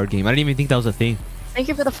trading card game. I didn't even think that was a thing. Thank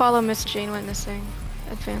you for the follow, Miss Jane went missing.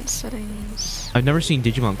 Advanced settings. I've never seen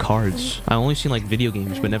Digimon cards. I've only seen like video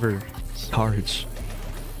games, but never cards.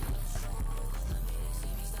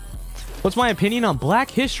 What's my opinion on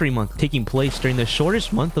Black History Month taking place during the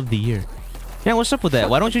shortest month of the year? Yeah, what's up with that?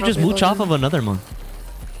 Why don't you just mooch off of another month?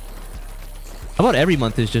 How about every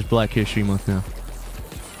month is just Black History Month now?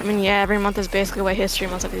 I mean, yeah, every month is basically White History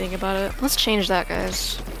Month if you think about it. Let's change that,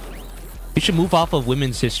 guys. We should move off of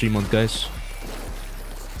Women's History Month, guys.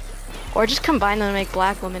 Or just combine them and make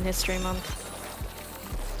Black Women History Month.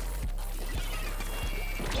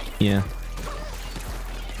 Yeah.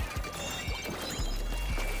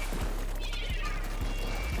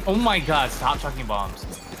 Oh my god, stop chucking bombs.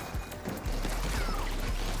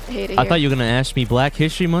 I hate it I here. thought you were gonna ask me Black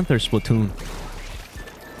History Month or Splatoon.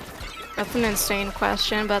 That's an insane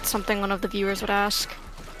question, but something one of the viewers would ask.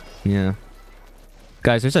 Yeah.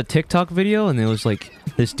 Guys, there's a TikTok video, and it was like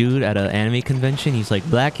this dude at an anime convention. He's like,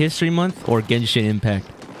 Black History Month or Genshin Impact?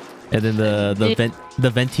 And then the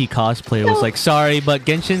Venti cosplayer was like, sorry, but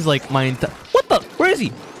Genshin's like my what the? Where is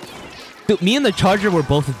he? Dude, me and the Charger were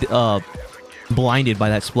both blinded by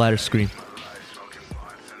that splatter screen.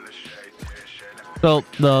 So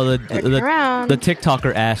the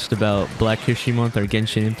TikToker asked about Black History Month or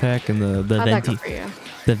Genshin Impact, and the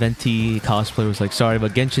Venti cosplayer was like, sorry,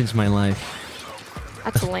 but Genshin's my life.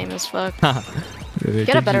 That's lame as fuck.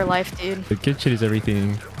 Get a better life, dude. The Genshin is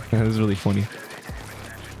everything. That was really funny.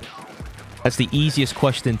 That's the easiest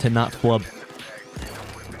question to not flub.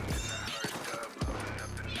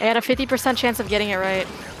 I had a 50% chance of getting it right.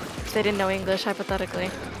 If they didn't know English, hypothetically.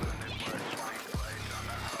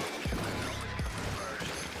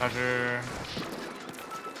 Charger.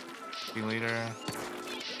 Be leader.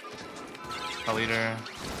 A leader.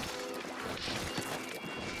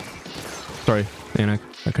 Sorry, man,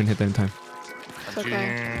 I couldn't hit that in time. It's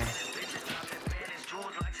okay.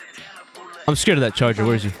 I'm scared of that Charger.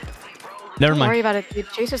 Where is he? Never Don't mind. worry about it, dude.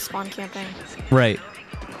 Chase is spawn camping. Right.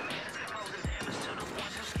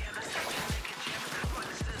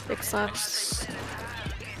 Big subs.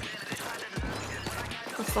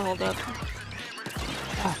 What's the hold up?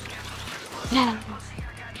 No.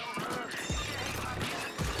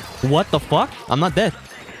 What the fuck? I'm not dead.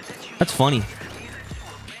 That's funny.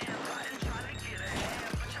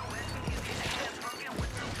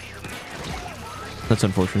 That's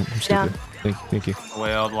unfortunate. I'm stupid. Thank you.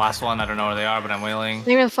 Well, the last one, I don't know where they are, but I'm wailing.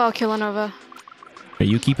 They're gonna follow Killanova. Hey,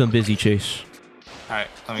 you keep him busy, Chase. Alright,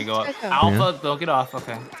 let me go up. Okay. Alpha, they'll get off,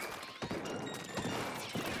 okay.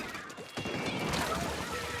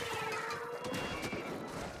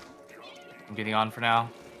 I'm getting on for now.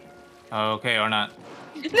 Okay, or not.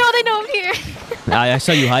 No, they know I'm here. I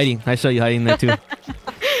saw you hiding. I saw you hiding there too.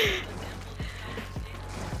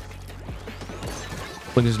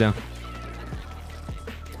 Put this down.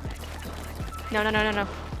 No.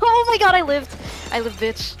 Oh my god, I lived. I lived,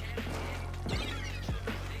 bitch.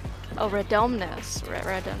 Oh, Redomness.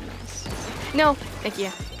 Redomness. No, thank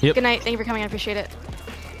you. Yep. Good night. Thank you for coming. I appreciate it.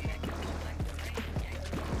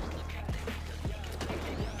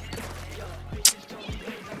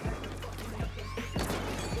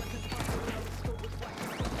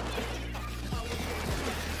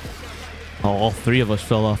 Oh, all three of us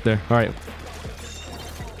fell off there. All right.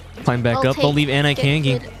 Climb back up. Don't leave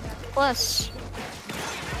anti-Kangi. Plus.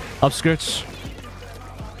 Upskirts.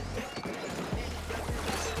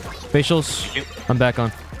 Facials. I'm back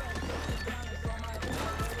on.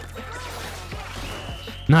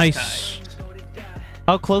 Nice.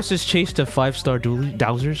 How close is Chase to 5-star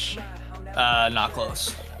Dowsers? Not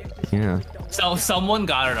close. Yeah. So someone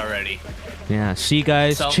got it already. Yeah. See,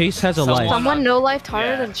 guys, Chase has a life. Someone no life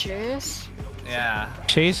harder Yeah. than Chase? Yeah.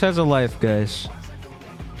 Chase has a life, guys.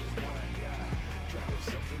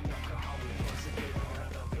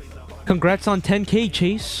 Congrats on 10K,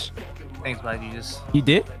 Chase. Thanks, Black Jesus. You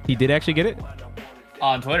did? You did actually get it?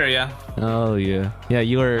 On Twitter, yeah. Oh yeah. Yeah,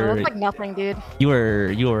 you It were. looks like nothing, dude.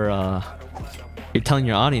 You're telling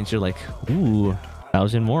your audience, you're like, ooh,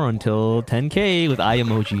 1,000 more until 10K with eye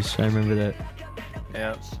emojis. I remember that.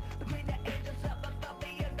 Yep.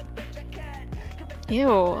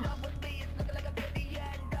 Ew.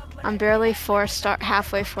 I'm barely 4-star,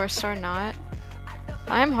 halfway 4-star not.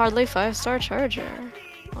 I'm hardly 5-star charger.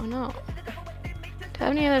 Oh no. Do I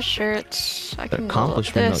have any other shirts? I can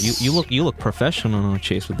Accomplishment though. this. You look professional,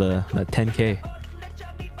 Chase, with that 10K.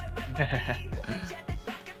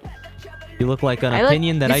 You look like an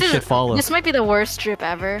opinion that I should follow. This might be the worst drip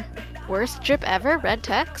ever. Worst drip ever? Red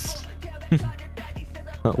text?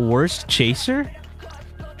 Worst chaser?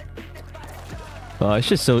 Oh, I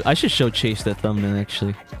should show Chase that thumbnail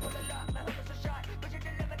actually.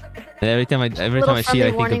 Every time I see it, I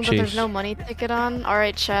think warning, of but there's Chase. no money ticket on. All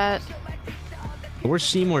right, chat. Where's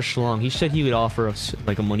Seymour Schlong? He said he would offer us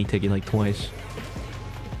like a money ticket like twice.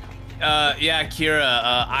 Yeah, Kira.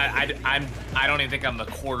 I don't even think I'm a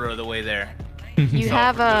quarter of the way there. You So,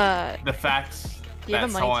 have a. The fact. Do you have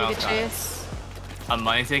a that money someone ticket, else got it. Chase? A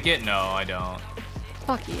money ticket? No, I don't.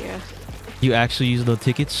 Fuck you. You actually use the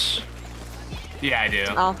tickets? Yeah, I do.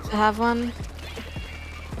 I'll have one.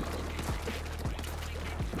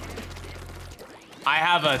 I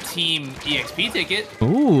have a Team EXP ticket.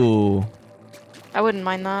 Ooh. I wouldn't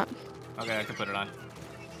mind that. Okay, I can put it on.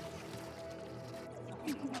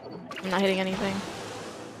 I'm not hitting anything.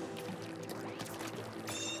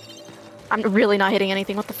 I'm really not hitting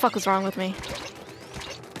anything. What the fuck is wrong with me?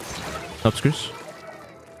 Upskers.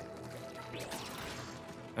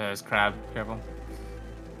 There's crab. Careful.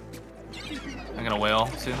 I'm gonna whale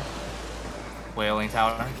soon. Whaling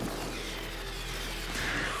tower.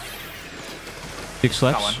 Big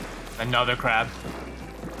Got one. slaps. Another crab.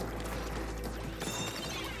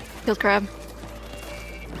 Killed crab.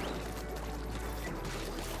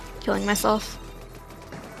 Killing myself.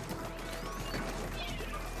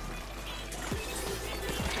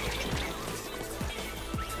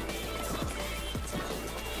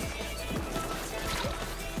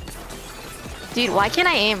 Dude, why can't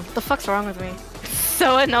I aim? What the fuck's wrong with me?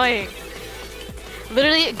 So annoying.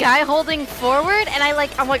 Literally, a guy holding forward, and I'm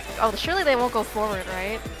like, oh, surely they won't go forward,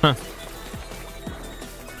 right? Huh.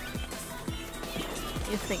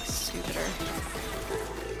 You think stupider.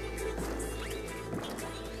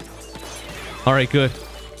 Alright, good.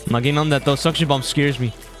 I'm not getting on that though. Suction bomb scares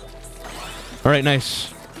me. Alright,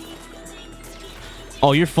 nice.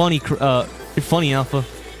 Oh, you're funny, you're funny, Alpha.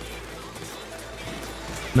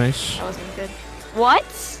 Nice. That wasn't good.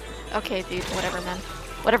 What? Okay, dude, whatever, man.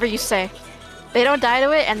 Whatever you say. They don't die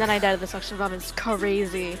to it, and then I die to the suction bomb. It's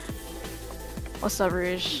crazy. What's up,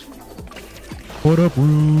 Rouge? What up,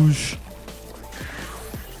 Rouge?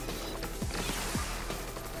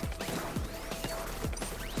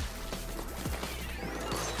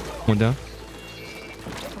 One down.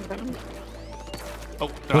 Oh,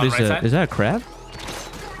 they're What on is the right that? side. Is that a crab?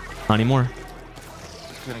 Not anymore.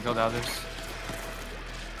 Just gonna kill the others.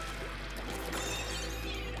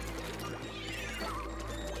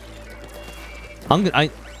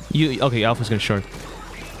 Okay, Alpha's gonna shard.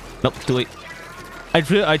 Nope, too late.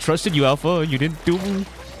 I trusted you, Alpha. You didn't do.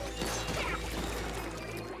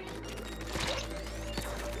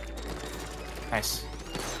 Nice.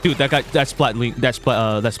 Dude, that splat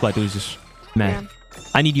loses. Man,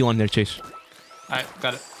 I need you on there, Chase. Alright,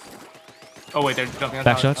 got it. Oh wait, they're jumping on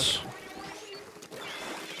Back tower. shots.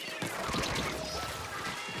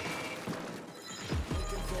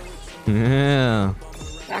 Yeah.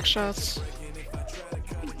 Back shots.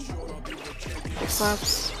 Big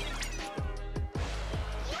slaps.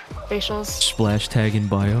 Facials. Splash tag in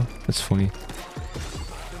bio. That's funny.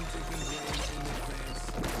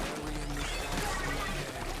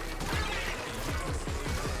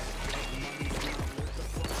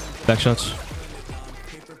 Back shots.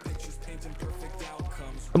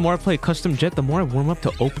 The more I play custom jet, the more I warm up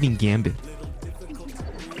to opening gambit.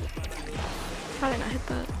 How did I not hit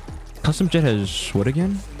that? Custom jet has what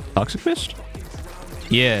again? Toxic mist?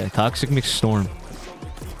 Yeah, toxic mix storm.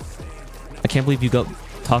 I can't believe you got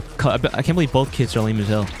I can't believe both kits are lame as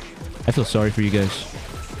hell. I feel sorry for you guys.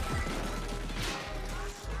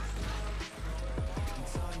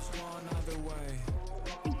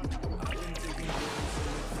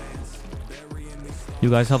 You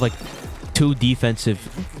guys have like 2 defensive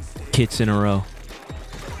kits in a row.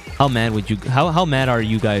 How mad would you? How mad are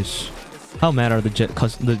you guys? How mad are the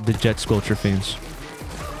Jet Sculpture fans?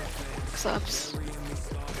 Subs.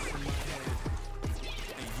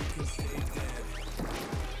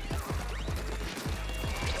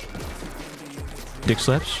 Dick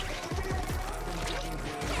slaps.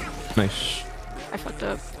 Nice. I fucked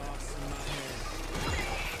up.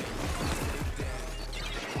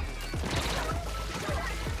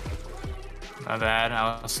 Not bad.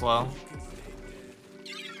 I was slow.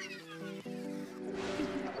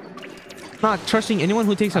 Not trusting anyone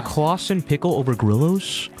who takes a Clausen pickle over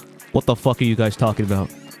Grillos? What the fuck are you guys talking about?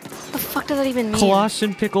 What the fuck does that even mean?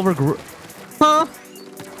 Clausen pickle over Huh?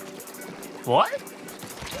 What?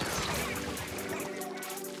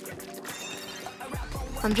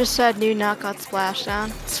 I'm just sad new nut got splashed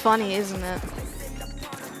down. It's funny, isn't it?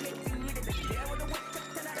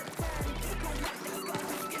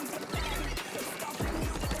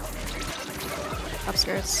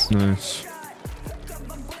 Upskirts. Nice.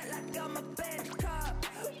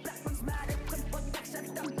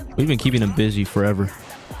 We've been keeping them busy forever.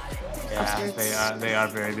 Yeah, they are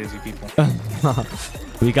very busy people.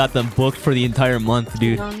 We got them booked for the entire month,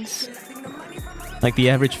 dude. Nuns. Like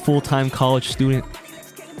the average full-time college student.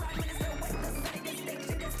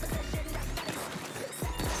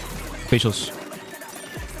 Facials.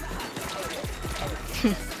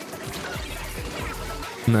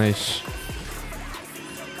 Nice.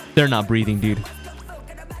 They're not breathing, dude.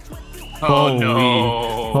 Oh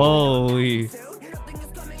no. Holy.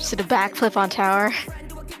 Just did a backflip on tower.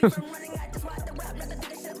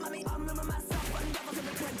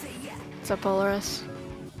 What's up, Polaris?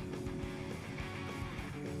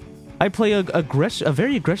 I play a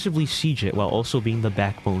very aggressively siege it while also being the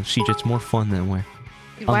backbone. Siege it's more fun that way.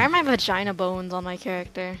 Dude, why are my vagina bones on my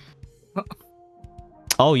character?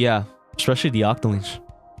 Oh yeah, especially the Octolings.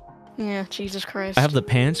 Yeah, Jesus Christ. I have the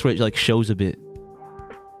pants where it like shows a bit.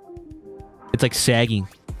 It's like sagging.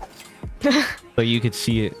 But you could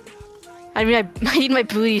see it. I mean, I need my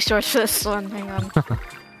booty shorts for this one. Hang on.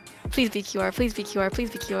 Please be QR, please be QR, please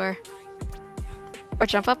be QR. Or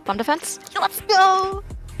jump up, bomb defense. Let's go!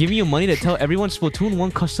 Giving you money to tell everyone Splatoon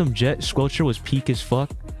 1 custom jet squelcher was peak as fuck.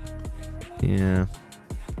 Yeah.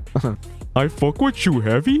 I fuck with you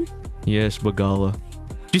heavy? Yes, Bagala.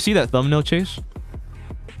 Did you see that thumbnail, Chase?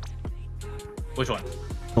 Which one?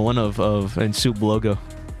 The one of and Soup logo.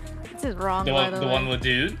 This is wrong, The by one, the the way. one with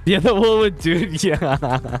dude? Yeah, the one with dude,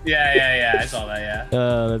 yeah. Yeah, I saw that,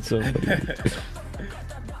 yeah. That's so funny.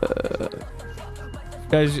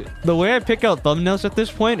 Guys, the way I pick out thumbnails at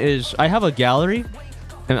this point is I have a gallery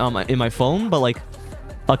in my phone, but like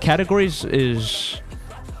a category is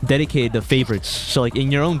dedicated to favorites. So like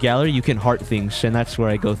in your own gallery, you can heart things, and that's where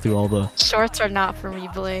I go through all the. Shorts are not for me,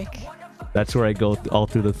 Blake. That's where I go all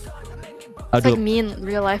through the. It's like me in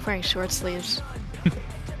real life wearing short sleeves.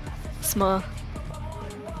 Small.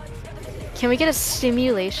 Can we get a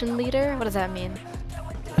stimulation leader? What does that mean?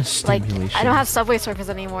 Like, I don't have Subway Surfers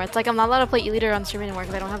anymore. It's like I'm not allowed to play E-Leader on stream anymore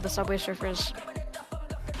because I don't have the Subway Surfers.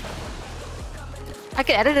 I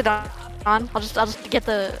could edit it on. I'll just get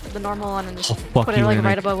the normal one and just put it like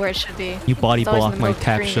right above where it should be. You body blocked my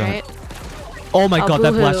tap shot. Right? Oh my god,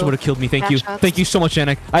 that blaster would have killed me. Thank you. Thank you so much,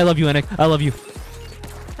 Anik. I love you, Anik. I love you.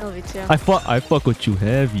 I love you too. I fuck with you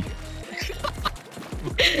heavy.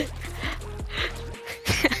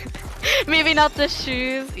 Maybe not the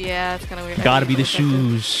shoes. Yeah, it's kind of weird. Gotta be the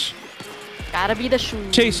shoes. Gotta be the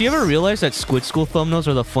shoes. Chase, you ever realize that Squid School thumbnails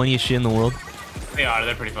are the funniest shit in the world? They are.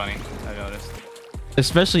 They're pretty funny. I noticed.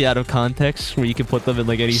 Especially out of context, where you can put them in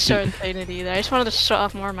like any shit. Either. I just wanted to show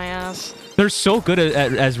off more of my ass. They're so good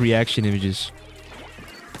as reaction images.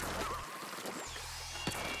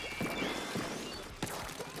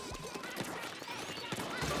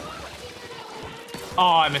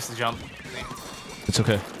 Oh, I missed the jump. It's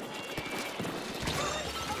okay.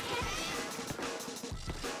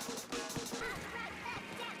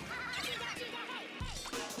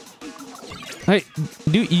 Hey,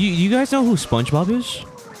 do you guys know who SpongeBob is?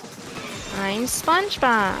 I'm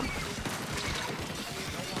SpongeBob.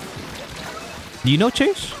 Do you know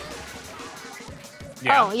Chase?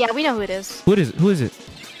 Yeah. Oh yeah, we know who it is. Who is it?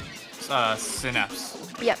 Synapse.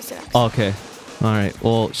 Yep, Synapse. Oh, okay. All right.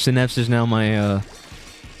 Well, Synapse is now my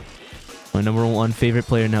my #1 favorite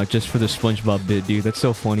player now, just for the SpongeBob bit, dude. That's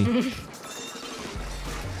so funny.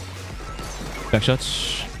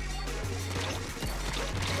 Backshots.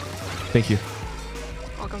 Thank you.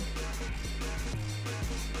 Welcome.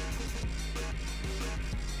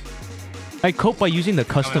 I cope by using the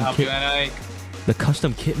custom kit. The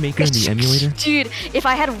custom kit maker in the emulator? Dude, if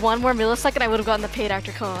I had one more millisecond, I would have gotten the paid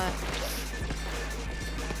actor co-op.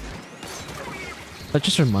 That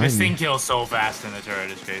just reminds This me. thing kills so fast in the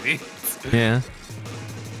turret, it's crazy. Yeah.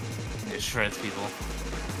 It shreds people.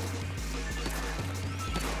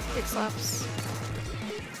 It slaps.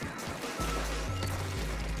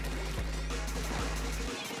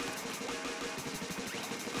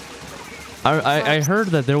 I heard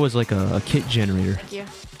that there was like a kit generator. Thank you.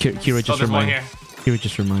 Kira just there's one reminded. here. Kira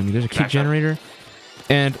just reminded me. There's a kit Back up. generator,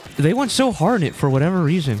 and they went so hard in it for whatever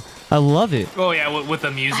reason. I love it. Oh yeah, with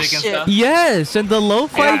the music and Shit. stuff. Yes, and the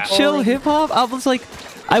lo-fi Yeah. chill Holy- hip hop. I was like,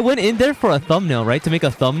 I went in there for a thumbnail, right, to make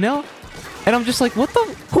a thumbnail, and I'm just like, what the?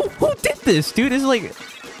 Who did this, dude? It's like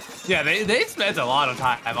Yeah, they spent a lot of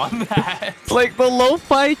time on that. like the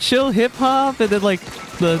lo-fi chill hip hop, and then like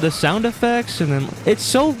the sound effects, and then it's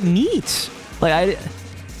so neat. Like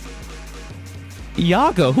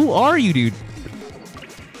Yaga, who are you, dude?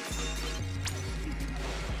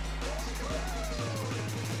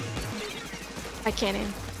 I can't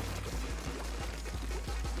aim.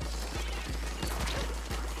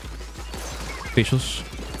 Facials.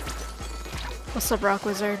 What's up, Rock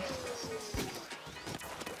Wizard?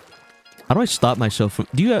 How do I stop myself from?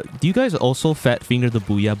 Do you guys also fat finger the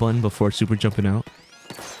booyah button before super jumping out,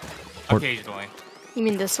 Occasionally. You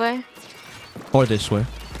mean this way? or this way?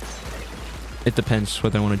 It depends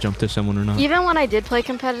whether I want to jump to someone or not. Even when I did play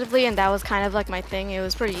competitively and that was kind of like my thing, it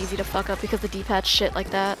was pretty easy to fuck up because the D-pad shit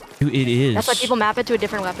like that. Dude, it is. That's why people map it to a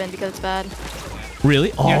different weapon because it's bad.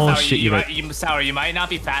 Really? Oh Yeah, Sour, shit, you're right. Sour, you might not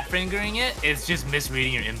be fat fingering it. It's just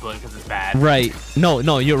misreading your input because it's bad. Right.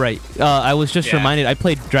 No, you're right. I was just Yeah. reminded. I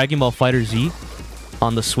played Dragon Ball Fighter Z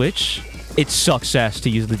on the Switch. It sucks ass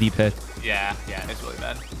to use the D-pad. Yeah, it's really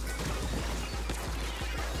bad.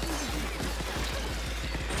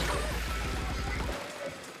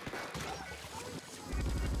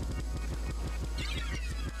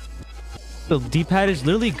 The D-pad is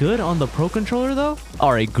literally good on the Pro Controller though.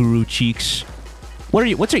 All right, Guru Cheeks.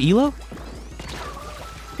 What's your elo?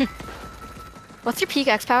 What's your peak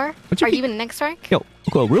X power? What's your Are peak- you in next rank? Yo,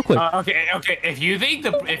 go real quick. Okay. If you think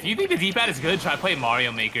the D-pad is good, try play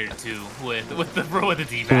Mario Maker 2 with the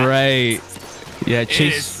D-pad. Right. Yeah, It is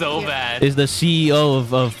Chase so bad. is the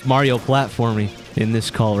CEO of Mario platforming in this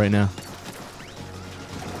call right now.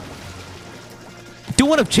 Do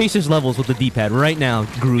one of Chase's levels with the D-pad right now,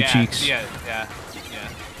 Guru yeah, Cheeks. Yeah.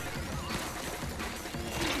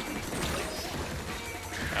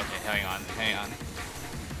 Okay, hang on.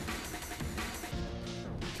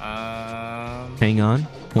 Hang on.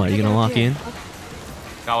 What, are you gonna lock in?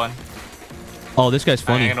 Got one. Oh, this guy's I'm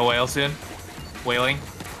funny. gonna wail soon. Wailing.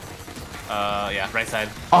 Yeah, right side.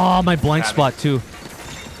 Oh, my blind Crabby. spot too.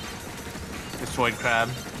 Destroyed crab.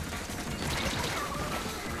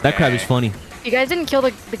 That crab is Okay. funny. You guys didn't kill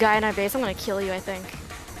the guy in our base. I'm gonna kill you, I think.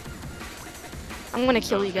 I'm gonna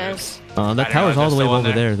kill you guys. That I don't tower's know, all the way they're still over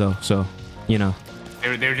in there though, so you know. They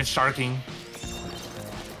were just sharking.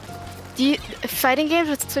 Fighting games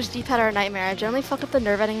with Switch D-pad are a nightmare. I generally fucked up the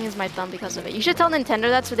nerve ending is my thumb because of it. You should tell Nintendo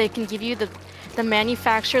that so they can give you the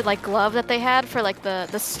manufactured like glove that they had for like the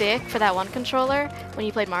stick for that one controller when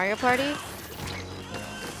you played Mario Party.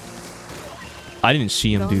 I didn't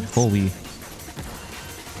see him, dude. Bones. Holy.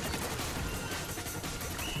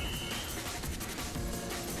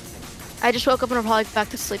 I just woke up and I'm probably back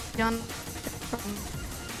to sleep again.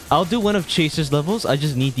 I'll do one of Chase's levels. I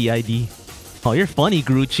just need the ID. Oh, you're funny,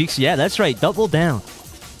 Guru Cheeks. Yeah, that's right. Double down.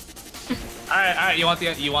 All right. You want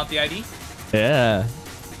the ID? Yeah.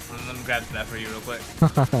 Let me grab that for you real quick.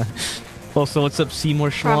 Also, what's up, Seymour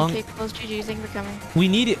From Schlong? close GG's, thank you for coming. We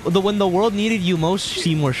needed when the world needed you most,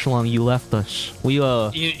 Seymour Schlong. You left us. We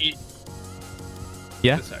Yeah.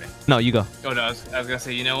 Sorry. No, you go. Oh no, I was gonna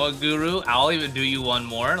say, you know what, Guru? I'll even do you one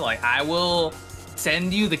more. Like, I will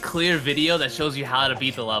send you the clear video that shows you how to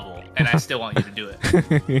beat the level, and I still want you to do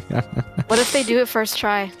it. What if they do it first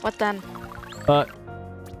try? What then?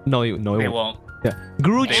 No, it They won't. won't. Yeah.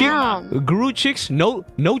 Guru They Chicks. Damn. Guru Chicks. No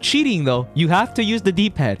cheating though. You have to use the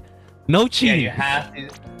D-pad. No Yeah, cheating. you have to.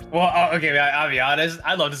 Well, okay, I'll be honest.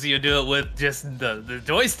 I'd love to see you do it with just the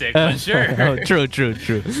joystick, but sure. Oh, true.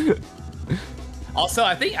 Also,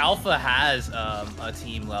 I think Alpha has a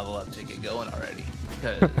team level up ticket going already.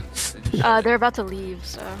 'Cause- They're about to leave,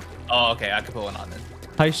 so. oh, okay, I could put one on then.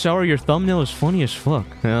 Hi, Sour. Your thumbnail is funny as fuck.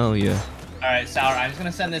 Hell yeah. All right, Sour. I'm just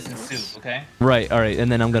gonna send this in soup, okay? Right. All right.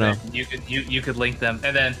 And then I'm gonna. You could link them,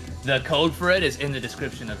 and then the code for it is in the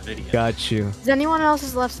description of the video. Got you. Is anyone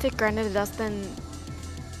else's left stick granted to dust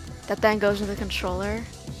that then goes into the controller?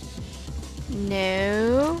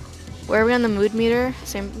 No. Where are we on the mood meter?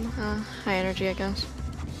 Same, high energy, I guess.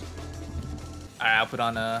 Alright, I'll put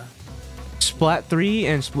on Splat 3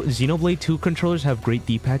 and Xenoblade 2 controllers have great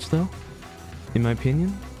D-pads though, in my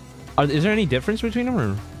opinion. Is there any difference between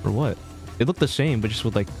them or what? They look the same, but just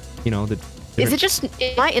with like, you know, the... Is it just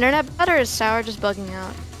my internet bad or is Sour just bugging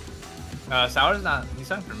out? Sour's not... He's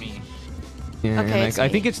not for me. Yeah, Okay, I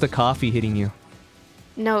think it's the coffee hitting you.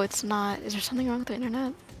 No, it's not. Is there something wrong with the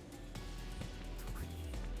internet?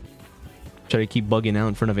 Should I keep bugging out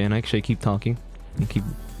in front of Anik? Should I keep talking and keep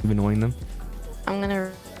annoying them? I'm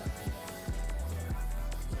gonna...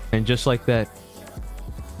 And just like that,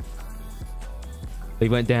 they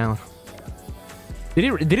went down.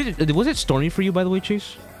 Was it stormy for you, by the way,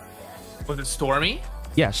 Chase? Was it stormy?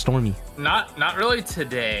 Yeah, stormy. Not really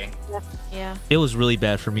today. Yeah. It was really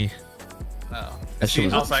bad for me. Oh. That shit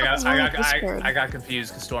was... Also, What's wrong with Discord? I got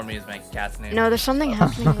confused because Stormy is my cat's name. No, there's something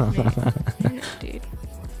happening with me. Dude.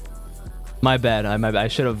 My bad. I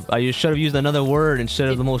should have used another word instead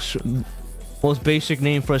of the most basic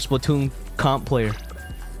name for a Splatoon comp player.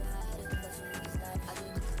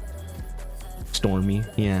 Stormy.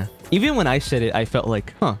 Yeah. Even when I said it, I felt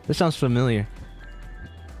like, huh, this sounds familiar.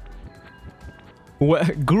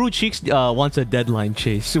 Guru Cheeks wants a deadline,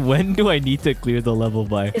 Chase. When do I need to clear the level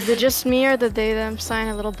by? Is it just me or the they them sign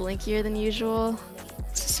a little blinkier than usual?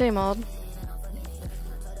 It's the same old.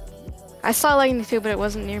 I saw lightning too, but it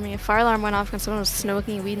wasn't near me. A fire alarm went off when someone was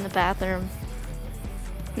smoking weed in the bathroom.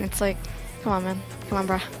 And it's like, come on, man. Come on,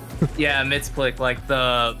 bruh. Yeah, Mitzplick, like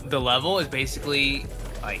the level is basically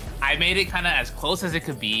like I made it kind of as close as it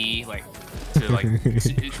could be, like to like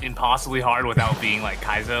impossibly hard without being like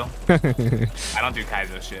Kaizo. I don't do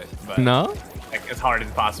Kaizo shit, but No? like as hard as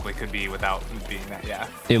it possibly could be without being that. Yeah.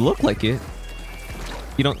 It looked like it.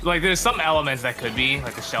 You don't... Like there's some elements that could be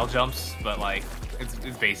like the shell jumps, but like it's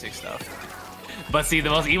basic stuff. But see,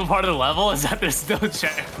 the most evil part of the level is that there's no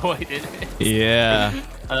checkpoint in it. Yeah.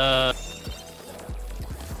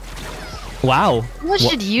 Wow. How much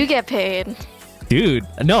did you get paid? Dude,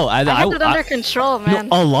 no, I had it under control, man.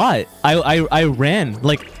 No, a lot. I ran.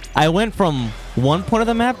 Like, I went from one point of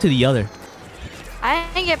the map to the other. I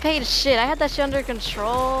didn't get paid shit. I had that shit under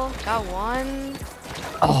control. Got one.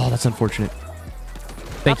 Oh, that's unfortunate.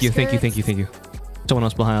 Thank you. Someone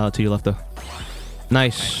else behind to your left, though.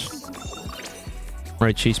 Nice. All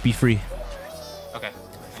right, Chase, be free. Okay,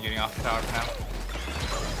 I'm getting off the tower for now.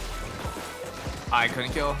 I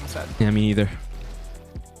couldn't kill instead. Yeah, me neither.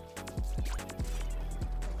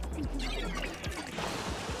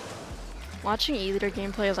 Watching E-Liter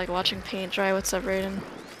gameplay is like watching paint dry. What's up, Raiden?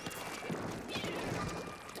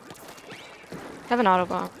 Have an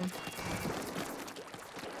autobomb.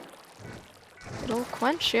 It'll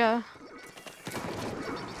quench ya.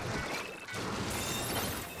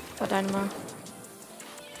 Oh, dynamo.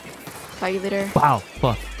 Bye, E-Liter. Wow.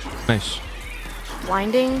 Fuck. Nice.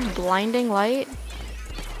 Blinding light.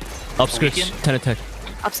 Upskirts. 10 attack.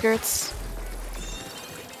 Upskirts.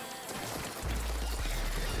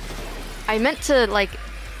 I meant to like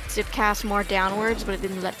zip cast more downwards, but it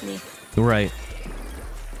didn't let me. Right.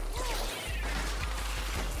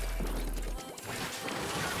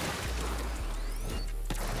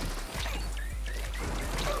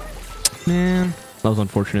 Man, that was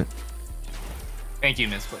unfortunate. Thank you,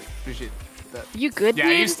 Miss Blake. Appreciate that. You good,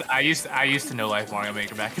 Yeah, dude? I used to know Life Mario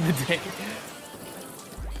Maker back in the day.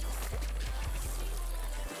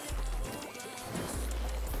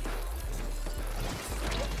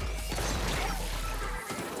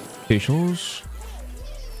 Facials.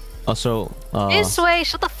 Also, This way,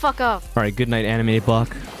 shut the fuck up. all right, good night, animated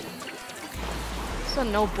block. It's a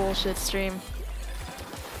no bullshit stream.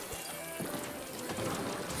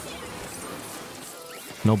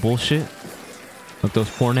 No bullshit. Like those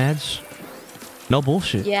porn ads. No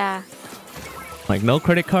bullshit. Yeah. Like no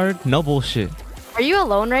credit card. No bullshit. Are you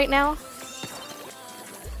alone right now?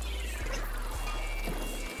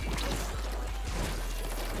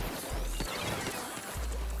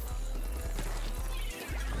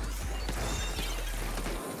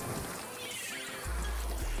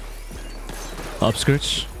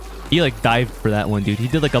 Upskirts. He like dived for that one, dude. He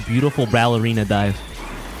did like a beautiful ballerina dive.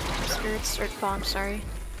 Skirts or bomb, sorry.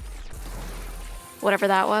 Whatever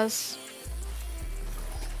that was.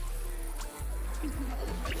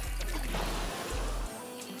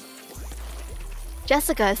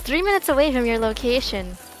 Jessica is 3 minutes away from your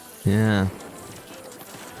location. Yeah.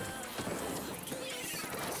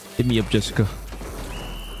 Hit me up, Jessica.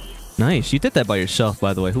 Nice. You did that by yourself,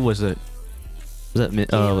 by the way. Who was it? Was that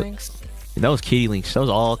Links. That was Katie Links. That was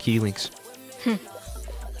all Katie Links.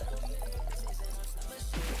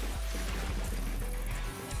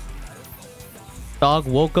 Dog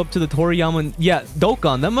woke up to the Toriyama. Yeah,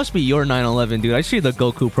 Dokkan. That must be your 9/11, dude. I see the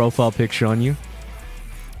Goku profile picture on you.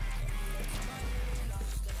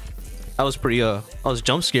 I was pretty I was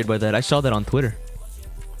jump scared by that. I saw that on Twitter.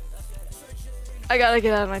 I gotta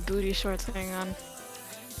get out of my booty shorts. Hang on.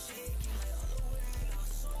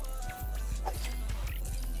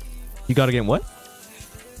 You gotta get what?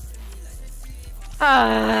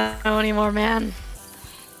 I don't know anymore, man.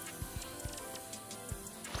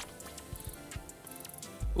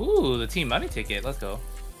 Ooh, the team money ticket. Let's go.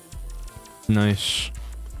 Nice.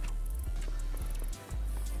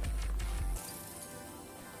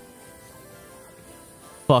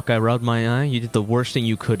 Fuck, I rubbed my eye. You did the worst thing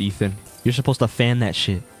you could, Ethan. You're supposed to fan that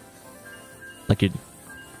shit. Like it.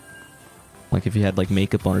 Like if you had like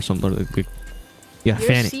makeup on or something. Like, yeah, You're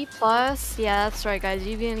fan it. C+? Yeah, that's right, guys.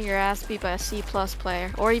 You've been your ass beat by a C+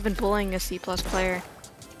 player. Or even bullying a C+ player.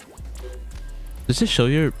 Does this show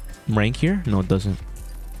your rank here? No, it doesn't.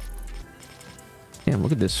 Damn,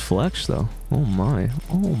 look at this flex, though. Oh my.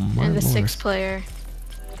 Oh my And the Lord. 6 player.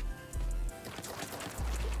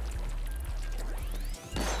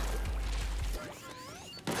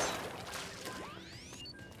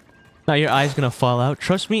 Now your eye's gonna fall out.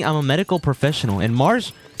 Trust me, I'm a medical professional, and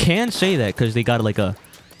Mars can say that because they got like a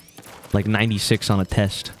 96 on a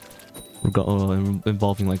test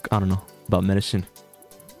involving like I don't know about medicine.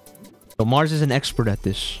 So Mars is an expert at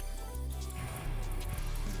this.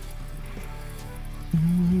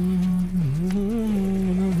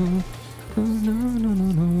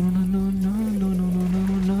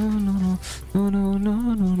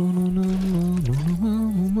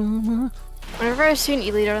 Whenever I see an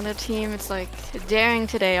elite on the team, it's like, daring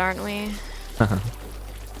today, aren't we?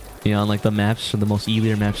 Yeah, on like the maps, the most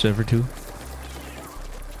easier maps ever too.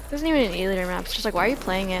 It isn't even an elite map, it's just like, why are you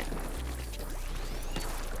playing it?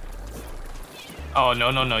 Oh,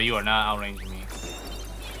 no, you are not outranging me.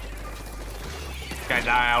 Guys,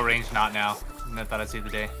 I outranged not now. I thought I'd see the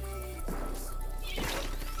day.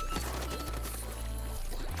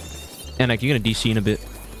 And like you're gonna DC in a bit.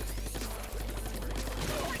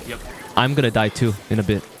 Yep. I'm gonna die too in a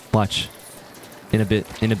bit. Watch. In a bit.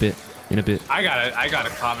 In a bit. In a bit. I got a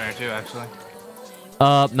comment too, actually.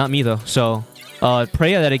 Not me though. So,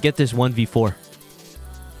 pray that I get this 1v4.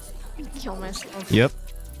 Kill myself. Yep.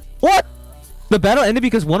 What? The battle ended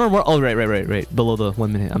because one or more. Oh, right. Below the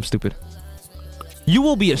 1 minute. I'm stupid. You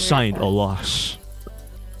will be assigned a loss.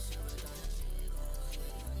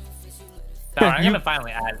 Sour, I'm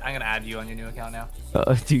gonna add you on your new account now.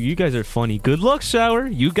 Dude, you guys are funny. Good luck, Sour.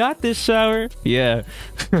 You got this, Sour. Yeah.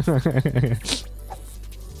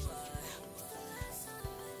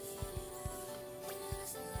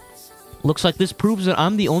 Looks like this proves that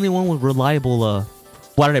I'm the only one with reliable,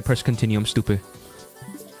 Why did I press continue? I'm stupid.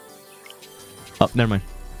 Oh, never mind.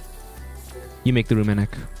 You make the room,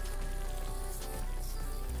 Anik.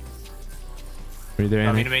 Are you there,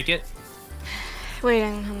 Want me Anik? to make it?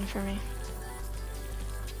 Waiting for me.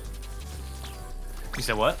 You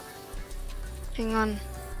said what? Hang on.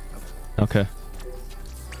 Okay.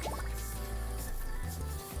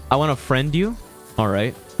 I want to friend you.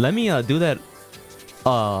 Alright. Let me, do that.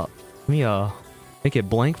 Let me, make it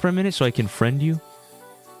blank for a minute so I can friend you.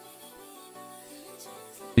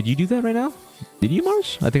 Did you do that right now? Did you,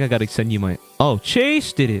 Mars? I think I gotta send you my... Oh,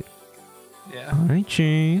 Chase did it. Yeah. Alright,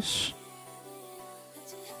 Chase.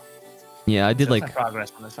 Yeah, I did Shows like... my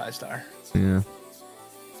progress on this 5-star. Yeah.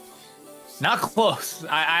 Not close.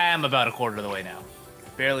 I am about a quarter of the way now.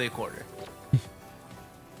 Barely a quarter.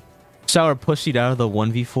 Sour pussied out of the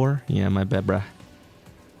 1v4? Yeah, my bad, bruh.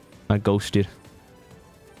 I ghosted.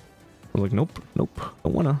 I was like, nope. Don't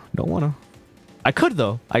wanna. I could,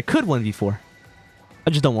 though. I could 1v4. I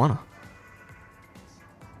just don't wanna.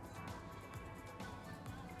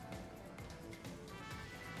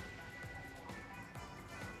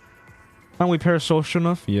 Aren't we parasocial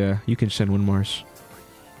enough? Yeah, you can send one, Mars.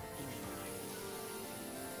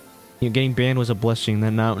 You know, getting banned was a blessing.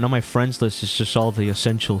 Then now my friends list is just all the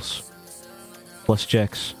essentials. Plus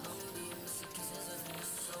checks.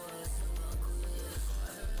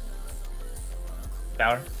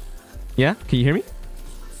 Sour? Yeah? Can you hear me?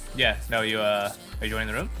 Yeah. No, you are you joining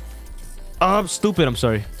the room? Oh, I'm stupid. I'm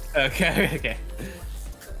sorry. Okay.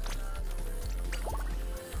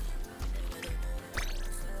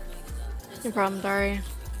 No problem, Dari.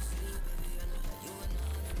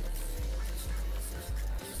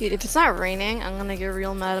 Dude, if it's not raining, I'm gonna get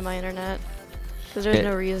real mad at my internet. Because there's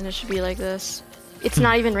no reason it should be like this. It's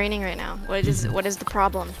not even raining right now. What is the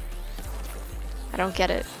problem? I don't get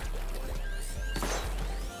it.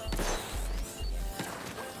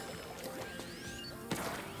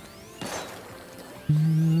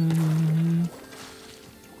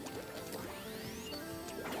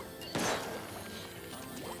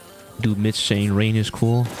 Dude, Mitch saying rain is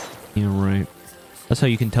cool. Yeah, right. That's how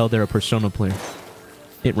you can tell they're a Persona player.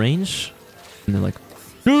 It rains, and they're like,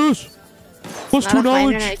 yes! Plus Not 2 if my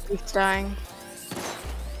knowledge! internet keeps dying.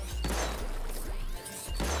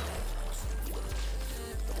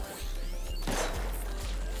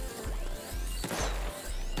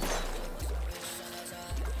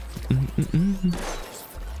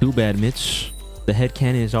 Too bad, Mitch. The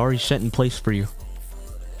headcanon is already set in place for you.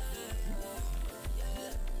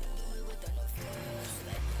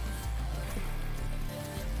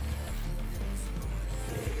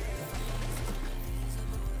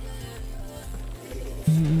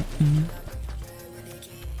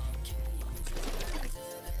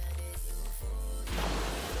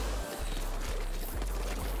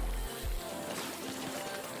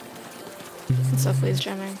 So please,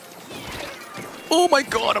 jamming. Oh my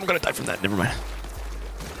god, I'm gonna die from that. Never mind.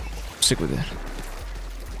 I'm sick with it.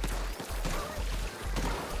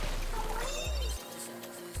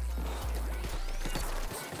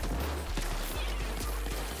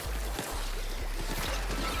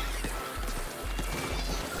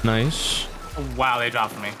 Nice. Wow, they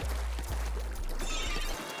dropped me.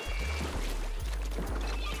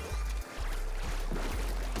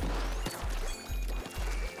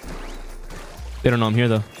 They don't know I'm here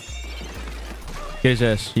though. Get his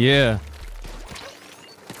ass. Yeah.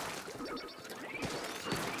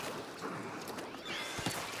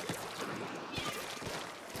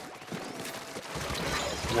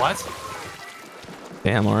 What?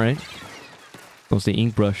 Damn, alright. Goes the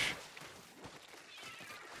ink brush.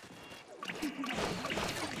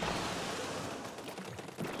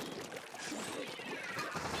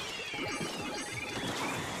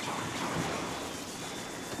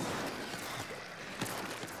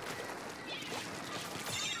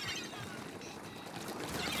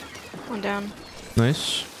 One down.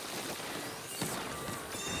 Nice.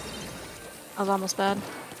 I was almost bad.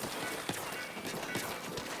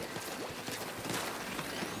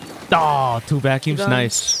 Oh, 2 vacuums. Guns.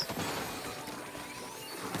 Nice.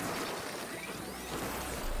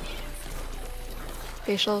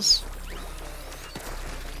 Facials.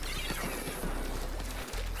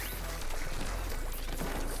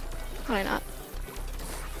 Why not?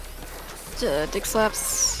 Dick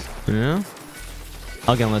slaps. Yeah.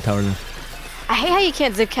 I'll get on the tower then. I hate how you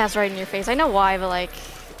can't zip cast right in your face. I know why, but like,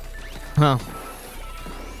 Huh.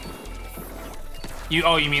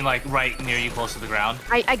 You mean like right near you, close to the ground?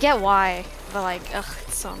 I get why, but like, ugh,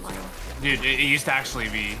 it's so annoying. Dude, it used to actually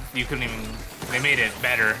be. You couldn't even. They made it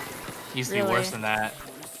better. It used to be Really? worse than that.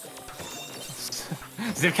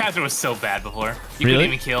 Zipcaster was so bad before. You Really?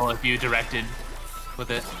 couldn't even kill if you directed with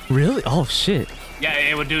it. Really? Oh shit. Yeah,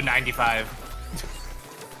 it would do 95.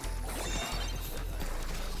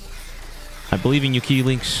 I believe in you, Kitty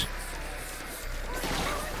Links.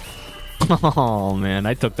 Oh man,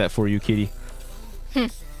 I took that for you, Kitty.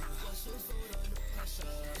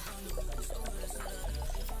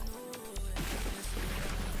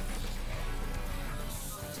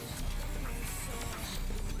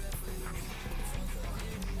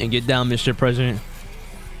 And get down, Mr. President.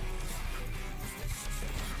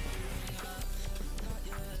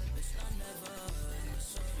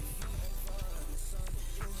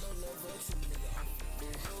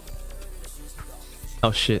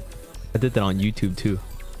 Oh shit. I did that on YouTube too.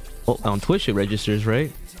 Oh, on Twitch it registers,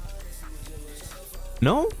 right?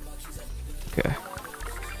 No? Okay.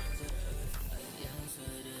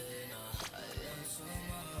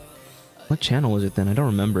 What channel was it then? I don't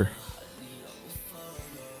remember.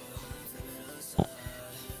 Oh.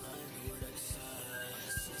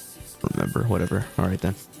 Remember, whatever. Alright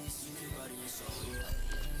then.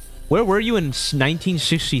 Where were you in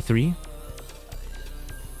 1963?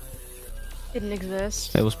 Didn't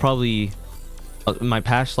exist. It was probably... my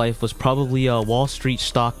past life was probably a Wall Street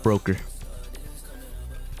stockbroker.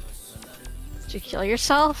 Did you kill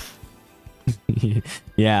yourself?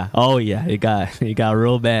 Yeah. Oh yeah. It got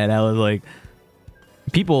real bad. I was like,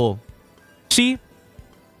 people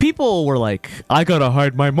were like, I gotta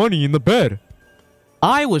hide my money in the bed.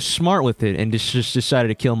 I was smart with it and just decided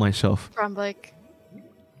to kill myself. From like,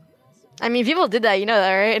 I mean, people did that. You know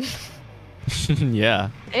that, right? Yeah.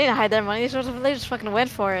 They didn't hide their money. They just fucking went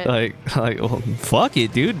for it. Like, well, fuck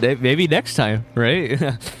it, dude. Maybe next time, right?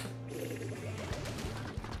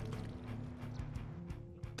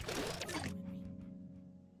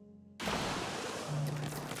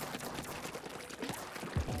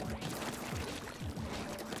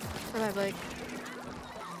 Or like,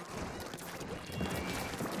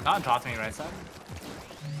 Not on top of me, right side.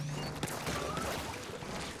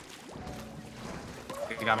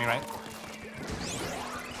 You got me right.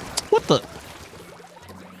 What the?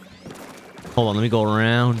 Hold on, let me go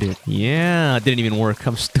around it. Yeah, it didn't even work.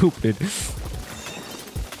 I'm stupid.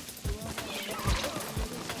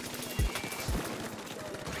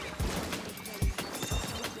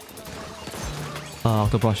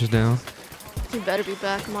 Octobrush is down. You better be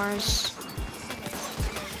back, Mars.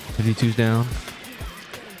 52's down.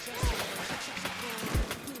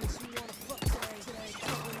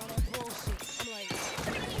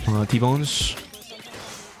 T-Bones.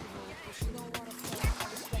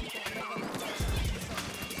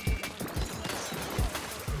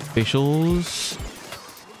 Facials.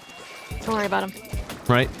 Don't worry about him.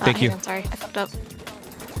 Right, thank you. I'm sorry, I fucked up.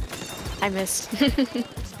 I missed.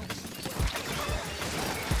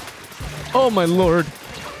 Oh my lord.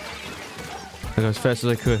 I got as fast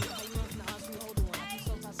as I could.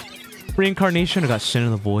 Reincarnation, I got Sin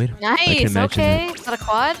in the Void. Nice, okay. Is that a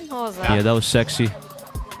quad? What was that? Yeah, that was sexy.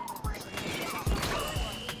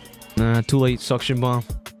 Nah, too late, suction bomb.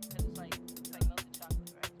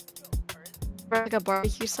 Like a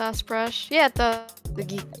barbecue sauce brush? Yeah, the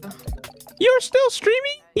geek. You're still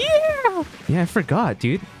streaming? Yeah! Yeah, I forgot,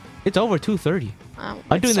 dude. It's over 2:30.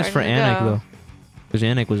 I'm doing this for Anik, though. Because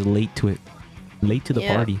Anik was late to it. Late to the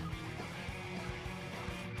party.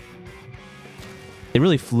 It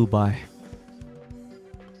really flew by.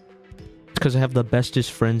 It's because I have the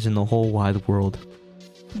bestest friends in the whole wide world.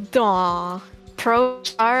 Daw. Pro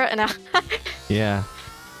star and a... Yeah.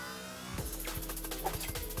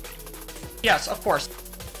 Yes, of course.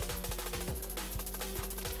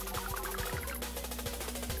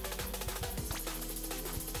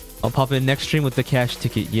 I'll pop in next stream with the cash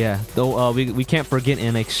ticket. Yeah. Though we can't forget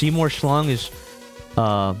Anik. Seymour Schlong is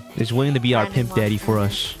willing to be our pimp daddy for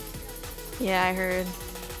us. Yeah, I heard.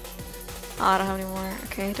 Oh, I don't have any more.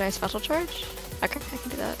 Okay, do I special charge? Okay, I can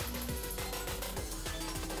do that.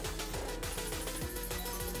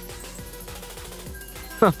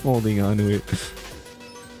 I'm holding on to it.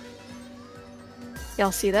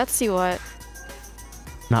 Y'all see that? See what?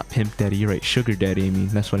 Not pimp daddy, you're right. Sugar daddy, I mean.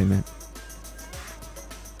 That's what I meant.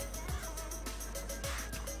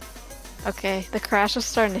 Okay, the crash is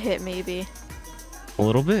starting to hit maybe. A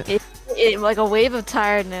little bit? Like a wave of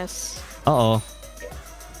tiredness. Uh-oh.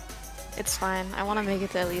 It's fine. I want to make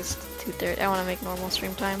it to at least 2:30. I want to make normal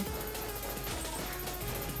stream time.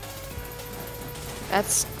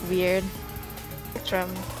 That's weird.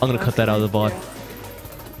 I'm gonna cut that out of the VOD.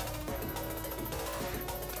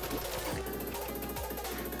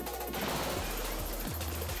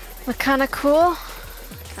 Look kinda cool.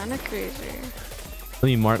 Kinda crazy.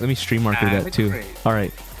 Let me stream marker that too.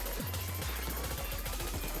 Alright.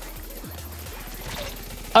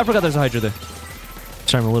 I forgot there's a Hydra there.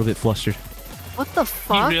 Sorry, I'm a little bit flustered. What the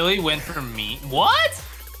fuck? You really went for me? What?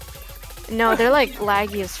 No, they're like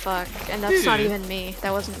laggy as fuck, and that's not Dude. even me.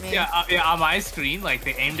 That wasn't me. Yeah, yeah, on my screen, like,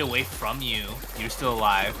 they aimed away from you. You're still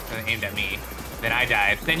alive, and they aimed at me. Then I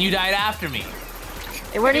died. Then you died after me.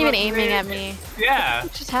 They weren't even aiming at me. Yeah.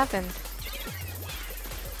 What just happened?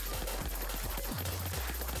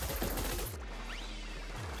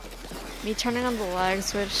 Me turning on the lag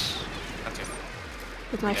switch Okay.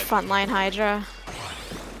 with my frontline Hydra.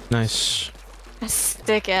 Nice. I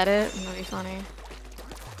stick at it. That'd be funny.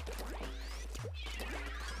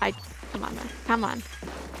 Come on, man. Come on.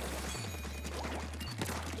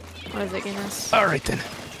 What is it, Guinness? Alright then.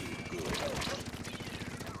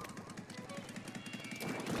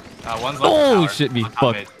 One's left Holy tower. shit me. On top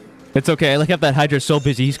Fuck. of it. It's okay. I like how that Hydra's so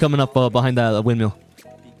busy. He's coming up behind that windmill.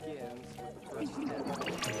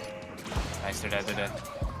 Nice, they're dead, they're dead.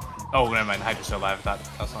 Oh, never mind. Hydra's still alive. I thought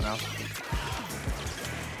that was someone else.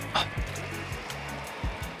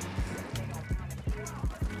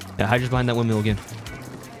 Yeah, Hydra's behind that windmill again.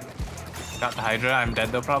 Got the Hydra. I'm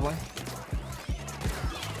dead though, probably.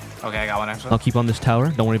 Okay, I got one actually. I'll keep on this tower.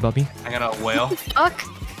 Don't worry about me. I got a whale. Fuck.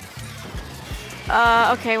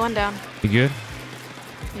 Okay, one down. You good?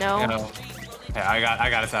 No. Yeah, I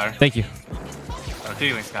got a tower. Thank you. Oh,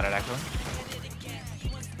 T-Link's got it actually.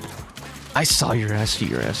 I saw your ass,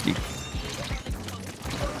 dude.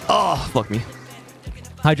 Oh, fuck me.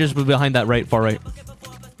 Hydra's behind that far right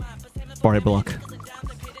block.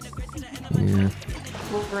 Yeah.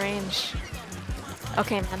 Full range.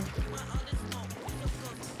 Okay, man.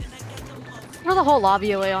 Throw the whole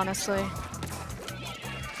lobby away, honestly.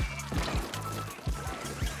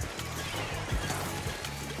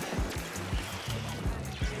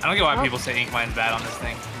 I don't get why people say Ink Mine's bad on this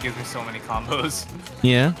thing. It gives me so many combos.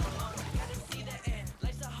 Yeah.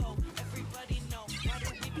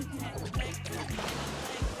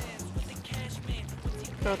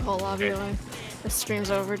 Throw the whole lobby away. This stream's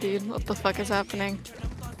over, dude. What the fuck is happening?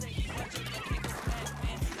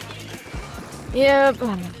 Yep.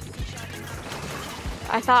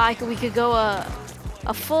 I thought we could go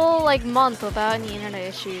a full like month without any internet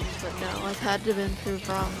issues, but no, I've had to been proved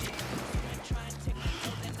wrong.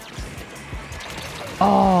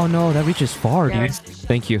 Oh no, that reaches far, Yeah. dude.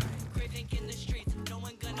 Thank you.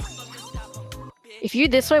 If you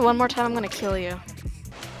this way one more time, I'm gonna kill you.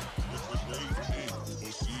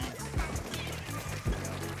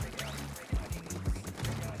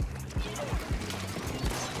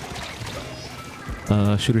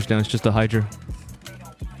 Shooter's down. It's just a Hydra.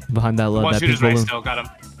 Behind that One that pink shooter's right balloon. still. Got him.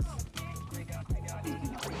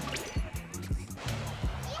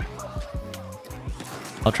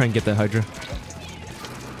 I'll try and get that Hydra.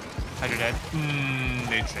 Hydra dead.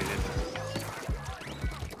 They traded.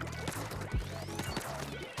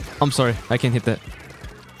 I'm sorry, I can't hit that.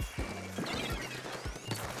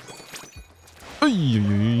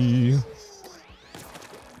 Ay.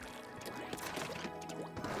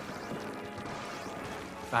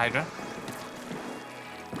 The Hydra.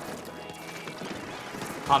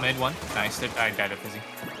 Mid one. Nice. I died of fizzy.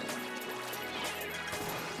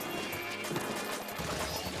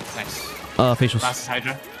 Nice. Facials. Last is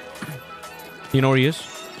Hydra. You know where he is?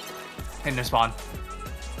 In the spawn.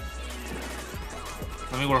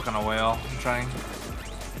 Let me work on a whale. I'm trying.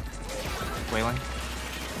 Whaling.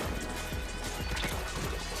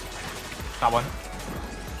 Got one.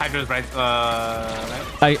 Hydra's right.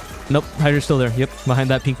 Right. Nope, Hydra's still there. Yep, behind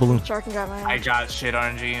that pink balloon. Shark can grab my I got shit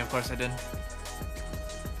RNG. Of course I did.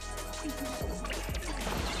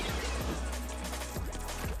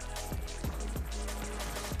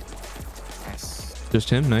 Nice. Just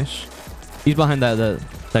him, nice. He's behind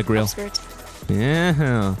that grill. outskirts.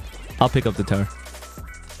 Yeah. I'll pick up the tower.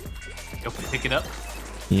 Go pick it up.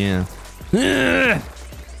 Yeah.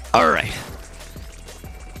 Alright.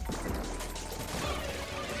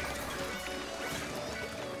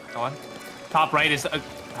 Go on. Top right is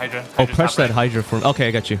Hydra. Oh, Hydra's press top that right. Hydra for me. Okay,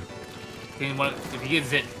 I got you. If you get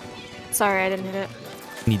zip, Sorry, I didn't hit it.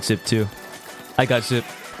 Need zip too. I got zip.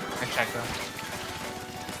 I check though.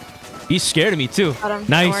 He's scared of me too. Got him. Don't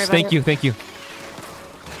worry Nice, about thank it. you, thank you.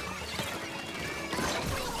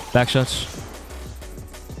 Back shots.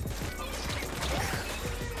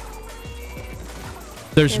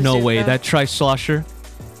 There's Yeah, no zip way. though. That tri-slosher,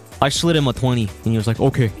 I slid him a 20 and he was like,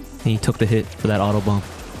 okay. And he took the hit for that auto bomb.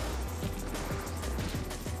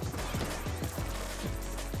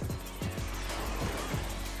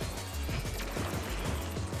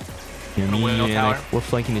 Yeah, On the me wheel and tower. we're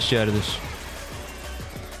flanking the shit out of this.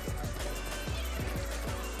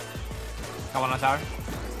 Got one on tower.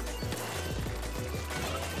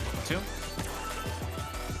 Two.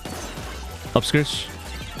 Upskirts.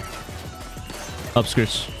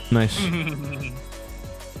 Upskirts. Nice.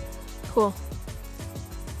 Cool.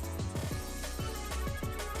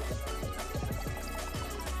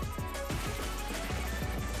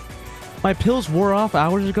 My pills wore off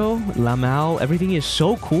hours ago. Lamau, everything is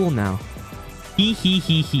so cool now. He.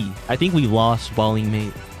 I think we lost Balling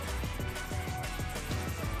Mate.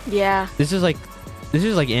 Yeah. This is like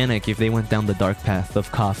Anik if they went down the dark path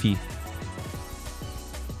of coffee.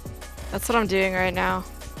 That's what I'm doing right now.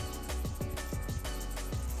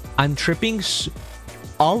 I'm tripping.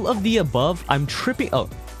 All of the above. I'm tripping. Oh,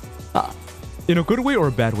 in a good way or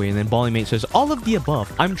a bad way? And then Balling Mate says all of the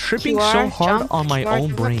above. I'm tripping so QR, hard jump, on my QR, own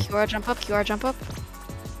jump brain. Up, QR jump up, QR jump up.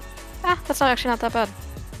 Ah, that's not actually not that bad.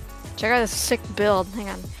 Check out this sick build. Hang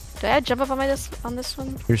on. Did I jump up on this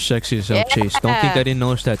one? You're sexy as hell, Chase. Don't think I didn't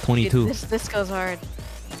notice that. 22. Dude, this goes hard.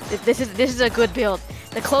 This is a good build.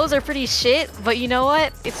 The clothes are pretty shit, but you know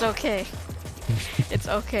what? It's okay. It's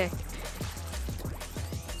okay.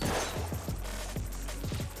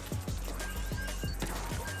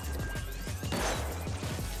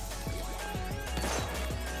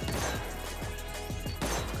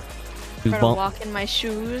 Dude, Try to walk in my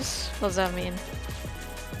shoes. What does that mean?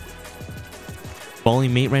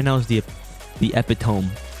 Balling Mate right now is the epitome,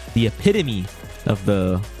 the epitome of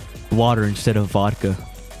the water instead of vodka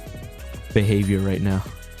behavior right now.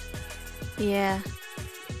 Yeah.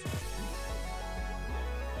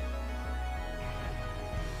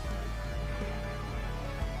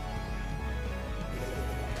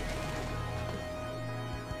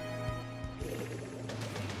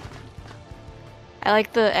 I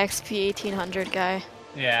like the XP 1800 guy.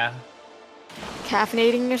 Yeah.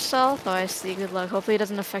 Caffeinating yourself? Oh, I see. Good luck. Hopefully it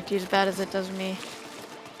doesn't affect you as bad as it does me.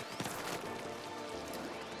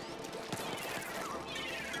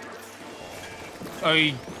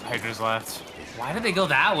 Oh, Hydra's left. Why did they go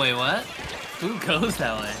that way? What? Who goes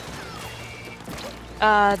that way?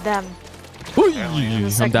 Them. I'm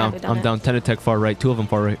second down. time we've done I'm it. down. 10 attack far right. 2 of them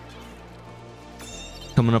far right.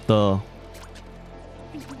 Coming up the.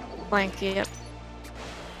 Blank, yep.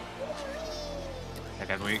 That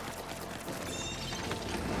guy's weak.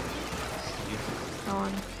 Go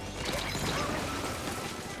on.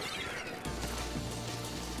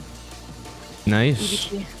 Nice.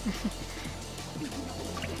 EBT.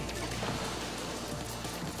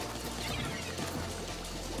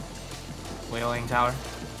 Whaling tower.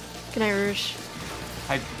 Good night, Rouge.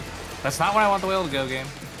 That's not where I want the whale to go, game.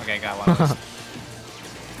 Okay, got one of those.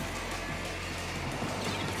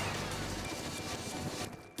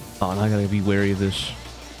 Oh, now I gotta be wary of this.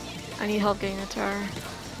 I need help getting the tower.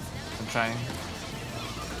 I'm trying.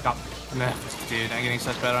 Oh, nah, dude, I'm getting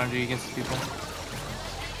such bad RNG against these people.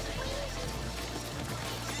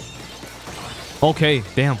 Okay,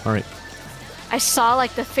 damn. All right. I saw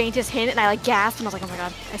like the faintest hint and I like gasped and I was like, oh my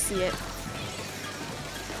god, I see it.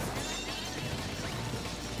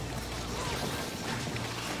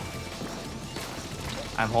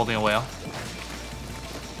 I'm holding a whale.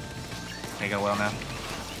 I got a whale now.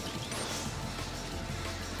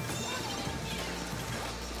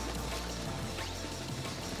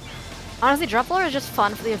 Honestly, drop roller is just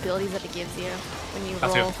fun for the abilities that it gives you when you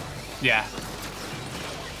That's roll. it. Yeah.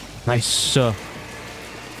 Nice.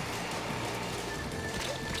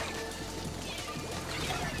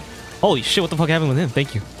 Holy shit! What the fuck happened with him?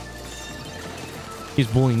 Thank you. He's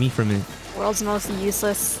bullying me for a minute. World's most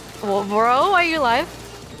useless. Well, bro, are you alive?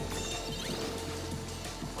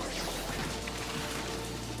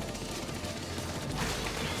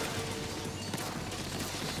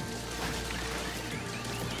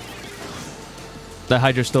 That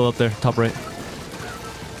Hydra's still up there, top right.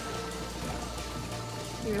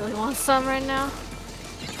 You really want some right now?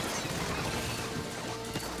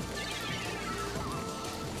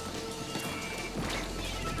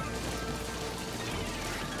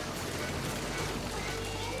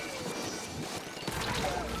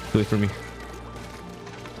 Wait for me.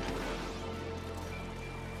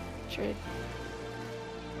 Trade.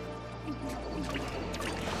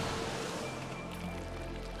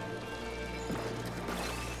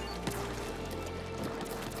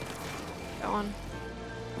 Go on.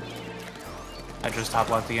 I just top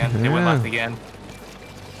left again. They went left again.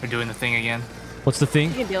 They're doing the thing again. What's the You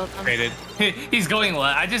thing? can deal with them. Traded. He's going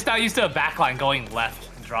left. I just got used to a backline going left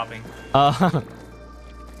and dropping.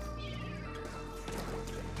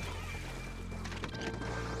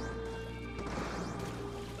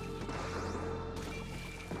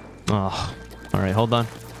 Oh, all right. Hold on.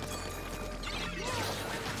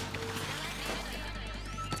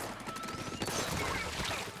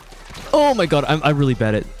 Oh my god, I'm really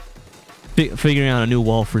bad at figuring out a new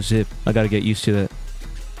wall for Zip. I gotta get used to that.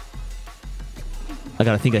 I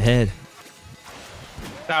gotta think ahead.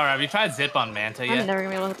 Sour, have you tried zip on Manta I'm yet? never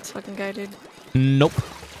gonna be able to hit this fucking guy, dude. Nope.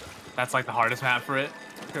 That's like the hardest map for it.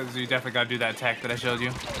 Because you definitely gotta do that tech that I showed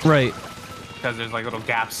you. Right. Because there's like little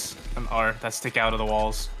gaps that stick out of the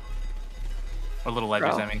walls. Or little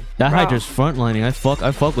ledges, Bro. I mean. That Bro. Hydra's frontlining. I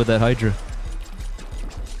fuck with that Hydra.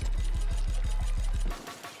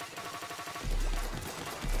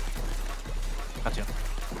 Got you.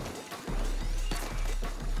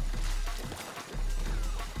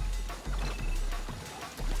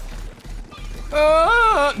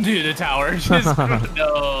 Dude, the tower just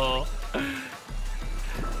no.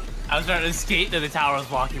 I was trying to escape, and the tower was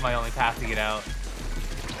blocking my only path to get out.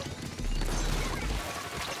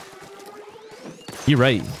 You're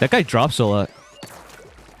right. That guy drops a lot.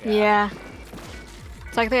 Yeah.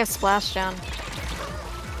 It's like they have splashdown.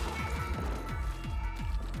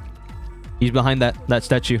 He's behind that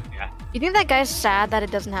statue. Yeah, You think that guy's sad that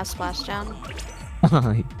it doesn't have splashdown?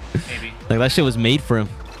 Like maybe. that shit was made for him.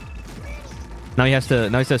 Now he has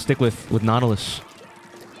to stick with Nautilus.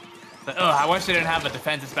 But, I wish they didn't have a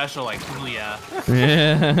defensive special like Julia.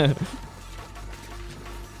 Yeah.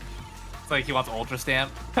 It's like he wants Ultra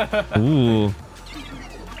Stamp. Ooh.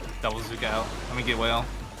 Double Zook out. Let me get whale.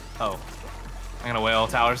 Oh. I'm gonna whale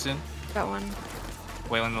tower soon. Got one.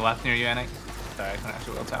 Whale in the left near you, Anik. Sorry, I couldn't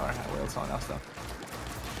actually whale tower. I whaled someone else though.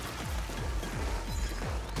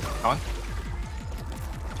 Got one?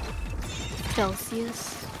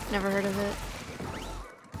 Celsius. Never heard of it.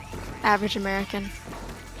 Average American.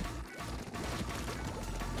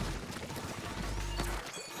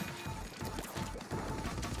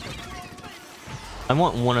 I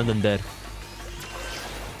want one of them dead.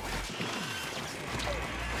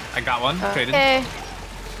 I got one. Traded. Okay.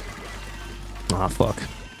 Ah, fuck.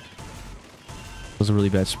 That was a really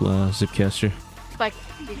bad zipcaster. Like,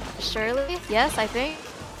 surely? Yes, I think.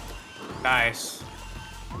 Nice.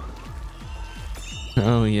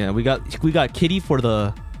 Oh yeah, we got Kitty for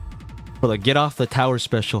the get off the tower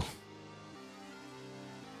special.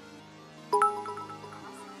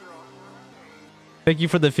 Thank you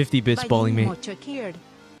for the 50 bits, balling mate. Mucho cured.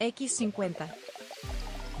 X50.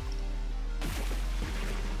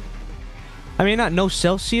 I mean, not no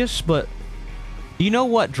Celsius, but do you know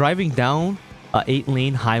what driving down a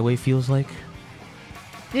 8-lane highway feels like?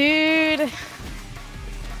 Dude.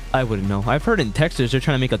 I wouldn't know. I've heard in Texas they're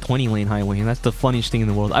trying to make a 20-lane highway, and that's the funniest thing in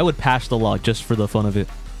the world. I would pass the law just for the fun of it.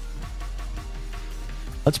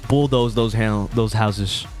 Let's bulldoze those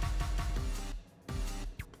houses.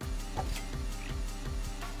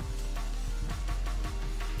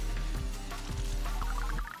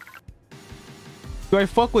 Do I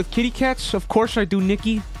fuck with kitty cats? Of course I do,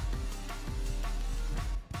 Nikki.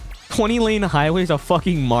 20-lane highway's a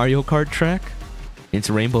fucking Mario Kart track. It's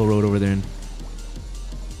Rainbow Road over there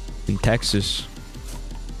in Texas.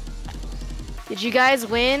 Did you guys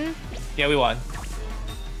win? Yeah, we won.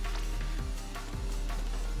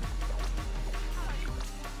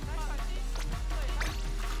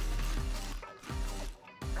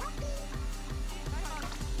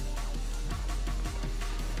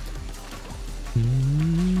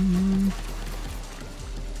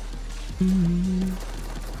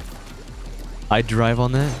 I'd drive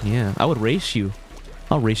on that? Yeah, I would race you.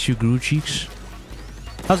 I'll race you, Guru Cheeks.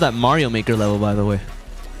 How's that Mario Maker level, by the way?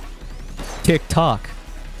 TikTok.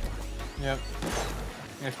 Yep.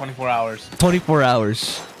 Yeah, 24 hours. 24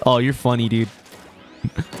 hours. Oh, you're funny, dude.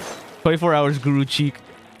 24 hours, Guru Cheek.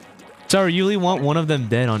 Sorry, you really want one of them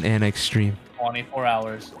dead on Annex stream. 24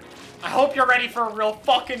 hours. I hope you're ready for a real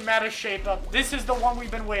fucking meta shape up. This is the one we've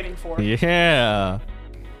been waiting for. Yeah.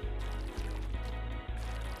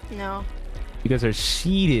 No. You guys are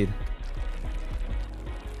seated.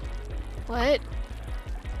 What?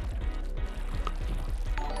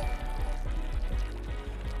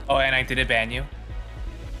 Oh, and I did it ban you?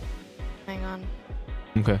 Hang on.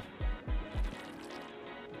 Okay.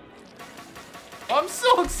 I'm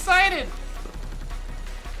so excited.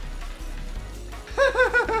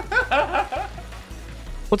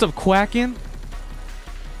 What's up, Quackin'?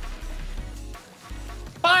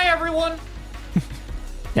 Bye, everyone.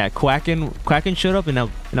 Yeah, Quackin' showed up and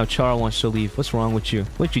now Chara wants to leave. What's wrong with you?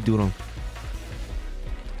 What'd you do to him?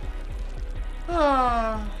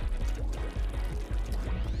 Oh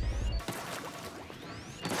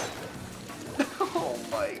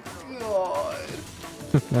my god.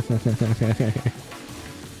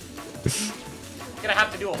 Gonna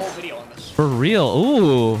have to do a whole video on this. For real?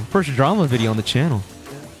 Ooh, first drama video on the channel.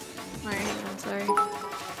 Alright, I'm sorry.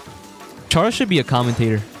 Chara should be a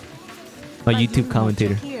commentator. A YouTube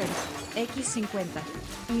commentator. X50.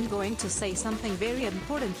 I'm going to say something very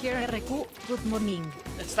important here, RQ. Good morning.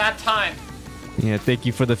 It's that time. Yeah, thank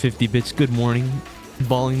you for the 50 bits. Good morning,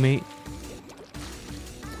 balling mate.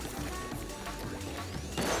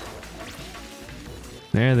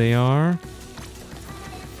 There they are.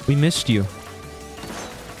 We missed you.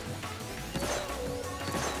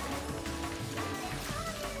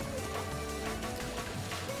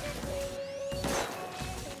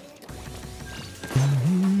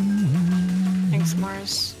 Thanks,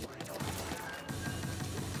 Mars.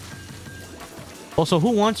 Also,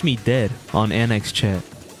 who wants me dead on Annex chat?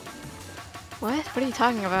 What? What are you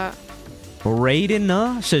talking about?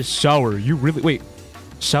 Raiden says Sour. You really wait.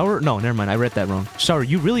 Sour? No, never mind. I read that wrong. Sour,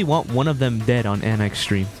 you really want one of them dead on Annex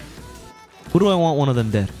stream? Who do I want one of them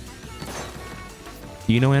dead?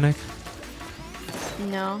 Do you know Annex?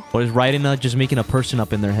 No. Or is Raiden just making a person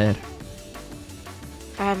up in their head?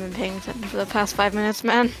 I haven't been paying attention for the past 5 minutes,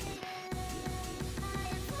 man.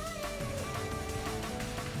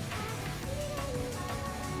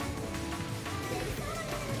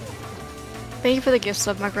 Thank you for the gift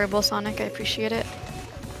sub, Microable Sonic. I appreciate it.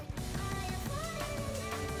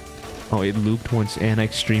 Oh, it looped once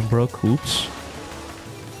Annex stream broke. Oops.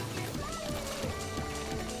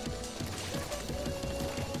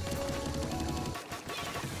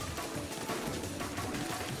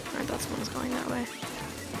 Alright, that's one's going that way.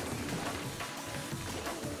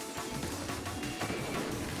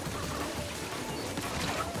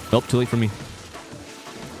 Nope, too late for me.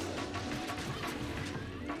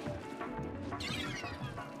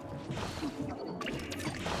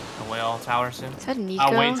 Away all tower soon. Is that Nico?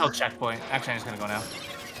 I'll wait until checkpoint. Actually, I'm just gonna go now.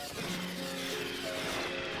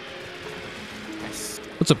 Nice.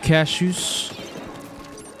 What's up, Cashews?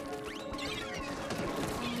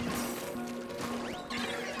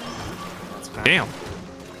 Damn.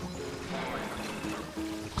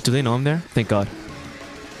 Do they know I'm there? Thank God.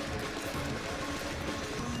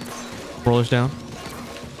 Rollers down.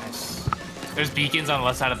 Nice. There's beacons on the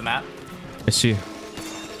left side of the map. I see.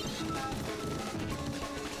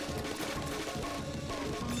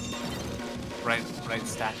 Right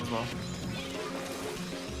stack as well.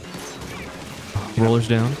 Rollers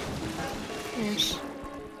down. Yes.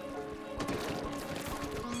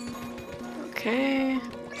 Okay.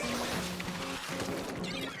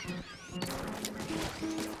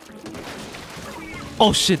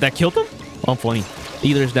 Oh shit, that killed him? Oh, I'm funny.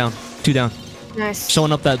 Either is down. 2 down. Nice.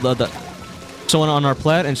 Someone up that, someone on our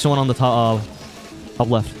plat and someone on the top, up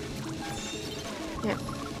left. Yep.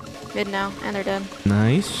 Mid now, and they're dead.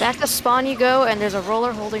 Nice. Back to spawn you go, and there's a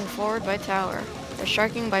roller holding forward by tower. They're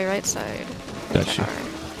sharking by right side. Gotcha. Tower.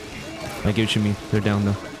 I get what you mean. They're down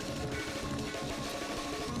though.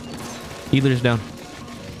 Either's down.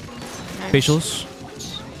 Nice. Facials.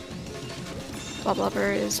 Bob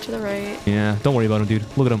Lubber is to the right. Yeah, don't worry about him, dude.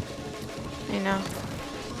 Look at him. I know.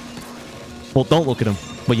 Well, don't look at him,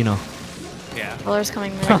 but you know. Yeah. Roller's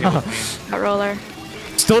coming right. Got roller.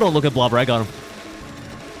 Still don't look at Blobber. I got him.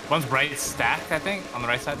 One's bright stacked, I think, on the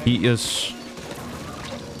right side. He is.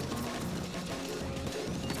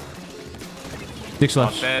 6 Oh,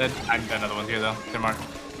 left. dead. I got another one here though. They're marked.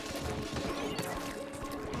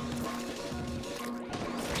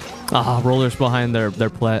 Ah, rollers behind their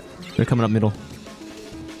plat. They're coming up middle.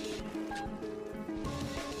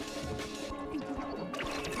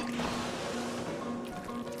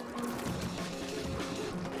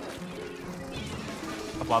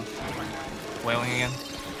 A blob. Wailing again.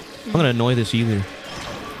 I'm gonna annoy this either.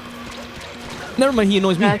 Never mind, he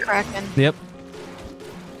annoys me. Got Kraken. Yep.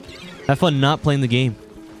 Have fun not playing the game.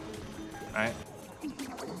 Alright.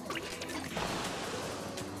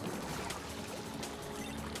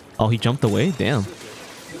 Oh, he jumped away? Damn.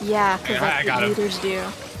 Yeah, because Yeah, I got that's him. what leaders do.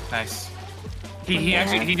 Nice. He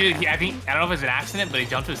actually, he did, I think, I don't know if it was an accident, but he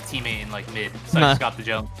jumped to his teammate in like mid. So I Nah. just got the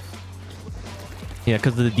jump. Yeah,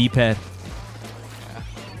 because of the D-pad.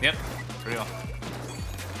 Yep. For real.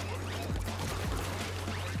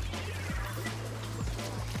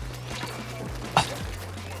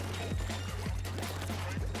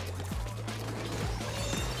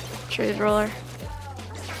 Trade roller.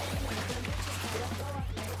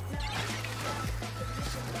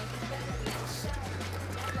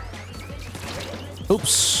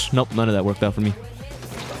 Oops. Nope, none of that worked out for me.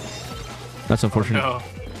 That's unfortunate. No.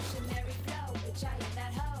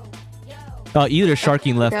 Either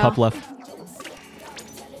sharking left, Yeah. top left.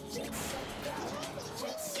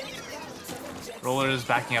 Roller is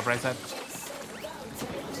backing up right side.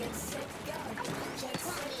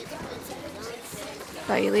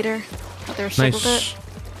 Got you, leader. Thought they were stuck with Nice. it.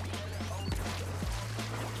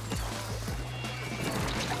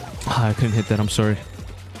 Ah, I couldn't hit that, I'm sorry.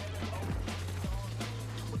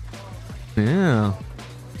 Yeah.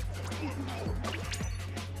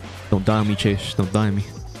 Don't die on me, Chase. Don't die on me.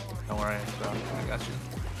 Don't worry, bro. I got you.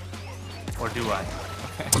 Or do I?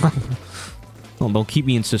 Oh, don't keep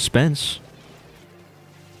me in suspense.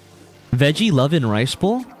 Veggie Love and Rice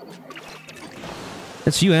Bowl?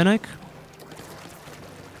 That's you, Anik?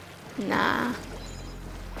 Nah.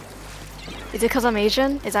 Is it because I'm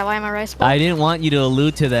Asian? Is that why I'm a rice bowl? I didn't want you to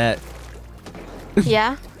allude to that.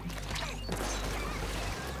 Yeah?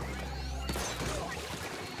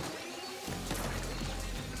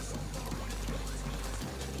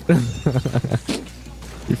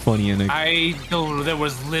 You're funny, Anik. There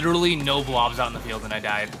was literally no blobs out in the field and I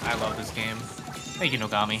died. I love this game. Thank you,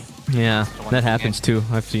 Nogami. Yeah, Don't want that to happens too.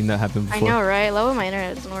 I've seen that happen I before. know, right? Love when my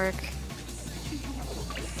internet doesn't work.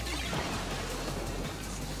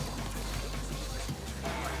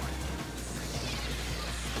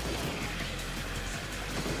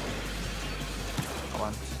 Hold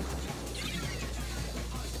on.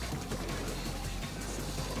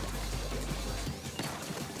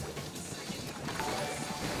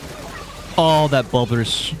 Oh, that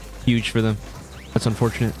bubbler's huge for them. That's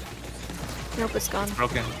unfortunate. Nope, it's gone.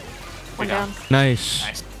 Broken. One down. down. Nice.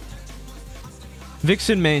 Nice.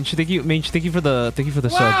 Vixen, man, thank you for the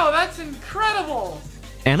sub. Wow, that's incredible!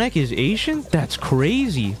 Anik is Asian? That's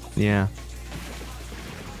crazy. Yeah.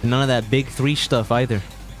 None of that big 3 stuff either.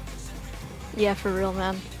 Yeah, for real,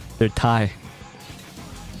 man. They're Thai.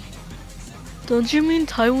 Don't you mean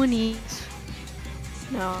Taiwanese?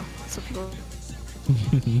 No, that's what people...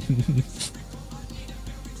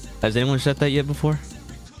 Has anyone said that yet before?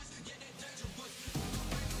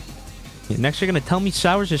 Yeah, next you're gonna tell me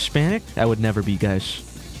Sour's Hispanic? I would never be, guys.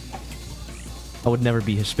 I would never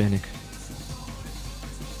be Hispanic.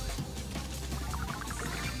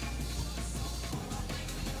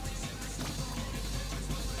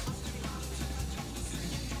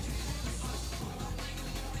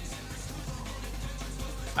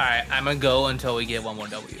 Alright, I'm gonna go until we get one more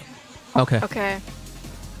W. Okay. Okay.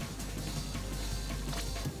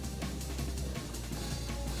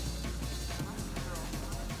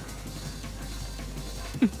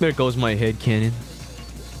 There goes my head cannon.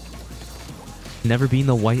 Never been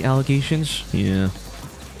the white allegations? Yeah.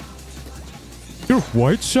 You're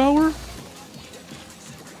white sour?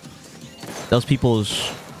 Those people's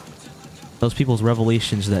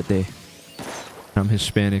revelations that day. I'm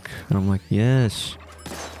Hispanic. And I'm like, yes.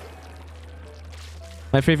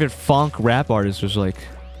 My favorite funk rap artist was like,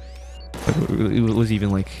 it was even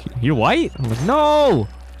like, you're white? I'm like, no!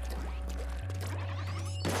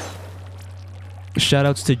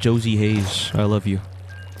 Shoutouts to Josie Hayes. I love you.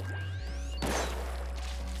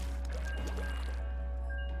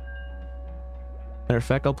 Matter of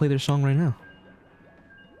fact, I'll play their song right now.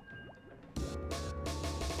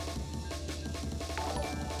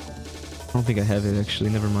 I don't think I have it actually.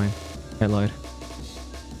 Never mind. I lied.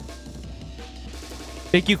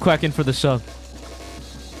 Thank you, Quacken, for the sub.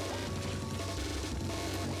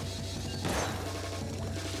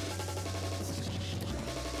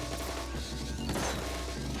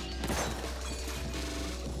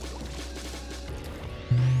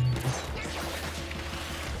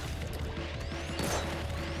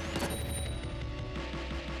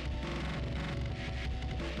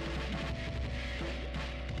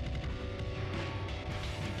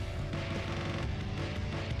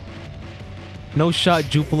 No shot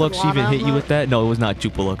Jupilux even hit you with that? No, it was not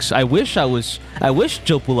Jupilux. I wish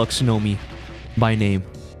Jupilux know me by name.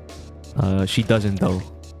 She doesn't though.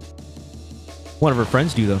 One of her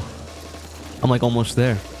friends do though. I'm like almost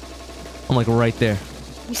there. I'm like right there.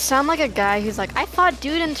 You sound like a guy who's like, I fought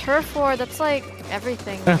dude in Turf War. That's like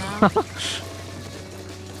everything, you know?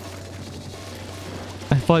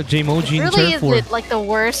 I fought J-Moji in Really Turf War. is it like the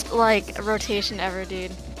worst like rotation ever,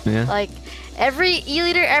 dude. Yeah. Like every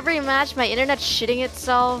E-liter, every match, my internet's shitting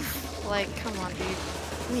itself. Like, come on, dude.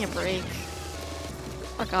 Give me a break.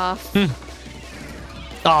 Fuck off.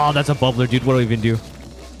 Oh, that's a bubbler, dude. What do I even do?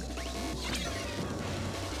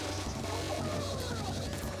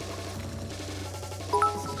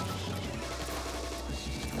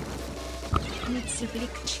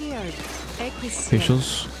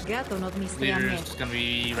 Facials. Leader's just gonna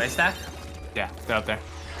be right stack? Yeah, they're up there.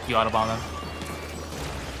 You autobomb them.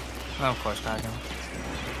 Oh, of course, Dragon.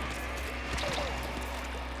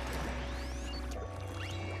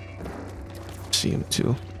 See him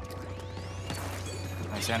too.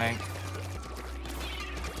 Nice inning.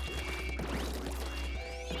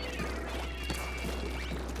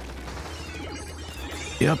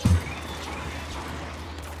 Yep.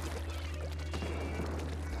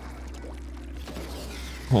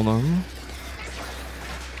 Hold on.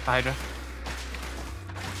 Hydra.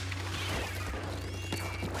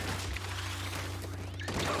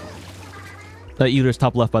 That Eater's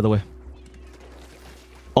top left, by the way.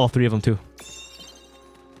 All three of them too.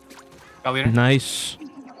 Got leader. Nice.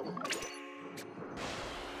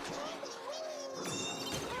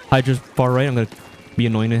 Hydra's far right. I'm gonna be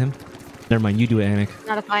annoying to him. Never mind. You do it, Anik.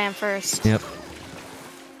 Not if I am first. Yep.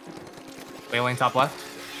 Wailing top left.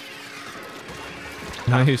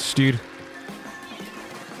 Nice, dude.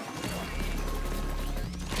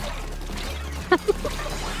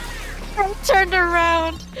 I turned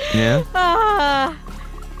around. Yeah. Ah.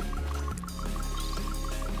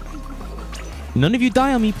 None of you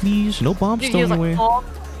die on me, please. No bombs Dude, he thrown was away. like, oh.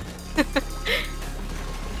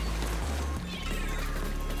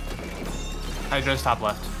 Hydra's top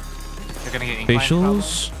left. You're gonna get inclined.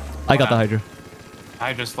 Facials. I got the Hydra.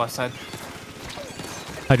 Hydra's left side.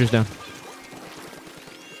 Hydra's down.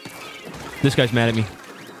 This guy's mad at me.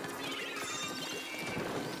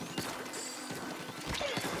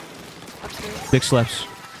 Big slaps.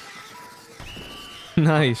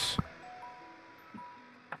 Nice.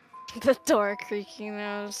 The door creaking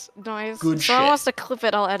noise. Good If someone shit. wants to clip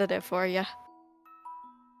it, I'll edit it for you.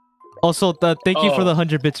 Also, thank you for the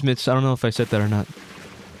 100 bits, Mitz. I don't know if I said that or not.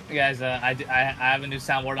 You guys, I have a new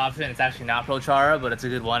soundboard option. It's actually not Pro Chara, but it's a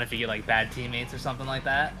good one if you get like bad teammates or something like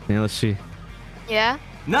that. Yeah, let's see. Yeah?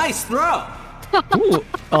 Nice throw! Ooh.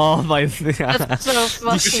 Oh my. That's so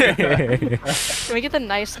funny. Can we get the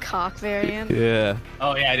nice cock variant? Yeah.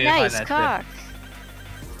 Oh yeah, I did Nice find that. cock.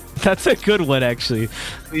 That's a good one, actually.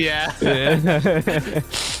 Yeah. Yeah.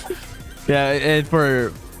 Yeah, and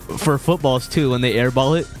for footballs too, when they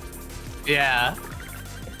airball it. Yeah.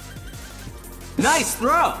 Nice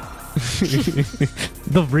throw!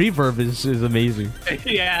 The reverb is amazing.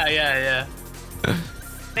 yeah.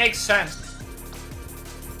 Makes sense.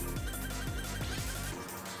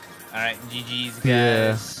 All right, GG's guys.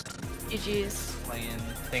 Yeah. GG's. Playing.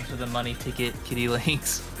 Thanks for the money ticket, Kitty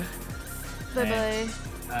Links. Bye bye.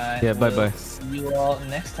 Yeah, bye bye. See you all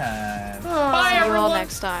next time. Bye, See you all everyone.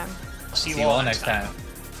 next time. See you all next time.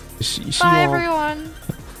 See Bye, you all. everyone.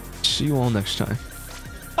 See you all next time.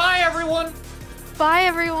 Bye, everyone. Bye,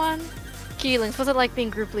 everyone. Keelings, what's it like being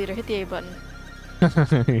group leader? Hit the A button.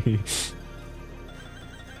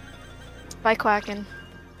 By quacking.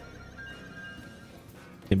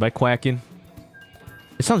 And by quacking.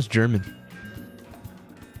 It sounds German.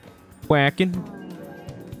 Quacking.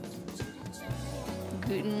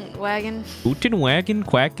 Guten Wagon. Guten Wagen,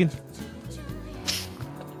 quacking.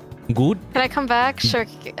 Good. Can I come back? Sure,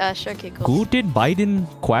 sure, Kickles. Guten Biden,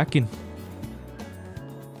 quacking.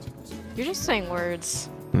 You're just saying words.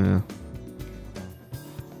 Yeah.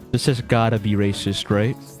 This has gotta be racist,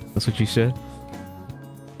 right? That's what you said?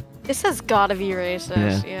 This has gotta be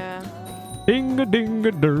racist, yeah.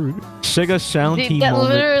 Ding-a-ding-a-dur. Sega sound Dude, team that moment.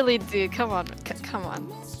 literally, dude, come on, come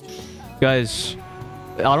on. Guys,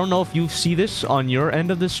 I don't know if you see this on your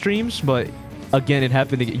end of the streams, but again, it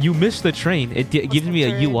happened again. You missed the train. It gives me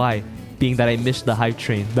a UI, being that I missed the hype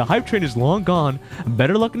train. The hype train is long gone.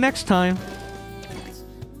 Better luck next time.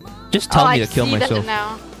 Just tell me to kill myself.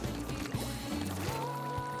 Now.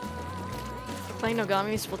 Playing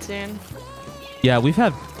Nogami Splatoon. Yeah, we've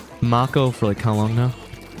had Mako for like how long now?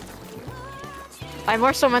 I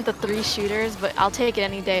more so meant the 3 shooters, but I'll take it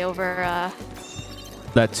any day over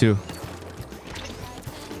That too.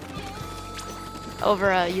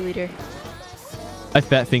 U-Leader. I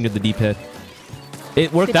fat fingered the D-pad.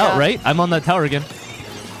 It worked Good out, job. right? I'm on that tower again.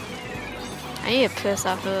 I need to piss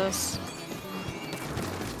after this.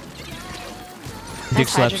 Dick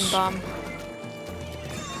Nice hydrogen slaps. bomb.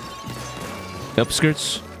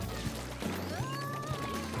 Upskirts.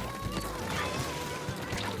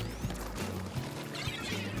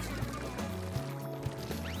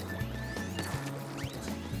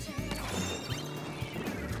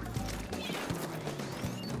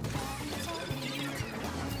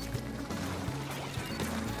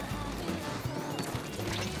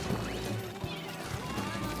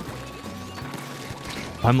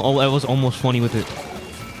 I was almost funny with it.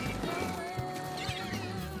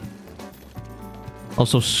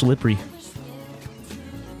 Also slippery.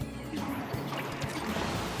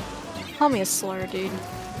 Call me a slur, dude.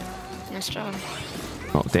 Nice job.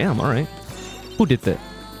 Oh damn! All right. Who did that?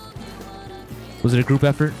 Was it a group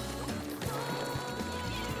effort?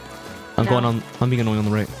 I'm No. going on. I'm being annoying on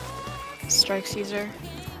the right. Strike Caesar.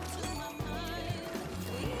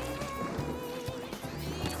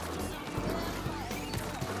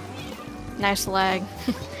 Nice lag.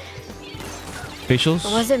 Facials.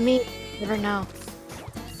 Or was it me? Never know.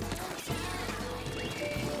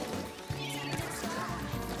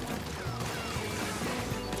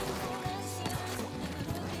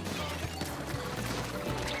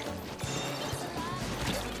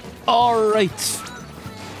 All right.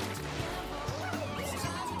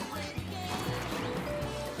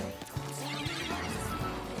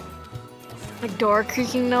 Like door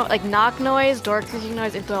creaking no, like knock noise, door creaking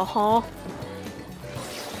noise into a hole.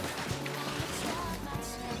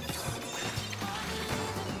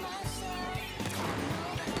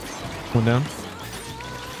 One down.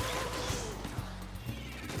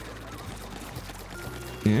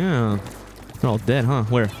 Yeah. They're all dead, huh?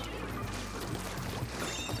 Where?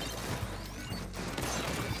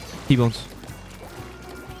 T-bones.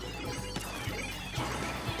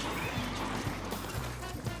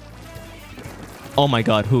 Oh my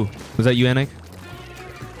god, who? Was that you, Anik?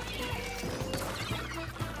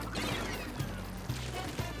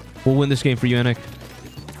 We'll win this game for you, Anik.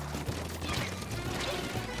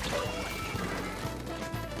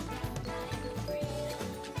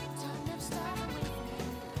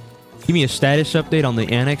 Give me a status update on the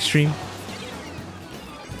Anik stream.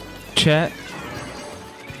 Chat.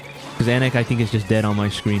 Because Anik, I think, is just dead on my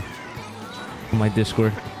screen. On my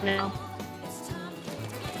Discord. No.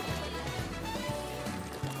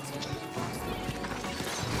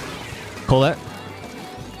 Colette.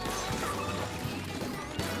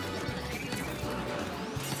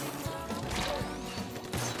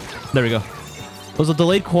 There we go. It was a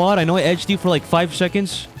delayed quad. I know I edged you for like 5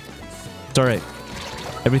 seconds. It's alright.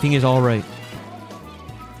 Everything is alright.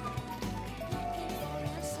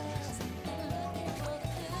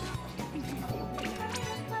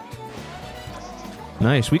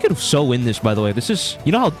 Nice. We could so win this, by the way. This is...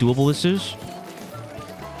 You know how doable this is?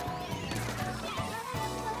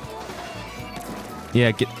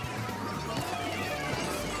 Yeah, get...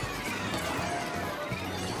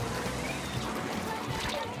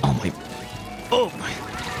 Oh my... Oh my...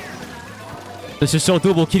 This is so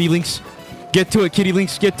doable, Kitty Lynx. Get to it, Kitty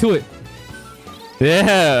Lynx. Get to it.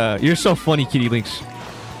 Yeah, you're so funny, Kitty Lynx.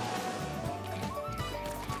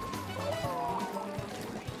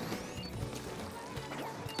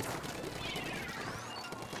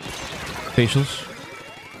 Facials.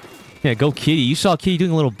 Yeah, go Kitty. You saw Kitty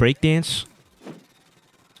doing a little break dance.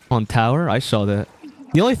 On tower? I saw that.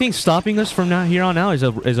 The only thing stopping us from now here on out is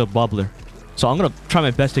a bubbler. So I'm gonna try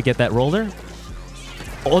my best to get that roller.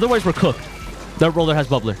 Otherwise, we're cooked. That roller has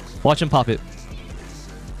bubbler. Watch him pop it.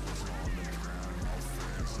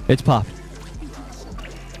 It's popped.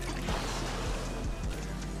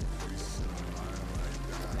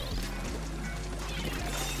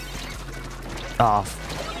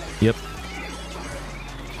 Off. Yep.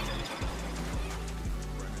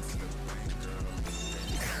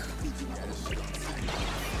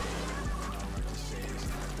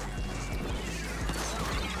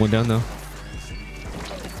 One down though.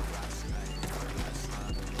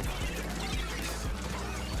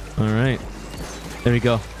 All right. There we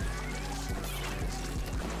go.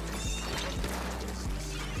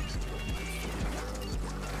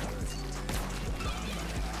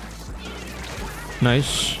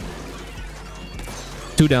 Nice.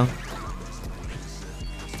 2 down.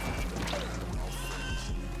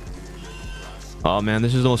 Oh man,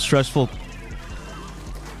 this is the most stressful.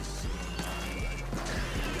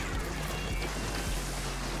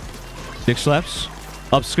 Dick slaps.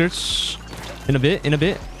 Upskirts. In a bit, in a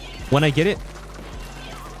bit. When I get it.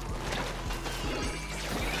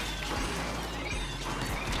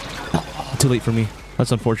 Oh, too late for me.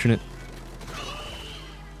 That's unfortunate.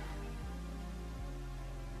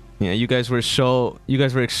 Yeah, you guys were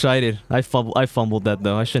excited. I fumbled that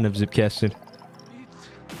though. I shouldn't have zipcasted.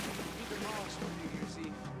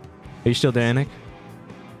 Are you still there, Anik?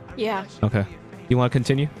 Yeah. Okay. You want to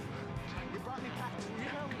continue?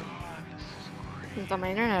 It's on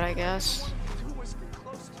my internet, I guess.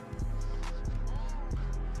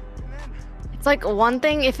 It's like one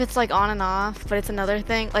thing if it's like on and off, but it's another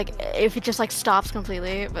thing like if it just like stops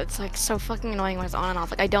completely. But it's like so fucking annoying when it's on and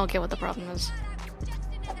off. Like I don't get what the problem is.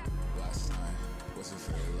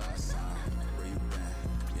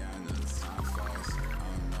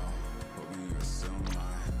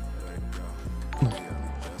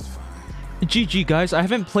 GG, guys. I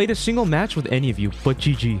haven't played a single match with any of you, but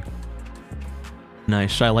GG.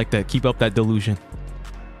 Nice. I like that. Keep up that delusion.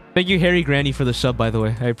 Thank you, Harry Granny, for the sub, by the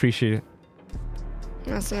way. I appreciate it.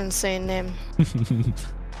 That's an insane name.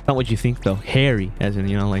 Not what you think, though. Harry, as in,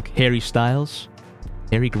 you know, like Harry Styles.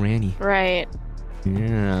 Harry Granny. Right.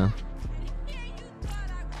 Yeah.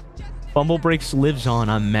 Fumble Breaks lives on.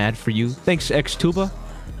 I'm mad for you. Thanks, X-Tuba.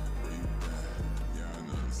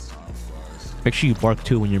 Make sure you bark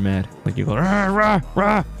too when you're mad. Like you go, rah, rah,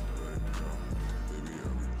 rah.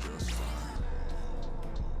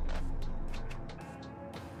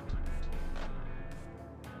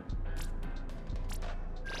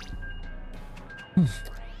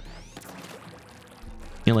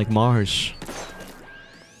 You're like Mars.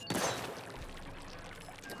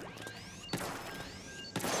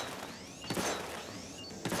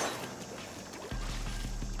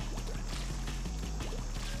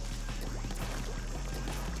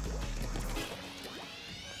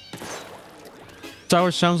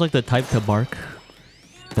 Sour sounds like the type to bark.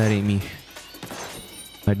 That ain't me.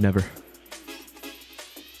 I'd never.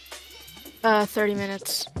 30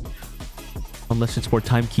 minutes. Unless it's for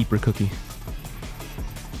Timekeeper Cookie.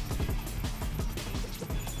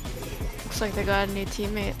 Looks like they got a new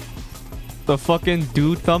teammate. The fucking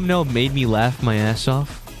dude thumbnail made me laugh my ass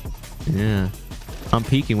off. Yeah. I'm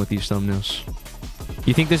peaking with these thumbnails.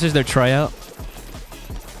 You think this is their tryout?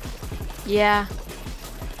 Yeah.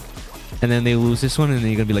 And then they lose this one and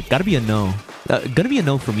then you're gonna be like, gotta be a no. Gotta be a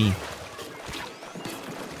no for me.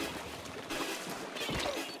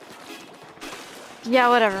 Yeah,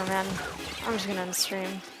 whatever, man. I'm just gonna end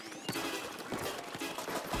stream.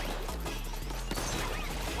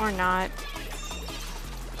 Or not.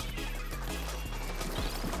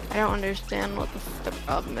 I don't understand what the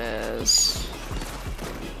problem is.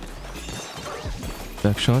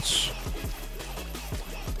 Back shots.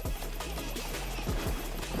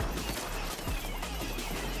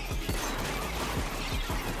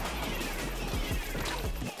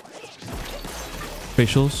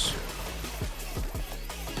 Facials.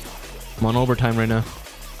 I'm on overtime right now.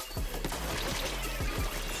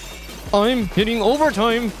 I'm hitting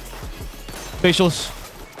overtime. Facials.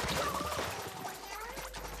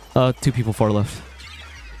 2 people far left.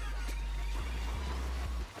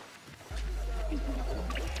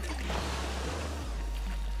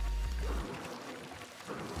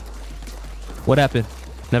 What happened?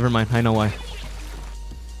 Never mind. I know why.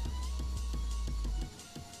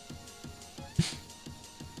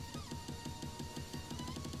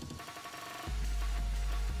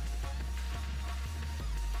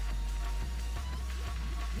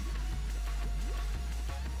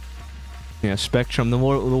 Yeah, Spectrum, the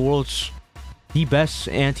world's the best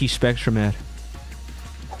anti-Spectrum ad.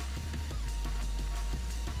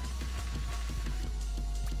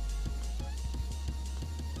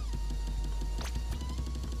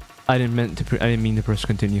 I didn't mean to press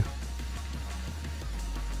continue.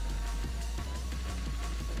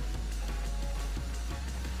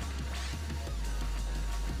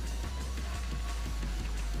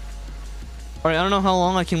 Alright, I don't know how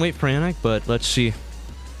long I can wait for Anik, but let's see.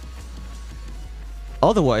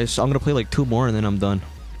 Otherwise, I'm gonna play like 2 more and then I'm done.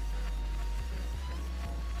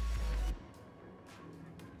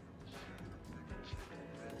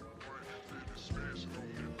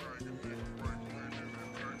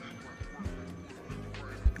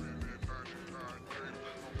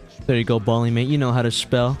 There you go, Bally mate. You know how to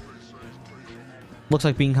spell. Looks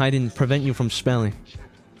like being high didn't prevent you from spelling.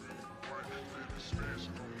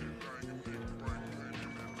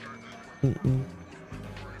 All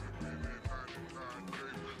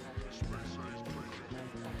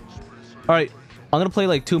right, I'm gonna play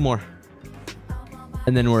like 2 more,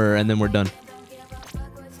 and then we're done.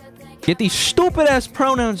 Get these stupid ass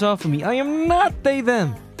pronouns off of me. I am not they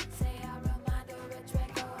them.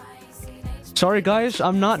 Sorry guys,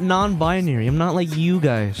 I'm not non-binary. I'm not like you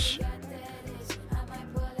guys.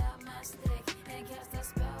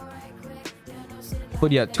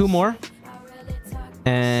 But yeah, 2 more,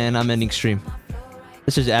 and I'm ending stream.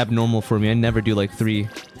 This is abnormal for me. I never do like 3.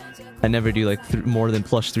 I never do like more than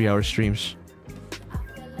plus 3 hour streams.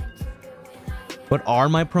 What are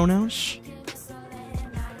my pronouns?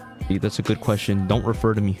 Gee, that's a good question. Don't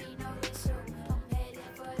refer to me.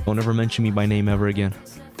 Don't ever mention me by name ever again.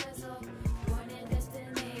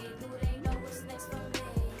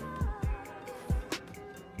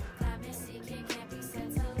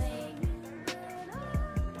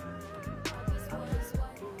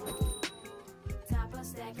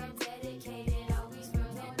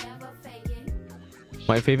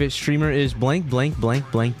 My favorite streamer is blank, blank,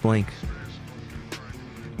 blank, blank, blank.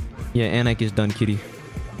 Yeah, Anik is done, kitty.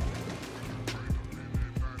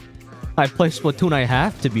 I play Splatoon, I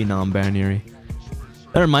have to be non-binary.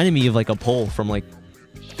 That reminded me of like a poll from like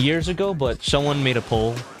years ago, but someone made a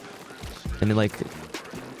poll. And it like,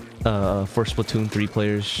 for Splatoon 3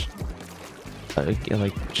 players,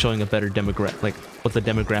 like showing a better demographic, like what the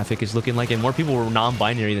demographic is looking like. And more people were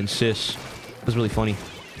non-binary than cis. It was really funny.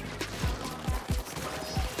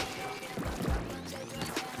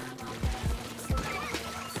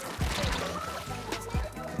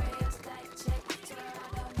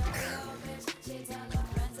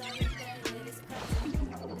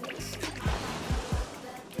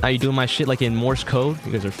 How you doing my shit like in Morse code?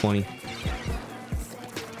 You guys are funny.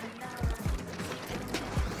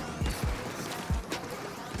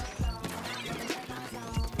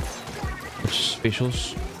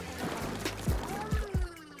 Spatials.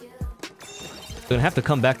 We're gonna have to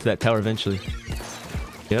come back to that tower eventually.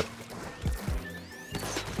 Yep.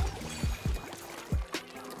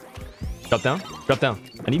 Drop down? Drop down.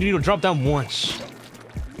 I need you to drop down once.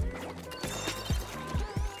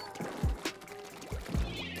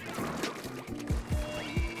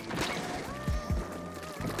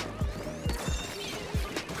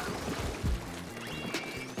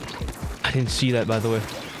 I didn't see that, by the way.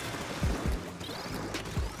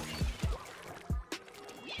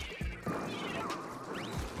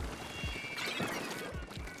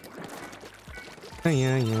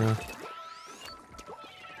 Yeah.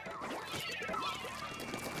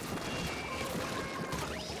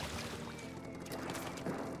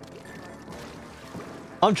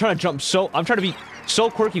 I'm trying to be so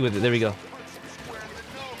quirky with it. There we go.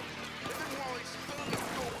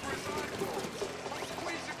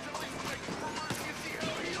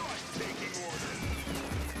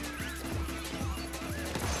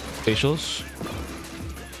 Facials.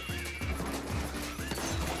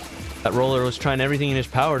 That roller was trying everything in his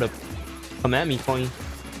power to come at me, funny.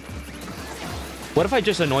 What if I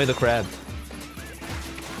just annoy the crab?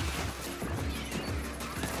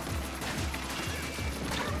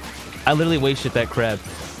 I literally wasted that crab.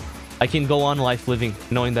 I can go on life living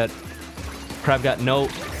knowing that crab got no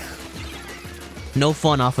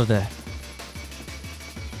fun off of that.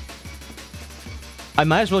 I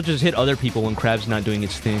might as well just hit other people when crab's not doing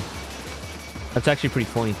its thing. That's actually pretty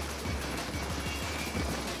funny.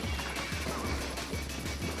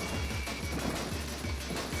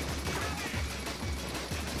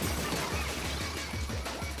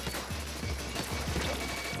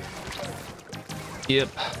 Yep.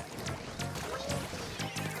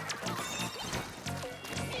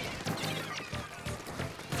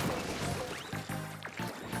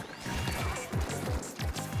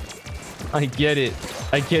 I get it.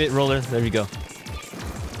 I get it, roller. There we go.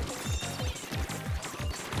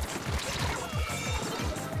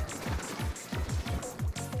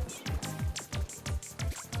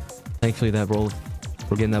 Thankfully that roll,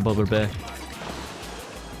 we're getting that bubbler back.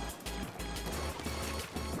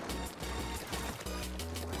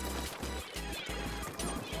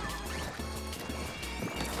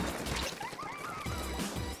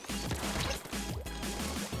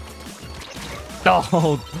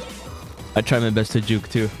 Oh, I tried my best to juke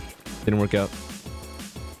too. Didn't work out.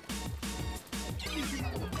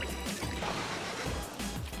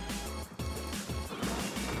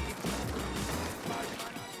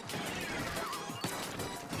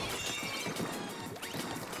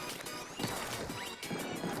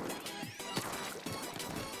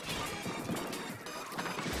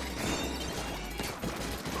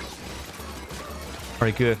 All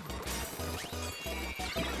right, good.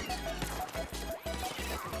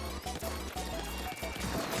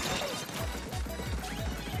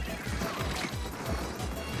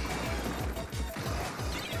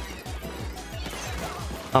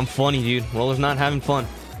 I'm funny, dude. Roller's not having fun.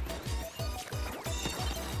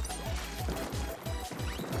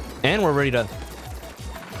 And we're ready to...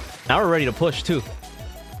 Now we're ready to push, too.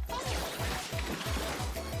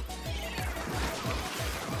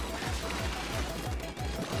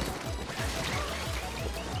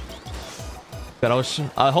 God,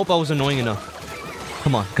 I hope I was annoying enough.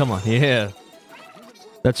 Come on, come on. Yeah.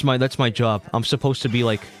 That's my job. I'm supposed to be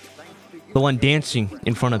like the one dancing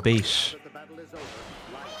in front of base.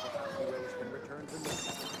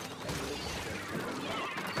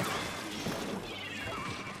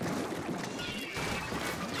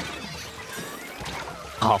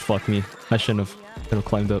 Oh, fuck me. I shouldn't have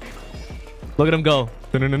climbed up. Look at him go.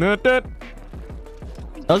 That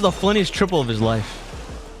was the funniest triple of his life.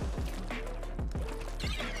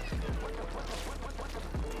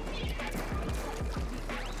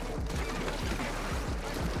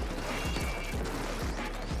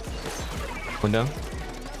 One down.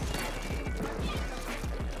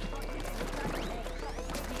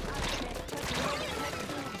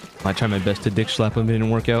 I tried my best to dick slap him, it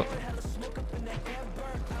didn't work out.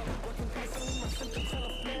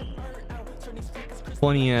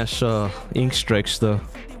 Funny ass ink strikes though.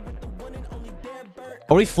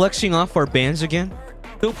 Are we flexing off our bands again?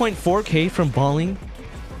 2.4k from balling.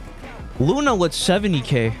 Luna with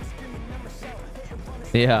 70k.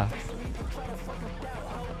 Yeah.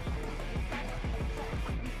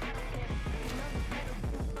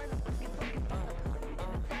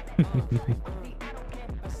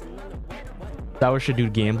 Sour should do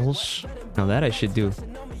gambles. Now that I should do.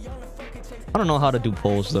 I don't know how to do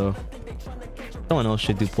polls though. Someone else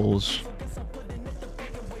should do polls.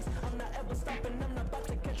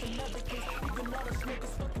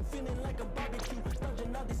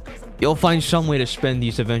 You'll find some way to spend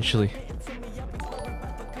these eventually.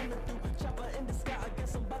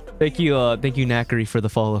 Thank you, Knackery, for the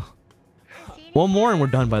follow. One more and we're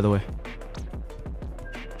done, by the way.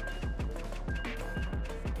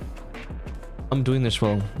 I'm doing this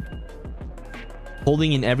while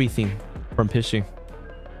holding in everything from pissing.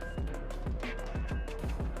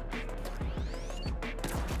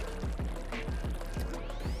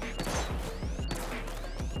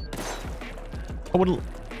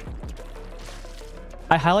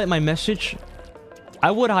 I highlight my message.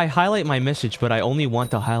 I highlight my message, but I only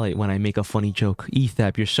want to highlight when I make a funny joke.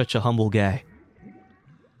 Ethap, you're such a humble guy.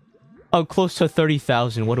 I'm close to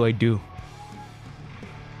 30,000. What do I do?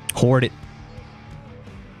 Hoard it.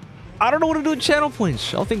 I don't know what to do with channel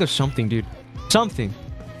points. I'll think of something, dude. Something.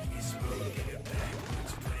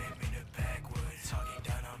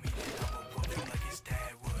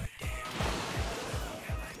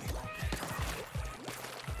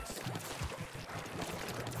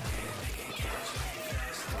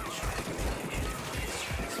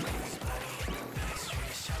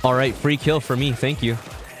 All right, free kill for me. Thank you.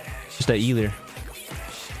 Just that E there.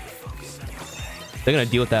 They're gonna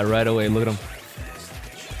deal with that right away. Look at them.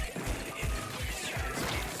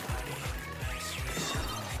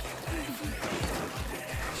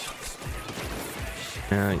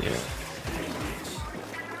 Yeah.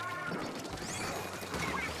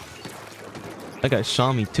 That guy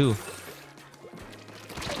saw me too.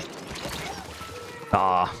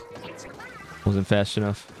 Ah, wasn't fast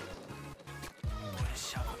enough.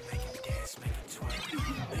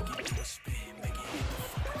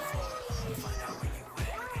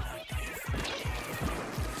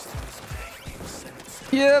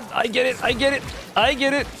 Yeah, I get it. I get it. I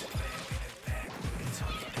get it.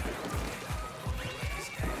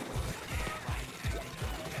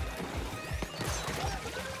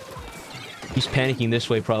 He's panicking this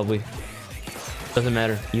way, probably. Doesn't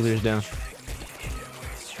matter. Healer's down.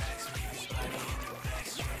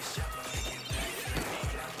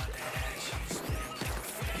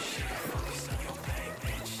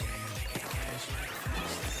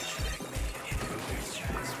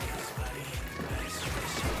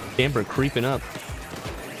 Amber creeping up.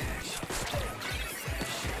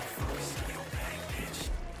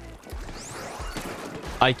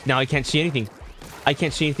 Now I can't see anything. I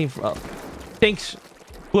can't see anything. Thanks,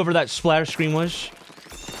 whoever that splatter screen was.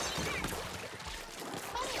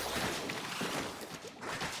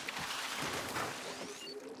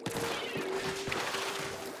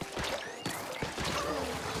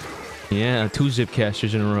 Yeah, 2 zip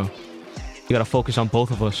casters in a row. You gotta focus on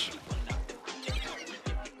both of us.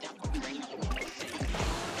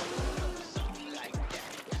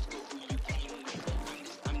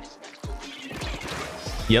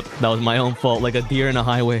 Yep, that was my own fault, like a deer in a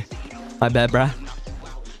highway. My bad, bruh.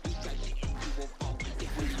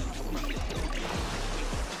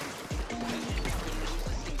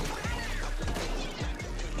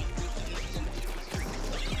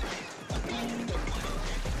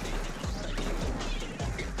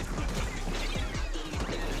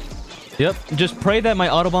 Yep, just pray that my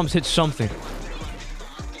auto bombs hit something.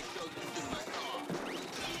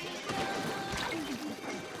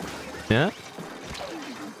 Yeah?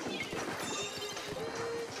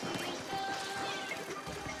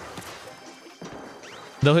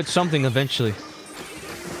 They'll hit something eventually.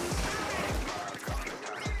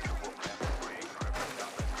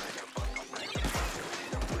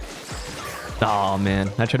 Oh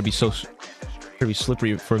man, I try to be so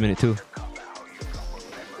slippery for a minute too.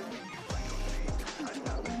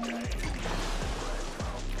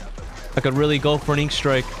 I could really go for an ink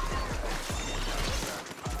strike.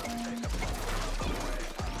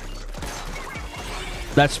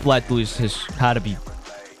 That splat boost has had to be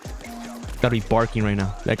gotta be barking right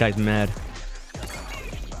now. That guy's mad.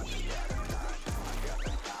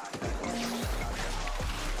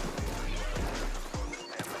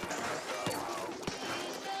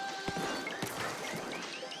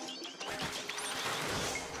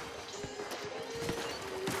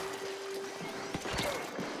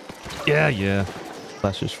 Yeah.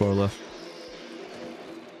 That's just 4 left.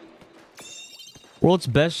 World's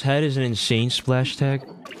best head is an insane splash tag.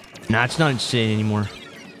 Nah, it's not insane anymore.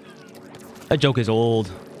 That joke is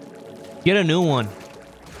old. Get a new one.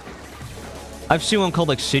 I've seen one called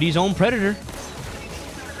like City's Own Predator.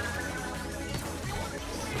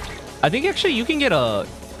 I think actually you can get a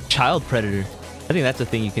child predator. I think that's a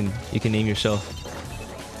thing you can name yourself.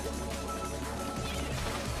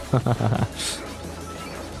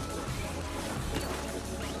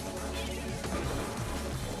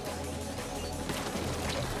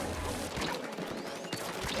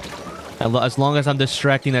 As long as I'm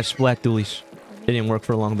distracting that splat dualies. It didn't work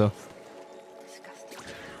for long though.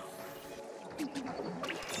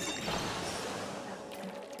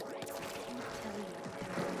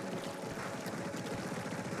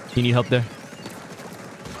 You need help there?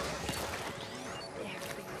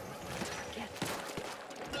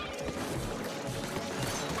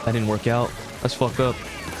 That didn't work out. That's fucked up.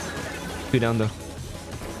 2 down though.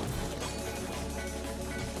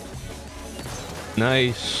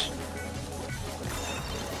 Nice.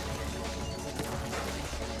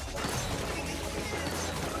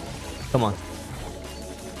 Come on.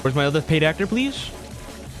 Where's my other paid actor, please?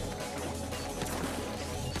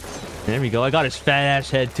 There we go. I got his fat ass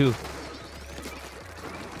head too.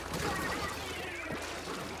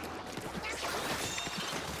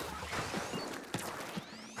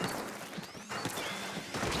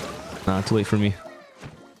 Nah, it's late for me.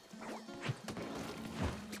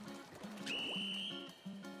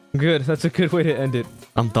 Good. That's a good way to end it.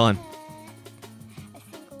 I'm done.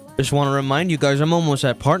 Just want to remind you guys, I'm almost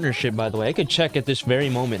at partnership, by the way. I could check at this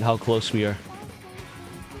very moment how close we are.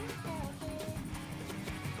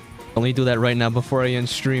 Let me do that right now before I end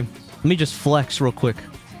stream. Let me just flex real quick.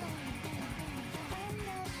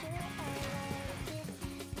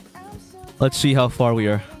 Let's see how far we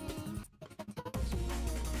are.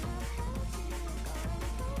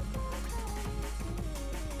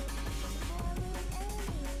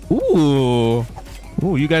 Ooh.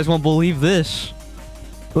 Ooh, you guys won't believe this.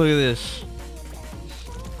 Look at this.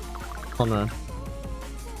 Hold on.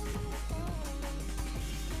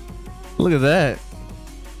 Look at that.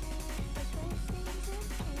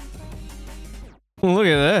 Look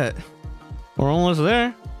at that. We're almost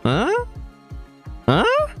there. Huh?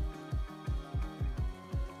 Huh?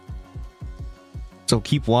 So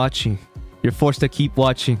keep watching. You're forced to keep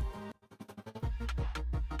watching.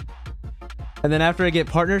 And then after I get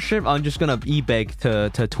partnership, I'm just gonna e-beg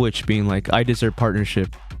to Twitch being like, I deserve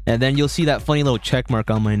partnership. And then you'll see that funny little check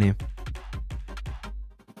mark on my name.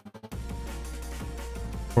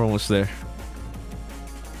 We're almost there.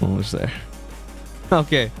 Almost there.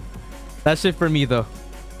 Okay. That's it for me though.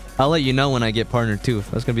 I'll let you know when I get partnered too.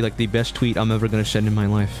 That's gonna be like the best tweet I'm ever gonna send in my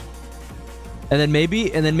life. And then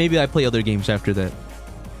maybe I play other games after that.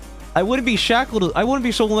 I wouldn't be shackled. I wouldn't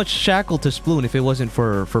be so much shackled to Sploon if it wasn't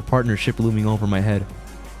for partnership looming over my head.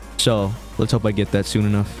 So let's hope I get that soon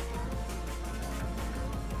enough.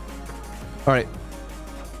 All right.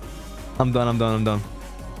 I'm done. I'm done. I'm done.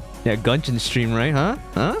 Yeah, Gungeon stream, right? Huh?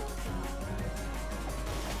 Huh?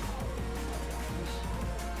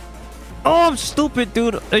 Oh, I'm stupid,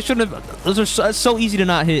 dude. I shouldn't have. Those are so easy to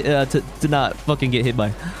not hit. To not fucking get hit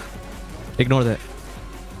by. Ignore that.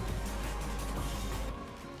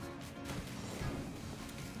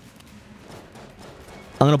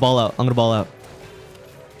 I'm gonna ball out. I'm gonna ball out.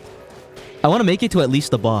 I want to make it to at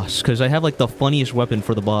least the boss, because I have like the funniest weapon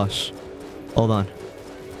for the boss. Hold on.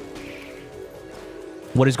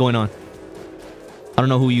 What is going on? I don't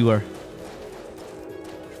know who you are.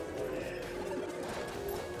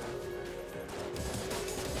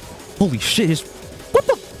 Holy shit, his... What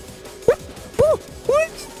the... What?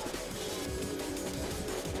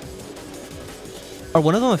 Are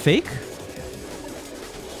one of them a fake?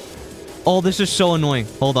 Oh, this is so annoying.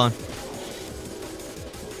 Hold on.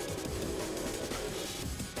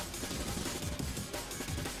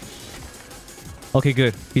 Okay,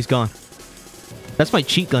 good. He's gone. That's my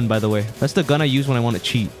cheat gun, by the way. That's the gun I use when I want to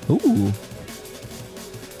cheat. Ooh.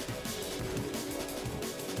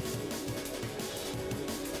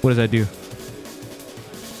 What does that do?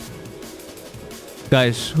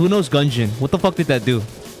 Guys, who knows Gungeon? What the fuck did that do?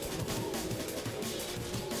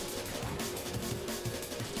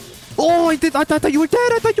 Oh, I thought you were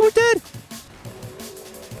dead. I thought you were dead.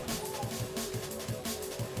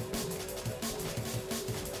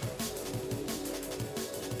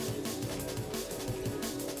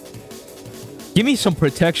 Give me some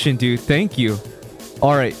protection, dude. Thank you.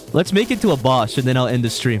 All right, let's make it to a boss, and then I'll end the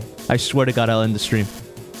stream. I swear to God, I'll end the stream.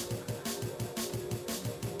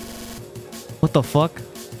 What the fuck?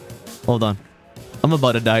 Hold on. I'm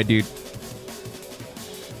about to die, dude.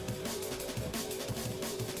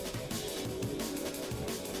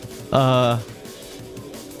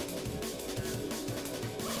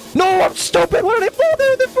 No, I'm stupid! Why did I fall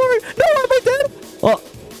there before? No, am I dead? Oh,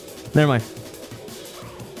 never mind.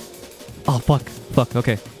 Oh, fuck. Fuck,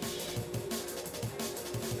 okay.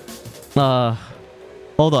 Hold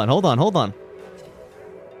on.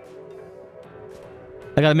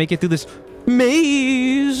 I gotta make it through this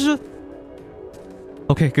maze.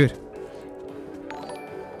 Okay, good.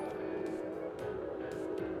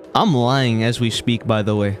 I'm lying as we speak, by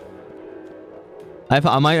the way.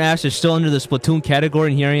 My ass is still under the Splatoon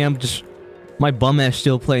category, and here I am, just... My bum ass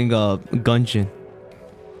still playing, Gungeon.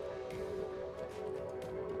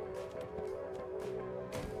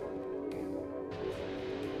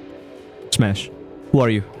 Smash. Who are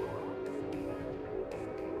you?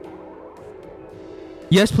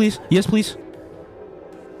 Yes, please. Yes, please.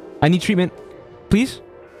 I need treatment. Please?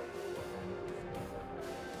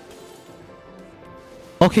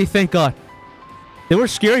 Okay, thank God. They were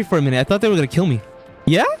scary for a minute. I thought they were gonna kill me.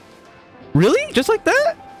 Yeah? Really? Just like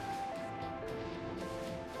that?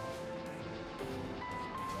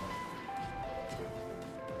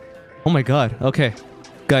 Oh my God. Okay.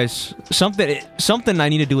 Guys, something I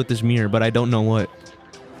need to do with this mirror, but I don't know what.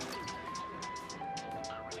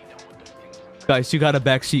 Guys, you got a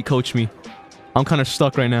backseat coach me. I'm kind of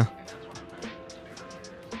stuck right now.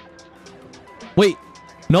 Wait.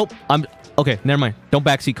 Nope. Okay, never mind. Don't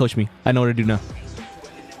backseat coach me. I know what to do now.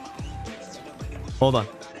 Hold on.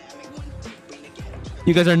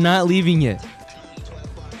 You guys are not leaving yet.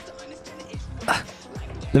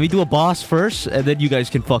 Let me do a boss first, and then you guys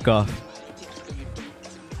can fuck off.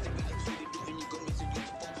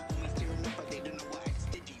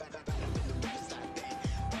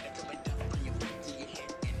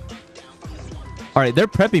 All right, they're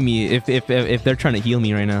prepping me if they're trying to heal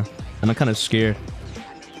me right now, and I'm kind of scared.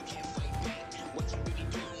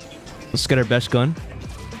 Let's get our best gun.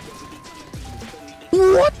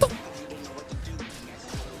 What the?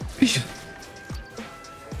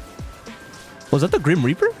 Was that the Grim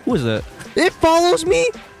Reaper? Who is that? It follows me?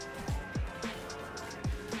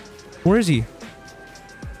 Where is he?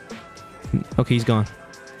 Okay, he's gone.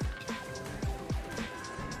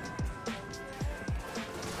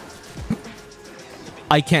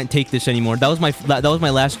 I can't take this anymore. That was my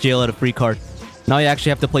last jail at a free card. Now I actually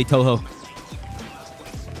have to play Toho.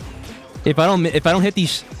 If I don't hit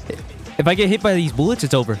these, if I get hit by these bullets,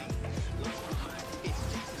 it's over.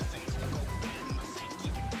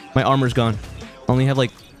 My armor's gone. I only have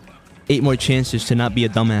like 8 more chances to not be a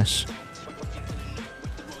dumbass.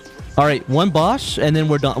 All right, one boss, and then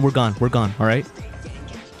we're done. We're gone. We're gone. All right.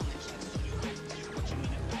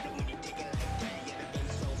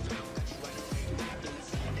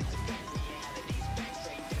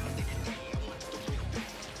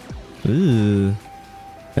 Ooh.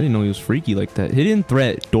 I didn't know he was freaky like that. Hidden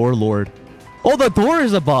threat, door lord. Oh, the door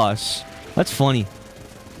is a boss. That's funny.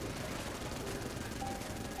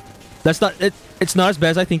 That's not it. It's not as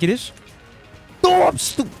bad as I think it is. Oh, I'm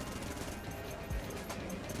stupid.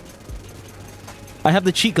 I have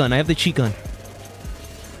the cheat gun. I have the cheat gun.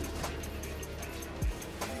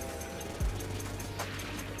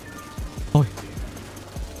 Oh.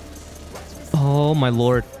 Oh my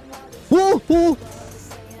lord. Whoa, whoa.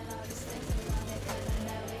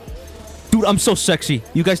 Dude, I'm so sexy.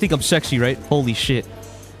 You guys think I'm sexy, right? Holy shit.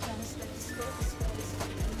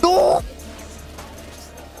 Oh!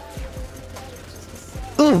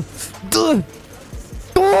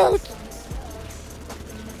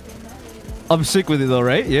 I'm sick with it though,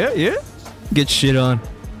 right? Yeah, yeah. Get shit on.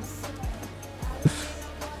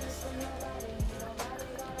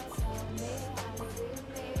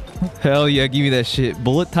 Hell yeah, give me that shit.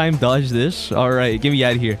 Bullet time, dodge this. Alright, get me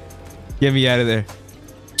out of here. Get me out of there.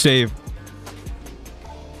 Save.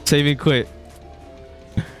 Save and quit.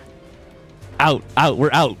 Out, out,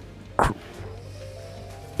 we're out.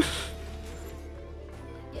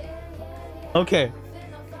 Okay.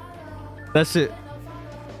 That's it.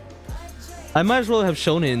 I might as well have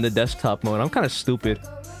shown it in the desktop mode. I'm kind of stupid.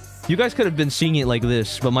 You guys could have been seeing it like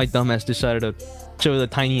this, but my dumbass decided to show the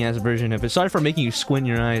tiny ass version of it. Sorry for making you squint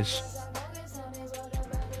your eyes.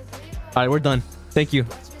 Alright, we're done. Thank you.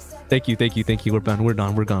 Thank you, thank you, thank you. We're done, we're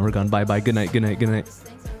done, we're gone, we're gone. Bye bye. Good night, good night, good night.